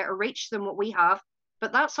far better reach than what we have.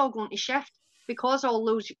 But that's all going to shift, because all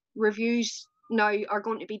those reviews now are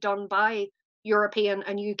going to be done by European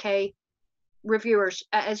and UK reviewers.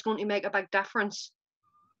 It is going to make a big difference.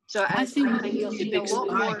 So I think you'll see a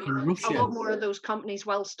lot more of those companies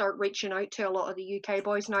will start reaching out to a lot of the UK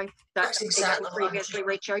boys now that they didn't previously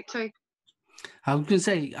reach out to. I was going to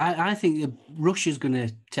say, I think that Russia's going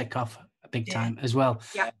to take off big time as well,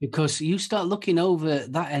 because you start looking over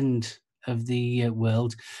that end of the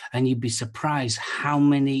world and you'd be surprised how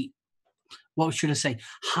many, what should I say,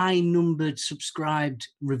 high-numbered subscribed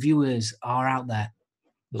reviewers are out there.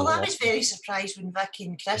 Well, I was very surprised when Vicky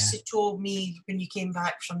and Chris had told me when you came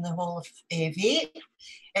back from the Hall of Vape,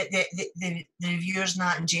 the reviewers and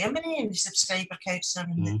that in Germany and the subscriber counts that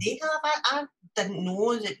they have. I didn't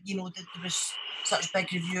know that, that there was such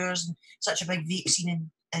big reviewers and such a big vape scene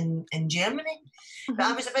in Germany. But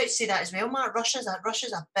I was about to say that as well, Mark. Russia's a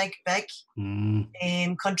big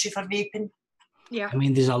country for vaping. Yeah. I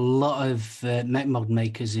mean, there's a lot of mod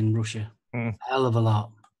makers in Russia. A hell of a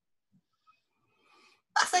lot.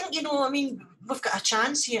 I think, we've got a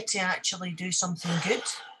chance here to actually do something good.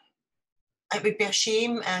 It would be a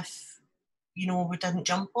shame if, we didn't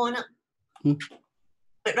jump on it.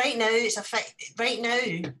 But right now,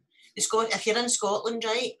 if you're in Scotland,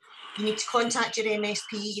 right, you need to contact your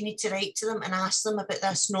MSP, you need to write to them and ask them about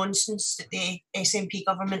this nonsense that the SNP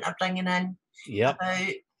government are bringing in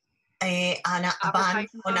about a ban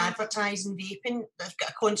on advertising vaping. They've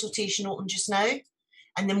got a consultation open just now.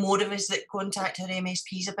 And the more of us that contact our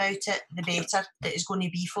MSPs about it, the better it is going to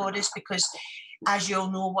be for us, because as you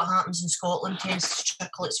all know, what happens in Scotland tends to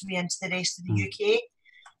trickle its way into the rest of the UK.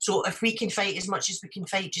 So if we can fight as much as we can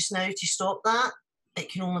fight just now to stop that,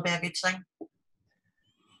 it can only be a good thing.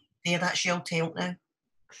 There, that's your help now.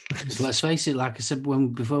 Let's face it, like I said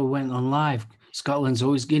before we went on live, Scotland's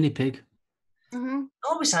always guinea pig.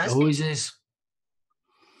 Always has. Always is.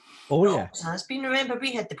 Oh, yeah. Always has been. Remember,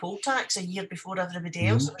 we had the poll tax a year before everybody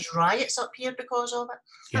else. There was riots up here because of it.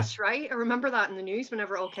 That's right. I remember that in the news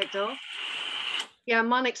whenever it all kicked off. Yeah,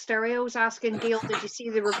 Manic Stereo's asking, Gail, did you see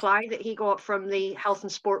the reply that he got from the Health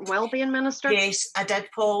and Sport and Wellbeing Minister? Yes, I did,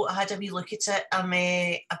 Paul. I had a wee look at it.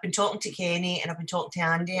 I've been talking to Kenny and I've been talking to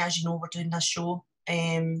Andy. As you know, we're doing this show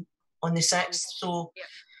on the 6th. So,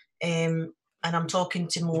 and I'm talking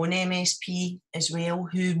to Mon MSP as well,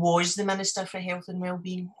 who was the Minister for Health and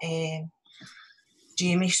Wellbeing,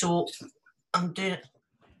 Jamie. So I'm doing it.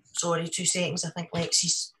 Sorry, 2 seconds. I think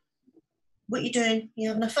Lexi's. What are you doing? You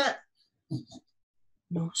having a fit?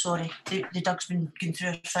 No, sorry. The dog's been going through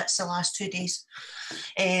her fits the last 2 days.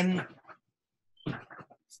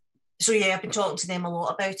 So yeah, I've been talking to them a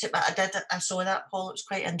lot about it, but I saw that, Paul. It was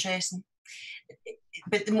quite interesting.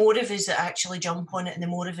 But the more of us that actually jump on it and the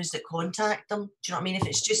more of us that contact them, do you know what I mean? If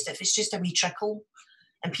it's just a wee trickle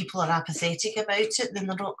and people are apathetic about it, then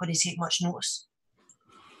they're not going to take much notice.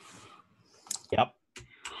 Yep.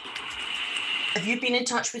 Have you been in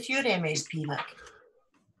touch with your MSP, Vic?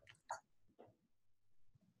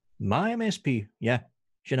 My MSP? Yeah.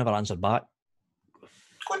 She never answered back.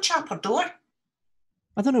 Go and chap her door.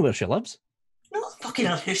 I don't know where she lives. No, fucking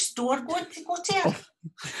her house door. Go to her.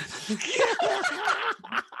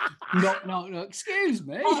 No. Excuse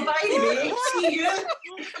me. Oh, by the way, see you.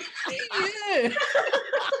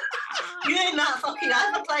 You and that fucking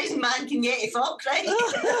advertising man can get it fucked, right? Go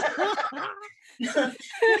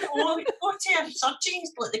to her surgeries,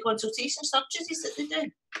 like the consultation surgeries that they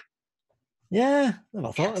do. Yeah,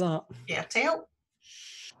 never thought of that. Yeah, tell.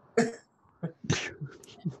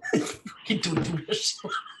 You don't do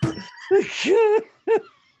yourself.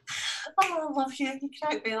 Oh, I love you. You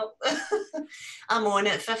crack me up. I'm on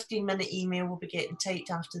it. 15-minute email will be getting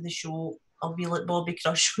typed after the show. I'll be like Bobby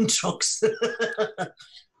Crush on drugs.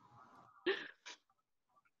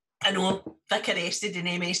 I know. Vic arrested in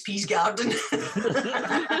MSP's garden.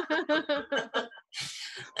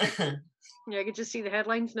 Yeah, I can just see the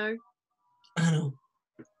headlines now. I know.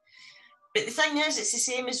 But the thing is, it's the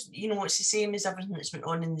same as, it's the same as everything that's went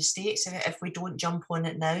on in the States. If we don't jump on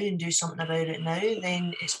it now and do something about it now,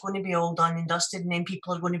 then it's going to be all done and dusted, and then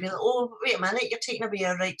people are going to be like, oh, wait a minute, you're taking away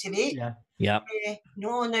our right to vape. Yeah.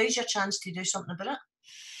 No, now's your chance to do something about it.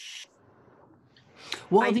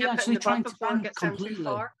 What are they actually trying to ban completely?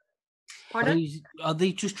 Pardon? Are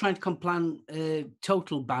they just trying to plan a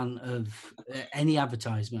total ban of any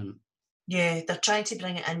advertisement? Yeah, they're trying to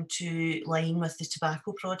bring it into line with the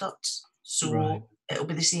tobacco products. So it'll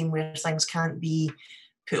be the same where things can't be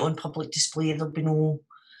put on public display. There'll be no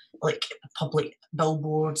like public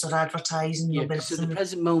billboards or advertising. Yeah, so at the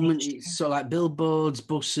present moment, it's sort of like billboards,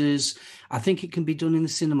 buses. I think it can be done in the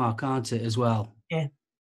cinema, can't it, as well? Yeah.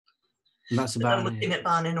 And that's about they're looking at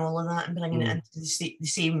banning all of that and bringing it into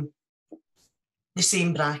the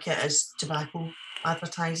same bracket as tobacco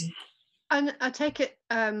advertising. And I take it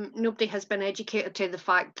nobody has been educated to the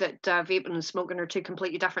fact that vaping and smoking are two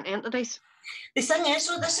completely different entities. The thing is,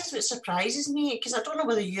 though, this is what surprises me, because I don't know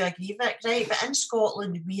whether you agree, Vic, right? But in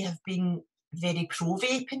Scotland, we have been very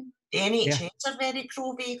pro-vaping. The NHS are very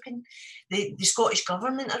pro-vaping. The Scottish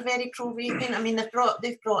government are very pro-vaping. I mean, they've brought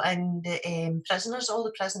in the prisoners, all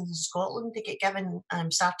the prisons in Scotland. They get given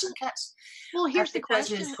starter kits. Well, here's the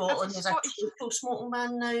question: in Scotland, there's a total smoking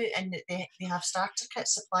ban now, and they have starter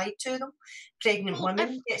kits supplied to them. Pregnant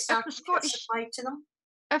women get starter kits supplied to them.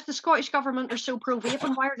 If the Scottish government are so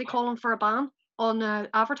pro-vaping, why are they calling for a ban on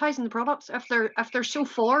advertising the products? If they're so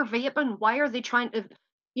for vaping, why are they trying to,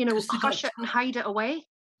 hush it and hide it away?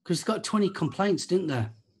 Because they got 20 complaints, didn't they?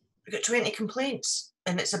 We got 20 complaints,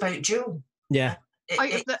 and it's about Joe. Yeah.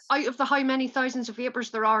 Out of the how many thousands of vapers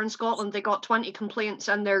there are in Scotland, they got 20 complaints,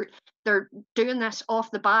 and they're doing this off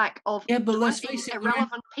the back of but let's face it,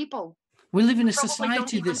 irrelevant people. We live in a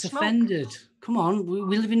society that's offended. Come on,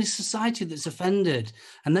 we live in a society that's offended,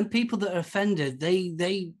 and then people that are offended,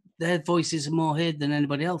 their voices are more heard than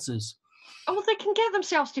anybody else's. Oh, well, they can get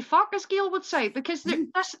themselves to fuck, as Gail would say, because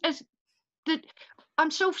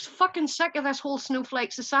I'm so fucking sick of this whole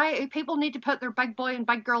snowflake society. People need to put their big boy and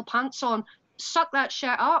big girl pants on, suck that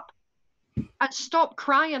shit up, and stop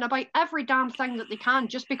crying about every damn thing that they can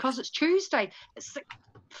just because it's Tuesday. It's like,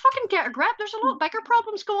 fucking get a grip. There's a lot bigger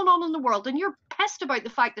problems going on in the world, and you're pissed about the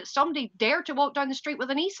fact that somebody dared to walk down the street with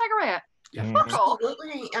an e-cigarette. Yeah.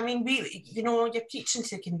 Absolutely. I mean, you're preaching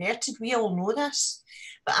to the converted. We all know this.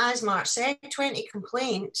 But as Mark said, 20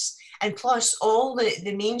 complaints, and plus all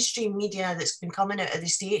the mainstream media that's been coming out of the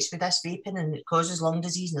States with this vaping, and it causes lung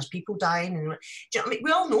disease and there's people dying. And do you know what I mean?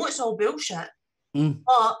 We all know it's all bullshit.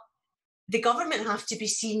 But the government have to be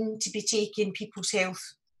seen to be taking people's health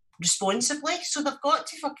responsibly. So they've got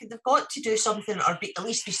to do something, or at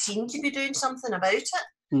least be seen to be doing something about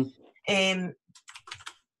it.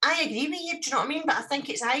 I agree with you, do you know what I mean? But I think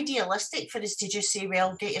it's idealistic for us to just say,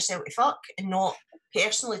 well, get yourself to fuck, and not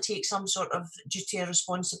personally take some sort of duty or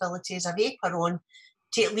responsibility as a vapor on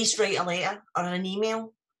to at least write a letter or an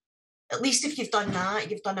email. At least if you've done that,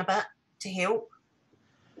 you've done a bit to help.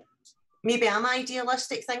 Maybe I'm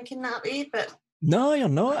idealistic thinking that way, but... No, you're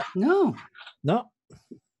not. No. I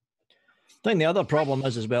think the other problem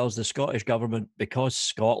is, as well, as the Scottish government, because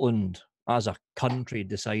Scotland as a country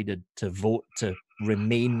decided to vote to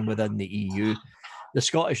remain within the EU, the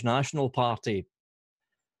Scottish National Party,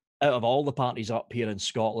 out of all the parties up here in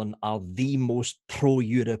Scotland, are the most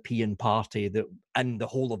pro-European party that in the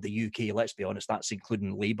whole of the UK. Let's be honest, that's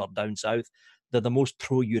including Labour down south. They're the most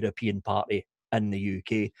pro-European party in the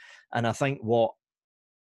UK. And I think what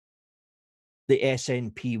the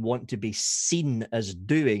SNP want to be seen as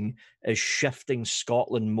doing is shifting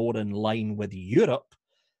Scotland more in line with Europe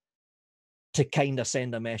to kind of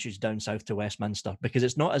send a message down south to Westminster, because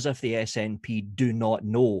it's not as if the SNP do not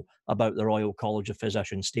know about the Royal College of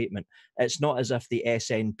Physicians statement. It's not as if the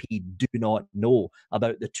SNP do not know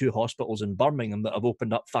about the 2 hospitals in Birmingham that have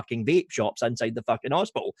opened up fucking vape shops inside the fucking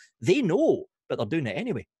hospital. They know, but they're doing it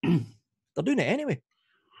anyway. They're doing it anyway.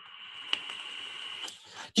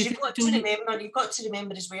 You've got to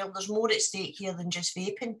remember as well, there's more at stake here than just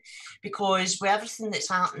vaping, because with everything that's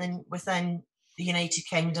happening within the United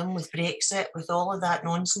Kingdom, with Brexit, with all of that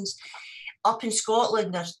nonsense, up in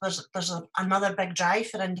Scotland, there's another big drive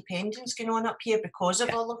for independence going on up here because of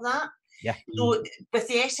all of that. Yeah. So with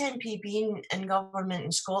the SNP being in government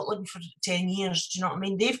in Scotland for 10 years, do you know what I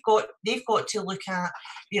mean? They've got to look at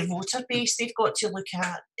their voter base. They've got to look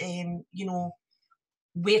at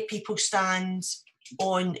where people stand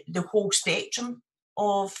on the whole spectrum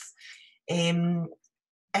of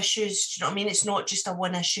issues. Do you know what I mean? It's not just a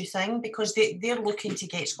one issue thing, because they're looking to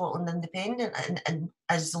get Scotland independent and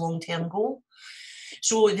as the long-term goal.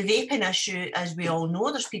 So the vaping issue, as we all know,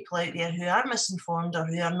 there's people out there who are misinformed or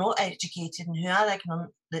who are not educated and who are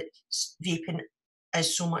ignorant that vaping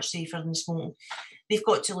is so much safer than smoking. They've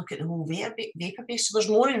got to look at the whole vapor base. So there's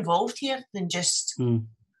more involved here than just, the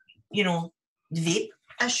vape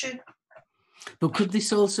issue. But could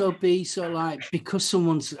this also be sort of like, because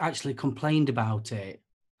someone's actually complained about it,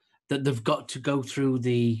 that they've got to go through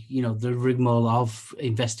the rigmarole of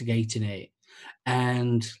investigating it.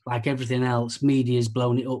 And like everything else, media's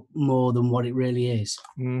blown it up more than what it really is.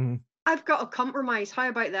 Mm-hmm. I've got a compromise. How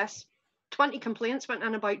about this? 20 complaints went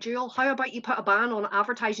in about Juul. How about you put a ban on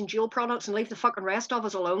advertising Juul products and leave the fucking rest of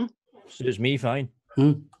us alone? Suits me fine.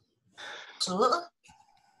 Absolutely.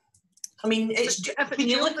 I mean, when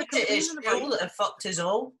you look at it, it's Juul that have fucked us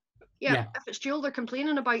all. Yeah, if it's Juul they're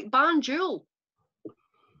complaining about, ban Juul.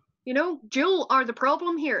 You know, Juul are the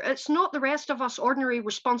problem here. It's not the rest of us ordinary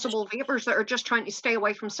responsible vapors that are just trying to stay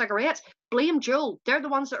away from cigarettes. Blame Juul. They're the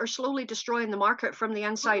ones that are slowly destroying the market from the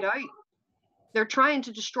inside out. They're trying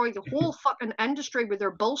to destroy the whole fucking industry with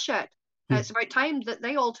their bullshit. It's about time that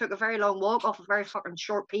they all took a very long walk off a very fucking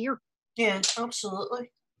short pier. Yeah,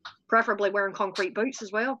 absolutely. Preferably wearing concrete boots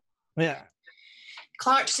as well. Yeah.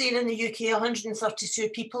 Clark's saying in the UK, 132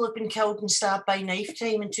 people have been killed and stabbed by knife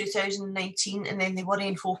crime in 2019, and then they worry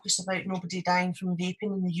and focus about nobody dying from vaping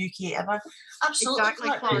in the UK ever. Absolutely, Exactly,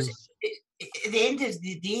 Clark. At the end of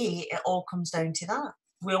the day, it all comes down to that.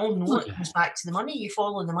 We all know it comes back to the money. You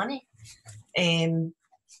follow the money.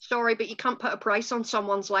 Sorry, but you can't put a price on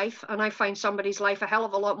someone's life, and I find somebody's life a hell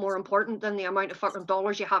of a lot more important than the amount of fucking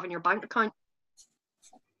dollars you have in your bank account.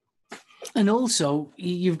 And also,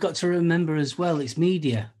 you've got to remember as well, it's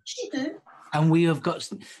media. You do. And we have got,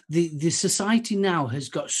 the society now has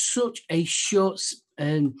got such a short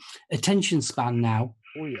attention span now.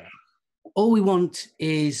 Oh, yeah. All we want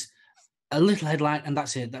is a little headline and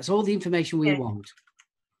that's it. That's all the information we want.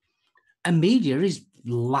 And media is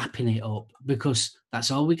lapping it up because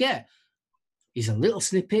that's all we get. Is a little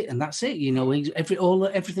snippet and that's it. You know,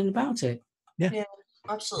 everything about it. Yeah.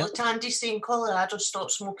 Absolutely. Tandy's saying Colorado stop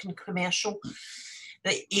smoking commercial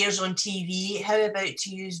that airs on TV. How about to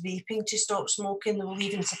use vaping to stop smoking? They will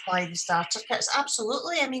even supply the starter kits.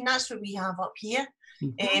 Absolutely. I mean, that's what we have up here.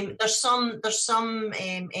 There's some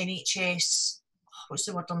NHS. What's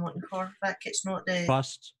the word I'm looking for, Vic? It's not the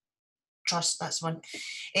trust. That's one.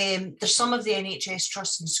 There's some of the NHS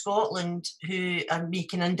trusts in Scotland who are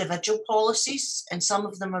making individual policies, and some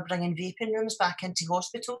of them are bringing vaping rooms back into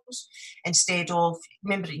hospitals instead of,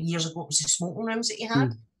 remember years ago it was the smoking rooms that you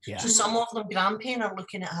had. So some of them, Grampian, are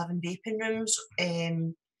looking at having vaping rooms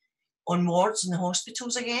on wards in the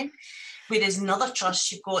hospitals again, whereas in other trusts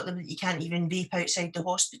you've got them that you can't even vape outside the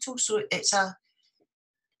hospital. So it's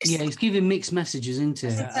giving mixed messages, isn't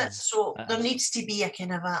it? So there needs to be a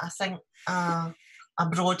kind of a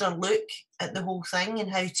broader look at the whole thing and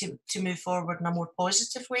how to move forward in a more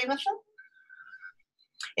positive way with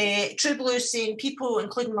it. True Blue saying people,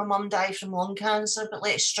 including my mum, die from lung cancer, but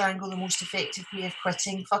let's strangle the most effective way of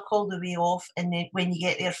quitting. Fuck all the way off, and then when you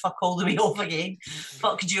get there, fuck all the way off again.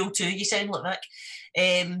 Fuck Juul too. You sound like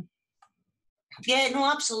Vic. Yeah,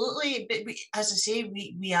 no, absolutely. But as I say,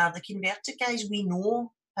 we are the converted guys. We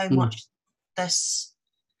know how much this.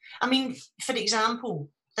 I mean, for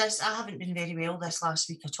example, I haven't been very well this last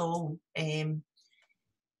week at all.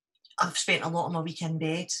 I've spent a lot of my week in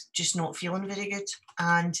bed, just not feeling very good.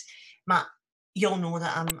 And you all know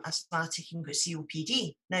that I'm asthmatic and got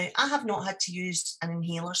COPD. Now, I have not had to use an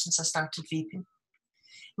inhaler since I started vaping.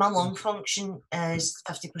 My lung function is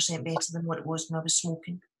 50% better than what it was when I was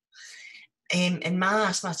smoking. And my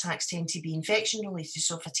asthma attacks tend to be infection related.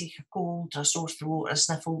 So if I take a cold or a sore throat or a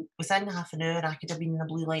sniffle, within half an hour I could have been in a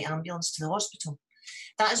blue light ambulance to the hospital.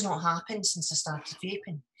 That has not happened since I started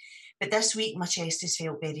vaping. But this week my chest has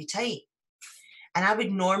felt very tight. And I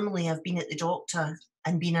would normally have been at the doctor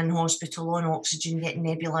and been in hospital on oxygen, getting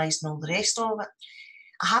nebulized and all the rest of it.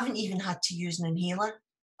 I haven't even had to use an inhaler.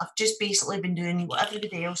 I've just basically been doing what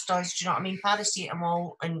everybody else does, do you know what I mean?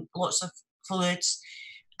 Paracetamol and lots of fluids.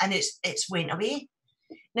 And it's went away.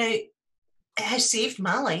 Now, it has saved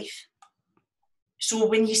my life. So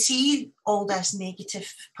when you see all this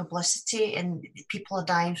negative publicity and people are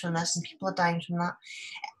dying from this and people are dying from that,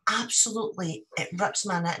 absolutely, it rips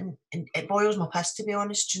my knitting and it boils my piss, to be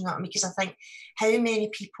honest. Do you know what I mean? Because I think, how many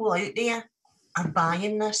people out there are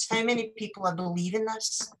buying this? How many people are believing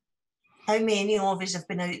this? How many of us have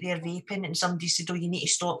been out there vaping and somebody said, oh, you need to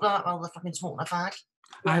stop that while they're fucking smoking a fag?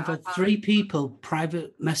 I've had 3 people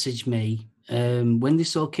private message me when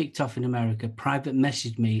this all kicked off in America. Private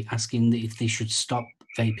messaged me asking if they should stop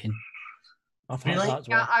vaping. I've had that as well.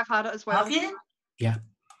 Yeah, I've had it as well. Have you? Yeah.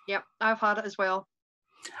 Yep, I've had it as well.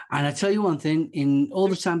 And I tell you one thing: in all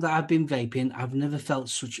the time that I've been vaping, I've never felt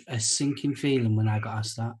such a sinking feeling when I got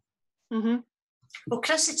asked that. Mm-hmm. Well,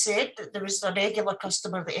 Chris had said that there was a regular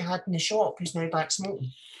customer that he had in the shop who's now back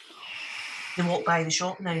smoking. They walk by the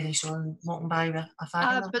shop now and they saw him walking by with a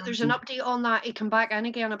fag. But there's an update on that. He came back in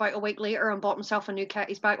again about a week later and bought himself a new kit.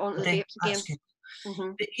 He's back onto the vapes again. Good.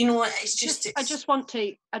 But, you know, it's just... I just want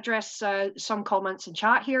to address some comments in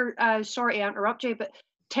chat here. Sorry to interrupt you, but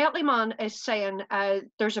Tetleyman is saying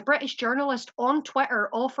there's a British journalist on Twitter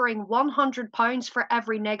offering £100 for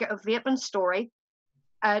every negative vaping story.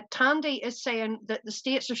 Tandy is saying that the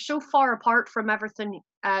states are so far apart from everything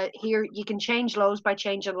here, you can change laws by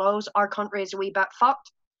changing laws. Our country is a wee bit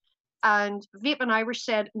fucked. And Vaping Irish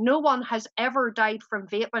said, no one has ever died from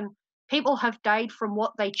vaping. People have died from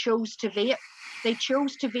what they chose to vape. They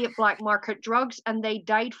chose to vape black market drugs and they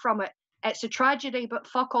died from it. It's a tragedy, but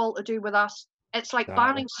fuck all to do with us. It's like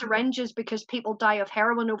banning syringes because people die of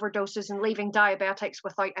heroin overdoses and leaving diabetics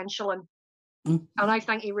without insulin. And I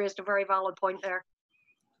think he raised a very valid point there.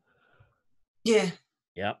 Yeah.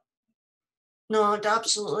 Yeah. No,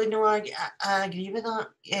 absolutely. No, I agree with that.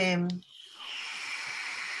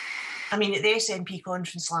 I mean, at the SNP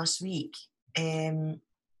conference last week, now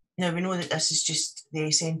we know that this is just the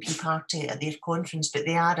SNP party at their conference, but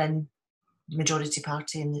they are in the majority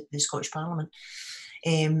party in the Scottish Parliament.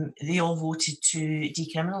 They all voted to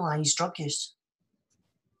decriminalise drug use.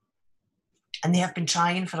 And they have been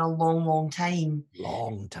trying for a long, long time.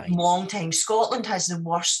 Long time. Long time. Scotland has the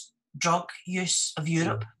worst drug use of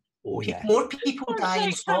Europe. Oh, yeah. More people die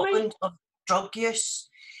in Scotland of drug use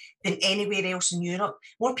than anywhere else in Europe.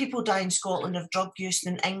 More people die in Scotland of drug use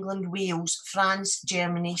than England, Wales, France,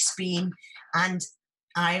 Germany, Spain and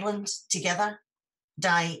Ireland together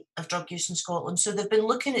die of drug use in Scotland. So they've been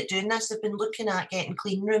looking at doing this. They've been looking at getting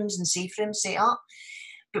clean rooms and safe rooms set up.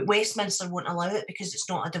 But Westminster won't allow it because it's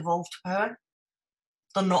not a devolved power.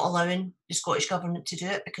 They're not allowing the Scottish Government to do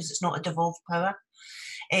it because it's not a devolved power.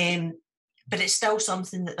 But it's still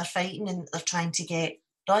something that they're fighting and they're trying to get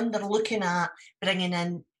done. They're looking at bringing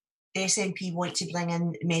in, the SNP want to bring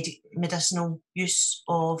in medicinal use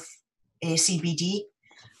of CBD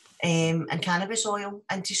and cannabis oil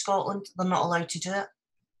into Scotland. They're not allowed to do it.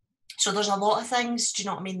 So there's a lot of things, do you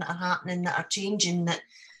know what I mean, that are happening, that are changing, that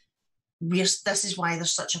this is why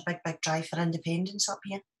there's such a big drive for independence up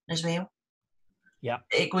here as well. Yeah.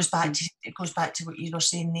 It goes back to what you were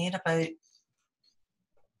saying there about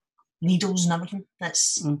needles and everything.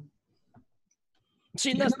 That's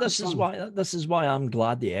see, this is why I'm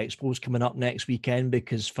glad the Expo's coming up next weekend,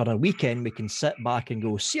 because for a weekend we can sit back and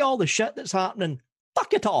go, see all the shit that's happening,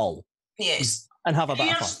 fuck it all. Yes. And have a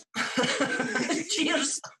bit of fun.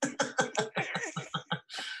 Cheers.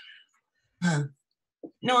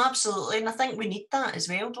 No, absolutely. And I think we need that as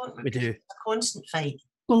well, don't we? We do. It's a constant fight.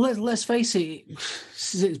 Well, let's face it,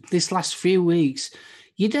 this last few weeks,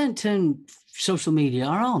 you don't turn social media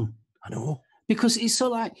on. I know. Because it's so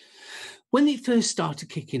like, when it first started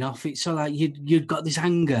kicking off, it's so like you'd got this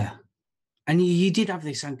anger. And you did have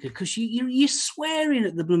this anger because you're swearing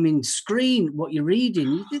at the blooming screen what you're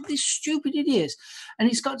reading. These stupid idiots. And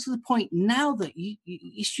it's got to the point now that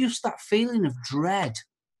it's just that feeling of dread.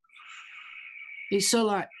 It's so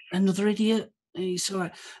like, another idiot. It's so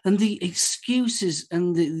like, and the excuses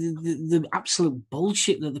and the absolute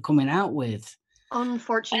bullshit that they're coming out with.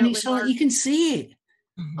 Unfortunately, and it's so like, you can see it.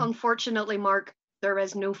 Unfortunately, Mark, there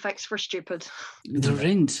is no fix for stupid. There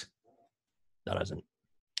isn't. There isn't.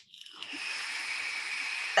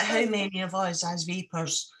 But how many of us as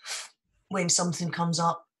vapors, when something comes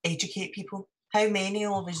up, educate people? How many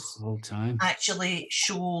of us all time actually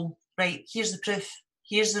show, right, here's the proof,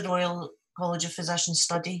 here's the Royal College of Physicians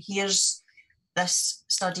study, here's this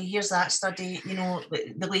study, here's that study, you know,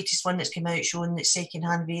 the latest one that's come out showing that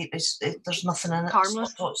second-hand vape there's nothing in it.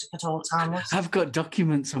 Harmless. It's not toxic at all, it's harmless. I've got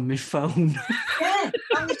documents on my phone. Yeah,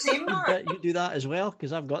 I'm the same, Mark. You do that as well,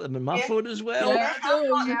 because I've got them in my phone as well. Yeah,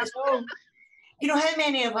 you know, how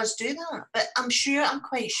many of us do that? But I'm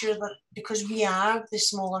quite sure that because we are the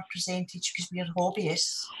smaller percentage, because we are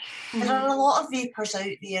hobbyists, there are a lot of vapors out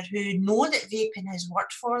there who know that vaping has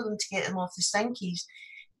worked for them to get them off the stinkies,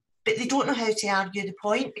 but they don't know how to argue the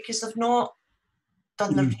point because they've not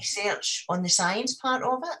done the research on the science part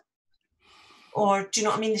of it. Or, do you know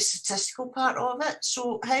what I mean, the statistical part of it?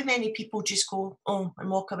 So how many people just go, oh, and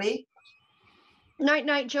walk away?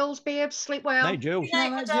 Night, Jules, babes. Sleep well. Night, Jules. Good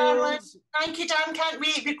night, my darling. Thank you, Dan. Can't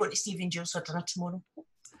wait. We're going to Stephen Jules for dinner tomorrow.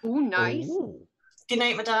 Oh, nice. Oh. Good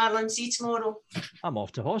night, my darling. See you tomorrow. I'm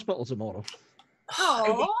off to hospital tomorrow.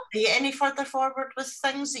 Are you any further forward with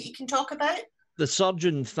things that you can talk about? The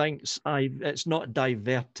surgeon thinks it's not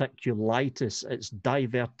diverticulitis, it's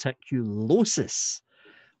diverticulosis,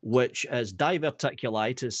 which is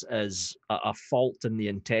diverticulitis is a fault in the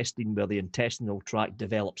intestine where the intestinal tract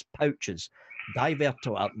develops pouches. And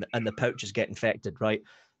the pouches get infected, right?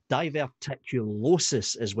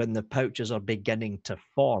 Diverticulosis is when the pouches are beginning to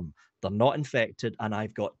form. They're not infected, and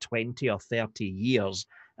I've got 20 or 30 years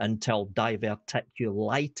until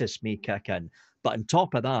diverticulitis may kick in. But on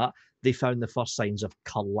top of that, they found the first signs of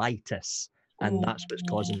colitis, and that's what's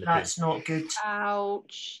causing the pain. That's not good.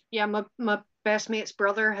 Ouch. Yeah, my best mate's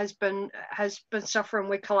brother has been suffering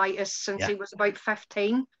with colitis since he was about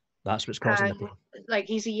 15. That's what's causing the pain. Like,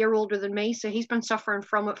 he's a year older than me, so he's been suffering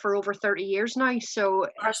from it for over 30 years now. So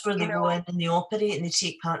that's where they go in and they operate and they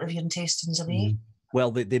take part of your intestines away.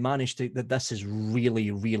 Well, they managed to. That this is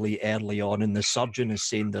really, really early on, and the surgeon is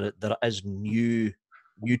saying that there is new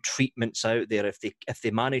treatments out there. If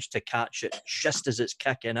they manage to catch it just as it's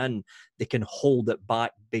kicking in, they can hold it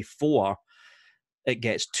back before it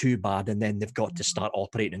gets too bad, and then they've got to start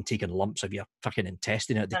operating and taking lumps of your fucking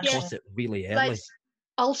intestine out. They caught it really early.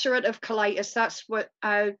 Ulcerative colitis. That's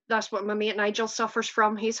what my mate Nigel suffers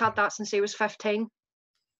from. He's had that since he was 15.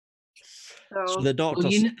 So the doctor.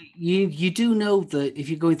 Well, you do know that if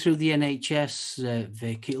you're going through the NHS,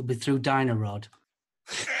 Vic, it'll be through Dynarod.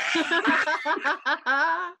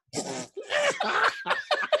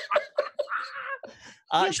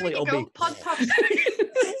 Actually, it'll be Pod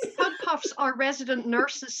Puffs. Our resident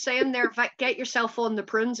nurse is saying there, Vic, get yourself on the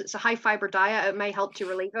prunes. It's a high fiber diet. It may help to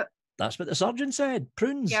relieve it. That's what the surgeon said.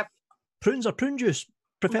 Prunes. Yep. Prunes or prune juice,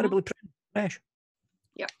 preferably prune fresh.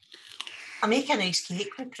 Yep. I make a nice cake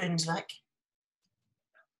with prunes, Vic.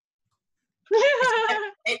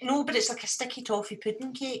 No, but it's like a sticky toffee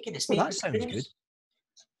pudding cake, and it's made with sounds prunes. good.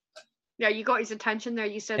 Yeah, you got his attention there.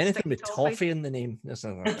 You said anything with toffee in the name. I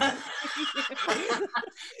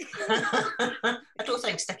don't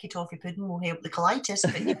think sticky toffee pudding will help the colitis,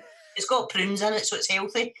 but it's got prunes in it, so it's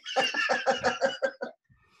healthy.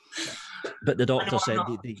 But the doctor said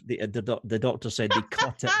the doctor said they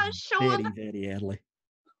caught it very, very early.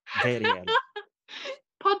 Very early.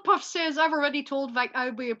 Podpuff says, I've already told Vic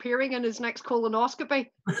I'll be appearing in his next colonoscopy.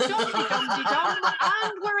 And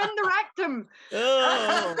we're in the rectum.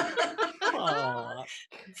 Oh.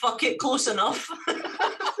 Fuck it, close enough.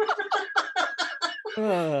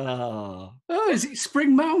 Oh, is it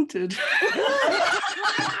spring mounted?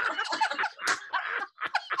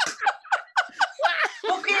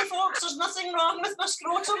 Okay, folks, there's nothing wrong with my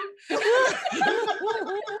scrotum.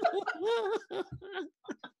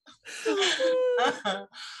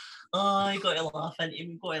 Oh, you got to laugh, ain't you?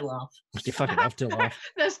 You've got to laugh. You fucking have to laugh.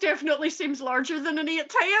 This definitely seems larger than an 8-10.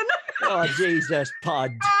 Oh, Jesus,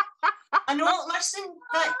 Pud. I know. Listen,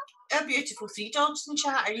 our beautiful three dogs in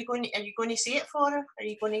chat. Are you going to say it for her? Are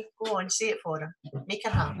you going to go on say it for her? Make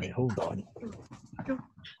her happy. Right, hold on.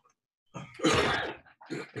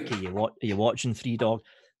 Okay, you watching Three Dog?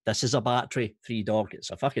 This is a battery Three Dog.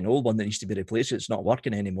 It's a fucking old one that needs to be replaced. It's not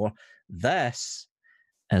working anymore. This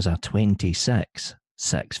is a 26-650.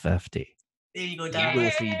 There you go, There you go,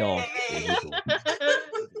 Three Dog. There you go.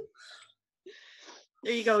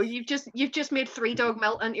 There you go. You've just made Three Dog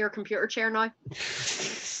melt into your computer chair now.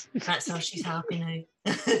 That's how she's happy now.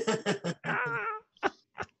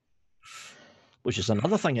 Which is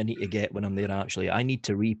another thing I need to get when I'm there, actually. I need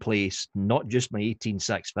to replace not just my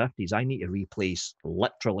 18650s, I need to replace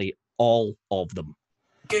literally all of them.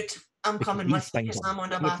 Good. I'm coming with you because I'm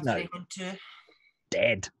on a battery one too.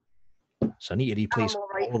 Dead. So I need to replace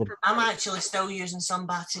all of them. I'm actually still using some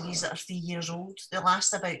batteries that are 3 years old. They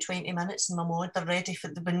last about 20 minutes in my mod. They've been ready for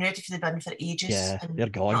the bin for ages. Yeah, and, they're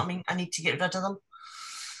gone. You know what I mean? I need to get rid of them.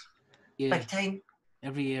 Yeah. Big time.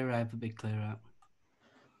 Every year I have a big clear out.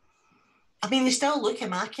 I mean, they still look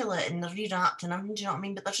immaculate and they're rewrapped and everything, do you know what I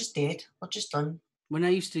mean? But they're just dead. They're just done. When I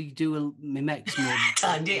used to do my Mex mod...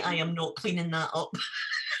 Tandy, I am not cleaning that up.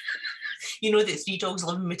 You know that Three Dogs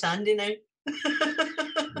living with Tandy now?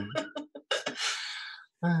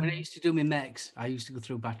 When I used to do my Mex, I used to go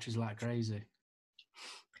through batteries like crazy.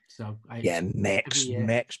 So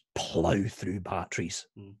Mex plough through batteries.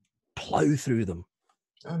 Plough through them.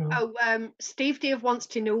 Steve Dave wants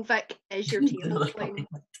to know, Vic, is your table clean?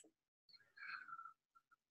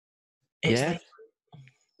 Yeah.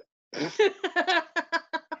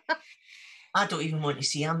 I don't even want to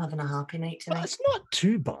see. I'm having a happy night tonight. It's not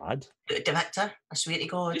too bad. Victor, I swear to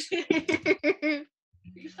God. Are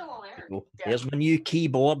you still on air? Oh, here's my new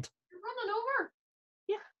keyboard. You're running over.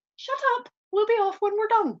 Yeah. Shut up. We'll be off when we're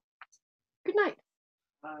done. Good night.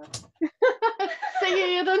 See you,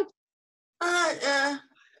 Aidan.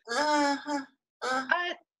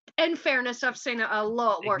 In fairness, I've seen it a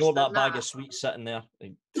lot worse. Ignore that bag of sweets sitting there.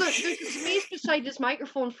 Look, there's space beside his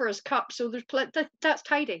microphone for his cup, so there's that's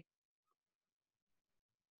tidy.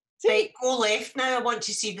 Right, go left now. I want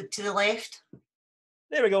to see to the left.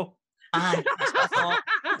 There we go. Aye, that's what I thought.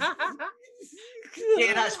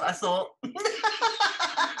 Yeah, that's what I thought.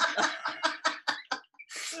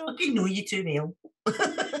 fucking know you too well.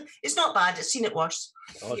 It's not bad. I've seen it worse.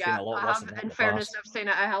 Oh, it's Yeah, been a lot I worse have. than that In the fairness, past. I've seen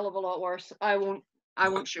it a hell of a lot worse. I won't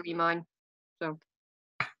show you mine. So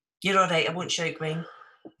You're all right. I won't shout Gwen.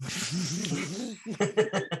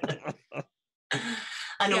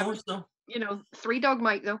 I know. So. You know, 3 Dog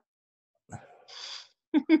Mike though.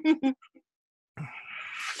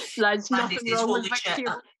 There's Tandy nothing says, wrong with holy Vic shit.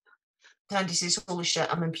 here. Tandy says, holy shit,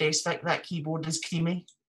 I'm impressed, Vic. That keyboard is creamy.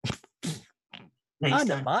 Nice, And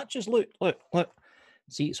it matches. Look.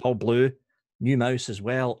 See, it's all blue. New mouse as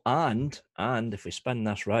well. And if we spin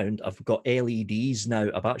this round, I've got LEDs now.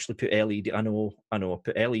 I've actually put LED. I know. I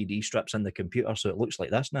put LED strips in the computer, so it looks like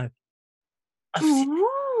this now.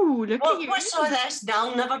 Ooh, look at you. What's all this?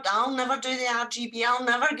 I'll never do the RGB. I'll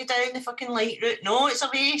never go down the fucking light route. No, it's a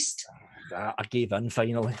waste. I gave in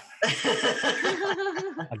finally.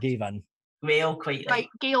 I gave in. Well, quite Right,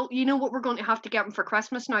 Gail, you know what we're going to have to get him for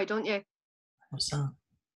Christmas now, don't you? What's that?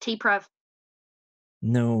 T-Prev.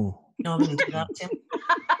 No. No, I wouldn't do that to him.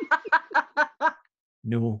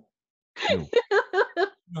 No.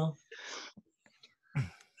 No.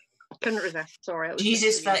 Couldn't resist. Sorry. It was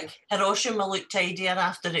Jesus, just Vic. Hiroshima looked tidier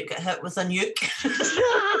after it got hit with a nuke.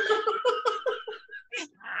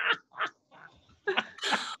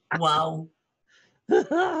 Wow.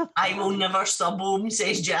 I will never sub home,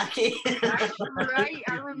 says Jackie. Right,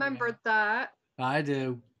 I remembered that. I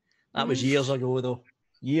do. That was years ago, though.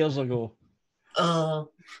 Years ago.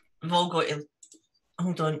 We've all got to...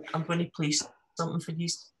 Hold on, I'm going to play something for you.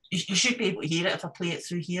 You should be able to hear it if I play it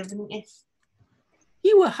through here, wouldn't you?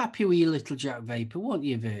 You were happy with your little Jack Vapor, weren't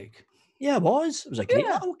you, Vic? Yeah, it was. It was a great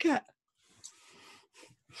little kit.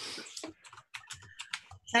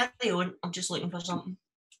 Carry on, I'm just looking for something.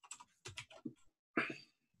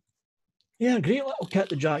 Yeah, great little kit,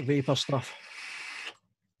 the Jack Vapor stuff.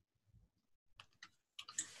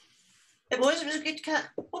 It was a good kit.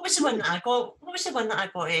 What was the one that I got? What was the one that I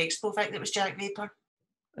got at Expo, Vic, that was Jack Vapor?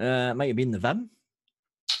 It might have been the Vim.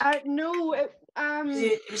 No,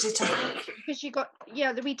 It was a tank. because you got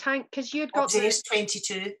the wee tank because you had got the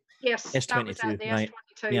S22. Yes, S22, that was it, the right.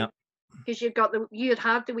 S22. Yeah. Because you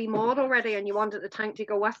had the wee mod already, and you wanted the tank to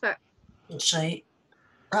go with it. That's right.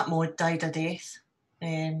 That mod died a death.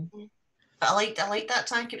 But I liked that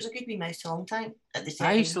tank. It was a good wee mouth to long tank at the time.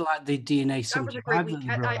 I used to like the DNA That was a great 75 wee that they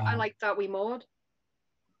kit. brought I out. liked that wee mod.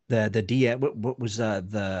 The DM. What was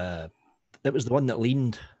the? It was the one that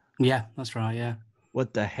leaned. Yeah, that's right. Yeah.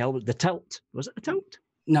 What the hell was the tilt? Was it the tilt?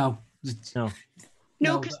 No.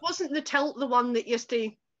 No, because wasn't the tilt the one that used to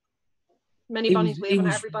mini bunnies waving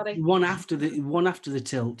at everybody? One after the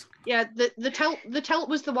tilt. Yeah, the tilt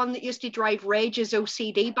was the one that used to drive Rage's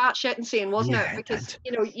OCD batshit insane, wasn't it? Because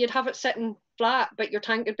you'd have it sitting flat, but your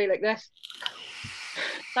tank would be like this.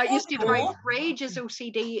 That used to drive Rage's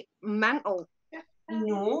OCD mental.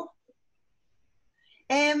 No.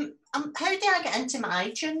 How do I get into my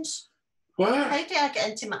iTunes? What? How do I get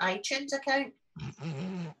into my iTunes account?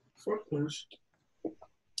 Fuck knows.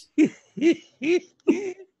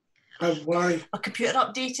 Why? My computer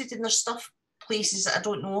updated and there's stuff, places that I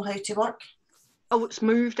don't know how to work. Oh, it's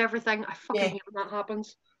moved everything. I fucking hate when that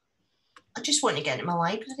happens. I just want to get into my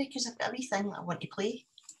library because I've got a wee thing that I want to play.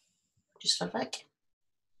 Just for Vic.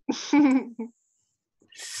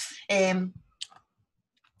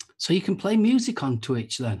 So you can play music on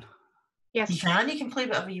Twitch then? Yes. You can play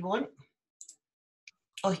whatever you want.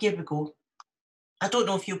 Oh, here we go. I don't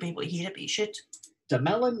know if you'll be able to hear it, but you should.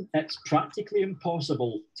 Demillin, it's practically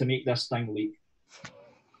impossible to make this thing leak.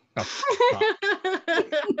 Are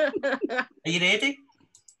you ready?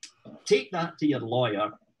 Take that to your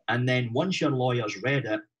lawyer, and then once your lawyer's read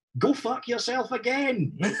it, go fuck yourself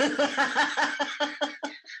again.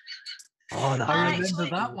 I remember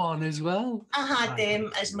that one as well. I had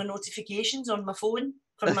them as my notifications on my phone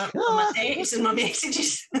for my texts and my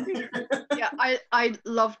messages. Yeah, I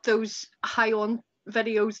loved those high on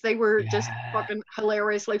videos. They were just fucking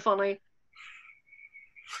hilariously funny.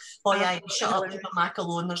 Oh yeah, shut up, leave my Mac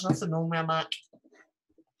alone. There's nothing wrong with a Mac.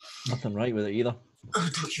 Nothing right with it either. Oh,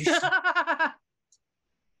 don't you?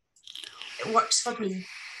 It works for me.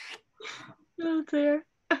 Oh dear.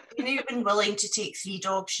 You know, you've been willing to take 3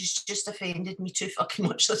 dogs. She's just offended me too fucking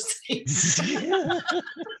much this time.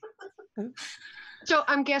 So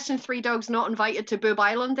I'm guessing 3 Dogs not invited to Boob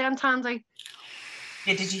Island then, Tandy?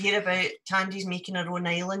 Yeah, did you hear about Tandy's making her own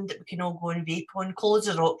island that we can all go and vape on? Clothes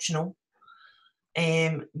are optional.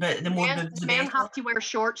 But the more boobs, the men better. have to wear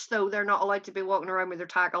shorts though. They're not allowed to be walking around with their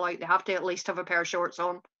tackle out. They have to at least have a pair of shorts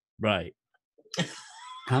on. Right.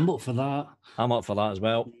 I'm up for that. I'm up for that as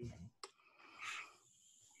well.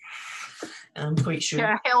 I'm quite sure.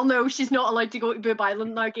 Yeah, hell no, she's not allowed to go to Boob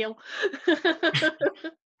Island now, Gail.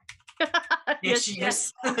 Yes, she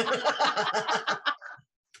is.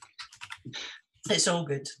 It's all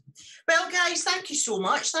good. Well, guys, thank you so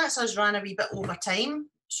much. That's us ran a wee bit over time.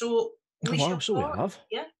 So we have.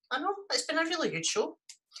 Yeah, I know. It's been a really good show.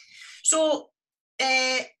 So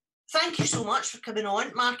thank you so much for coming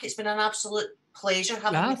on, Mark. It's been an absolute pleasure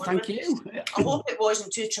having you on. Thank you. I hope it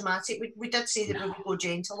wasn't too traumatic. We did say that we would go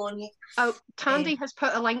gentle on you. Oh, Tandy has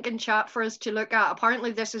put a link in chat for us to look at.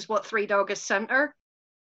 Apparently, this is what Three Dog has sent her.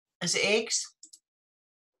 Is it eggs?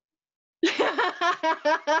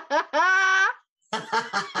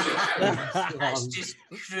 That's just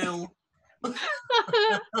cruel.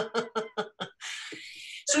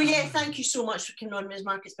 So yeah, thank you so much for coming on, Ms.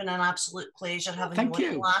 Mark. It's been an absolute pleasure having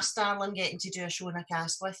you on. Last, darling, getting to do a show and a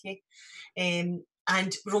cast with you. And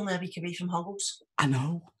we're only a week away from Huggles. I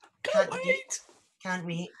know. Can't wait. Can't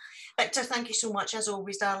wait. Victor, thank you so much. As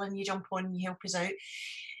always, darling, you jump on and you help us out.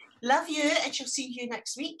 Love you, and she'll see you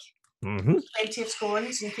next week. Mm-hmm. Plenty of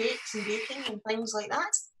scones and cakes and baking and things like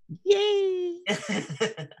that. Yay!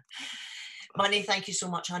 Money, thank you so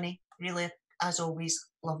much, honey. Really, as always,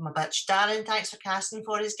 love my bitch. Darren, thanks for casting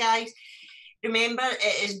for us, guys. Remember,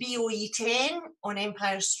 it is BOE10 on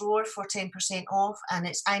Empire Store for 10% off, and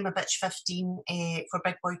it's I'm a Bitch 15 for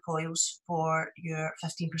Big Boy Coils for your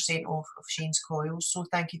 15% off of Shane's Coils. So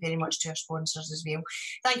thank you very much to our sponsors as well.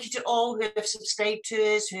 Thank you to all who have subscribed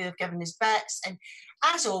to us, who have given us bits, and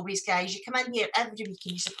as always, guys, you come in here every week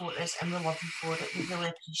and you support us, and we love you for it. We really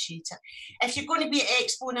appreciate it. If you're going to be at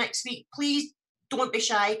Expo next week, please don't be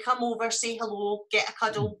shy. Come over, say hello, get a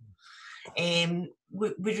cuddle.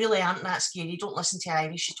 We really aren't that scary. Don't listen to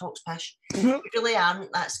Irish, she talks pish. We really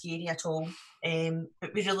aren't that scary at all.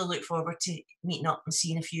 But we really look forward to meeting up and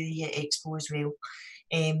seeing a few of you at Expo as well.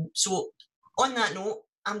 So on that note,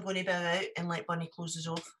 I'm going to bow out and let Bunny close us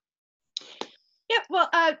off. Yeah, well,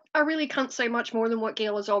 I really can't say much more than what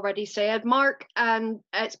Gail has already said. Mark,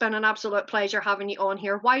 it's been an absolute pleasure having you on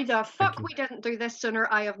here. Why the fuck we didn't do this sooner,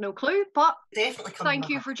 I have no clue, but definitely thank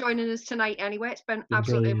you for joining us tonight anyway. It's been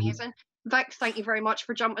absolutely amazing. Vic, thank you very much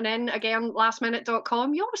for jumping in. Again,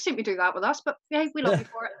 lastminute.com. You always seem to do that with us, but hey, we love you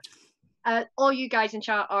for it. All you guys in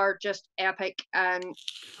chat are just epic, and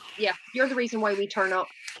yeah, you're the reason why we turn up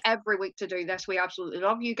every week to do this. We absolutely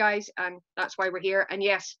love you guys, and that's why we're here. And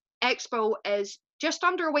yes, Expo is just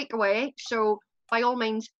under a week away, so by all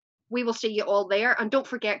means, we will see you all there. And don't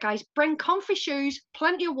forget, guys, bring comfy shoes,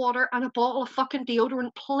 plenty of water, and a bottle of fucking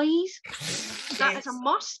deodorant, please. That is a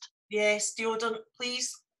must. Yes, deodorant,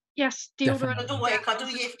 please. Yes, deodorant. Definitely. I don't want to cuddle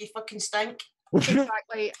you if you fucking stink.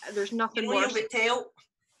 Exactly. There's nothing worse. You would tell.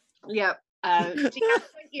 Yeah. So yeah,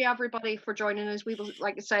 thank you everybody for joining us. We will,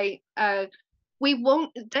 like I say,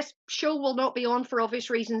 this show will not be on for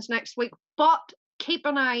obvious reasons next week, but keep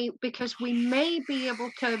an eye, because we may be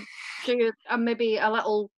able to do maybe a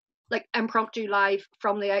little like impromptu live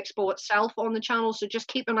from the expo itself on the channel, so just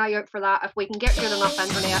keep an eye out for that. If we can get good enough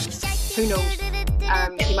internet, who knows,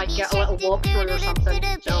 you might get a little walkthrough or something,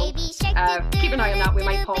 so keep an eye on that. We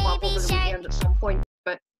might pop up over the weekend at some point.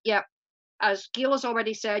 But yeah, as Gail has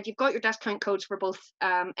already said, you've got your discount codes for both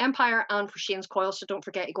Empire and for Shane's Coil, so don't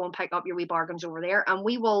forget to go and pick up your wee bargains over there, and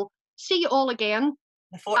we will see you all again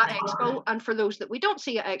at Expo. And for those that we don't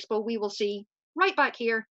see at Expo, we will see right back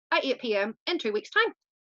here at 8 PM in 2 weeks' time.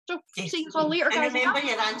 So see you all later, guys. And remember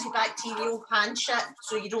your antibacterial hand shit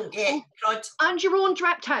so you don't get crud. And your own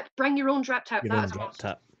drip tip. Bring your own drip tip. Your own drip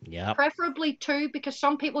tip. Yeah. Preferably 2, because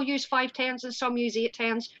some people use 510s and some use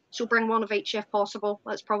 810s. So bring one of each if possible.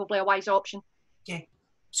 That's probably a wise option. Yeah.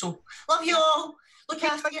 So love you all. Look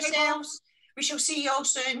after yourselves. We shall see you all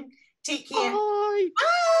soon. Take care. Bye.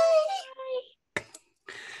 Bye.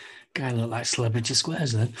 Guy look like Celebrity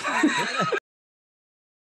Squares then.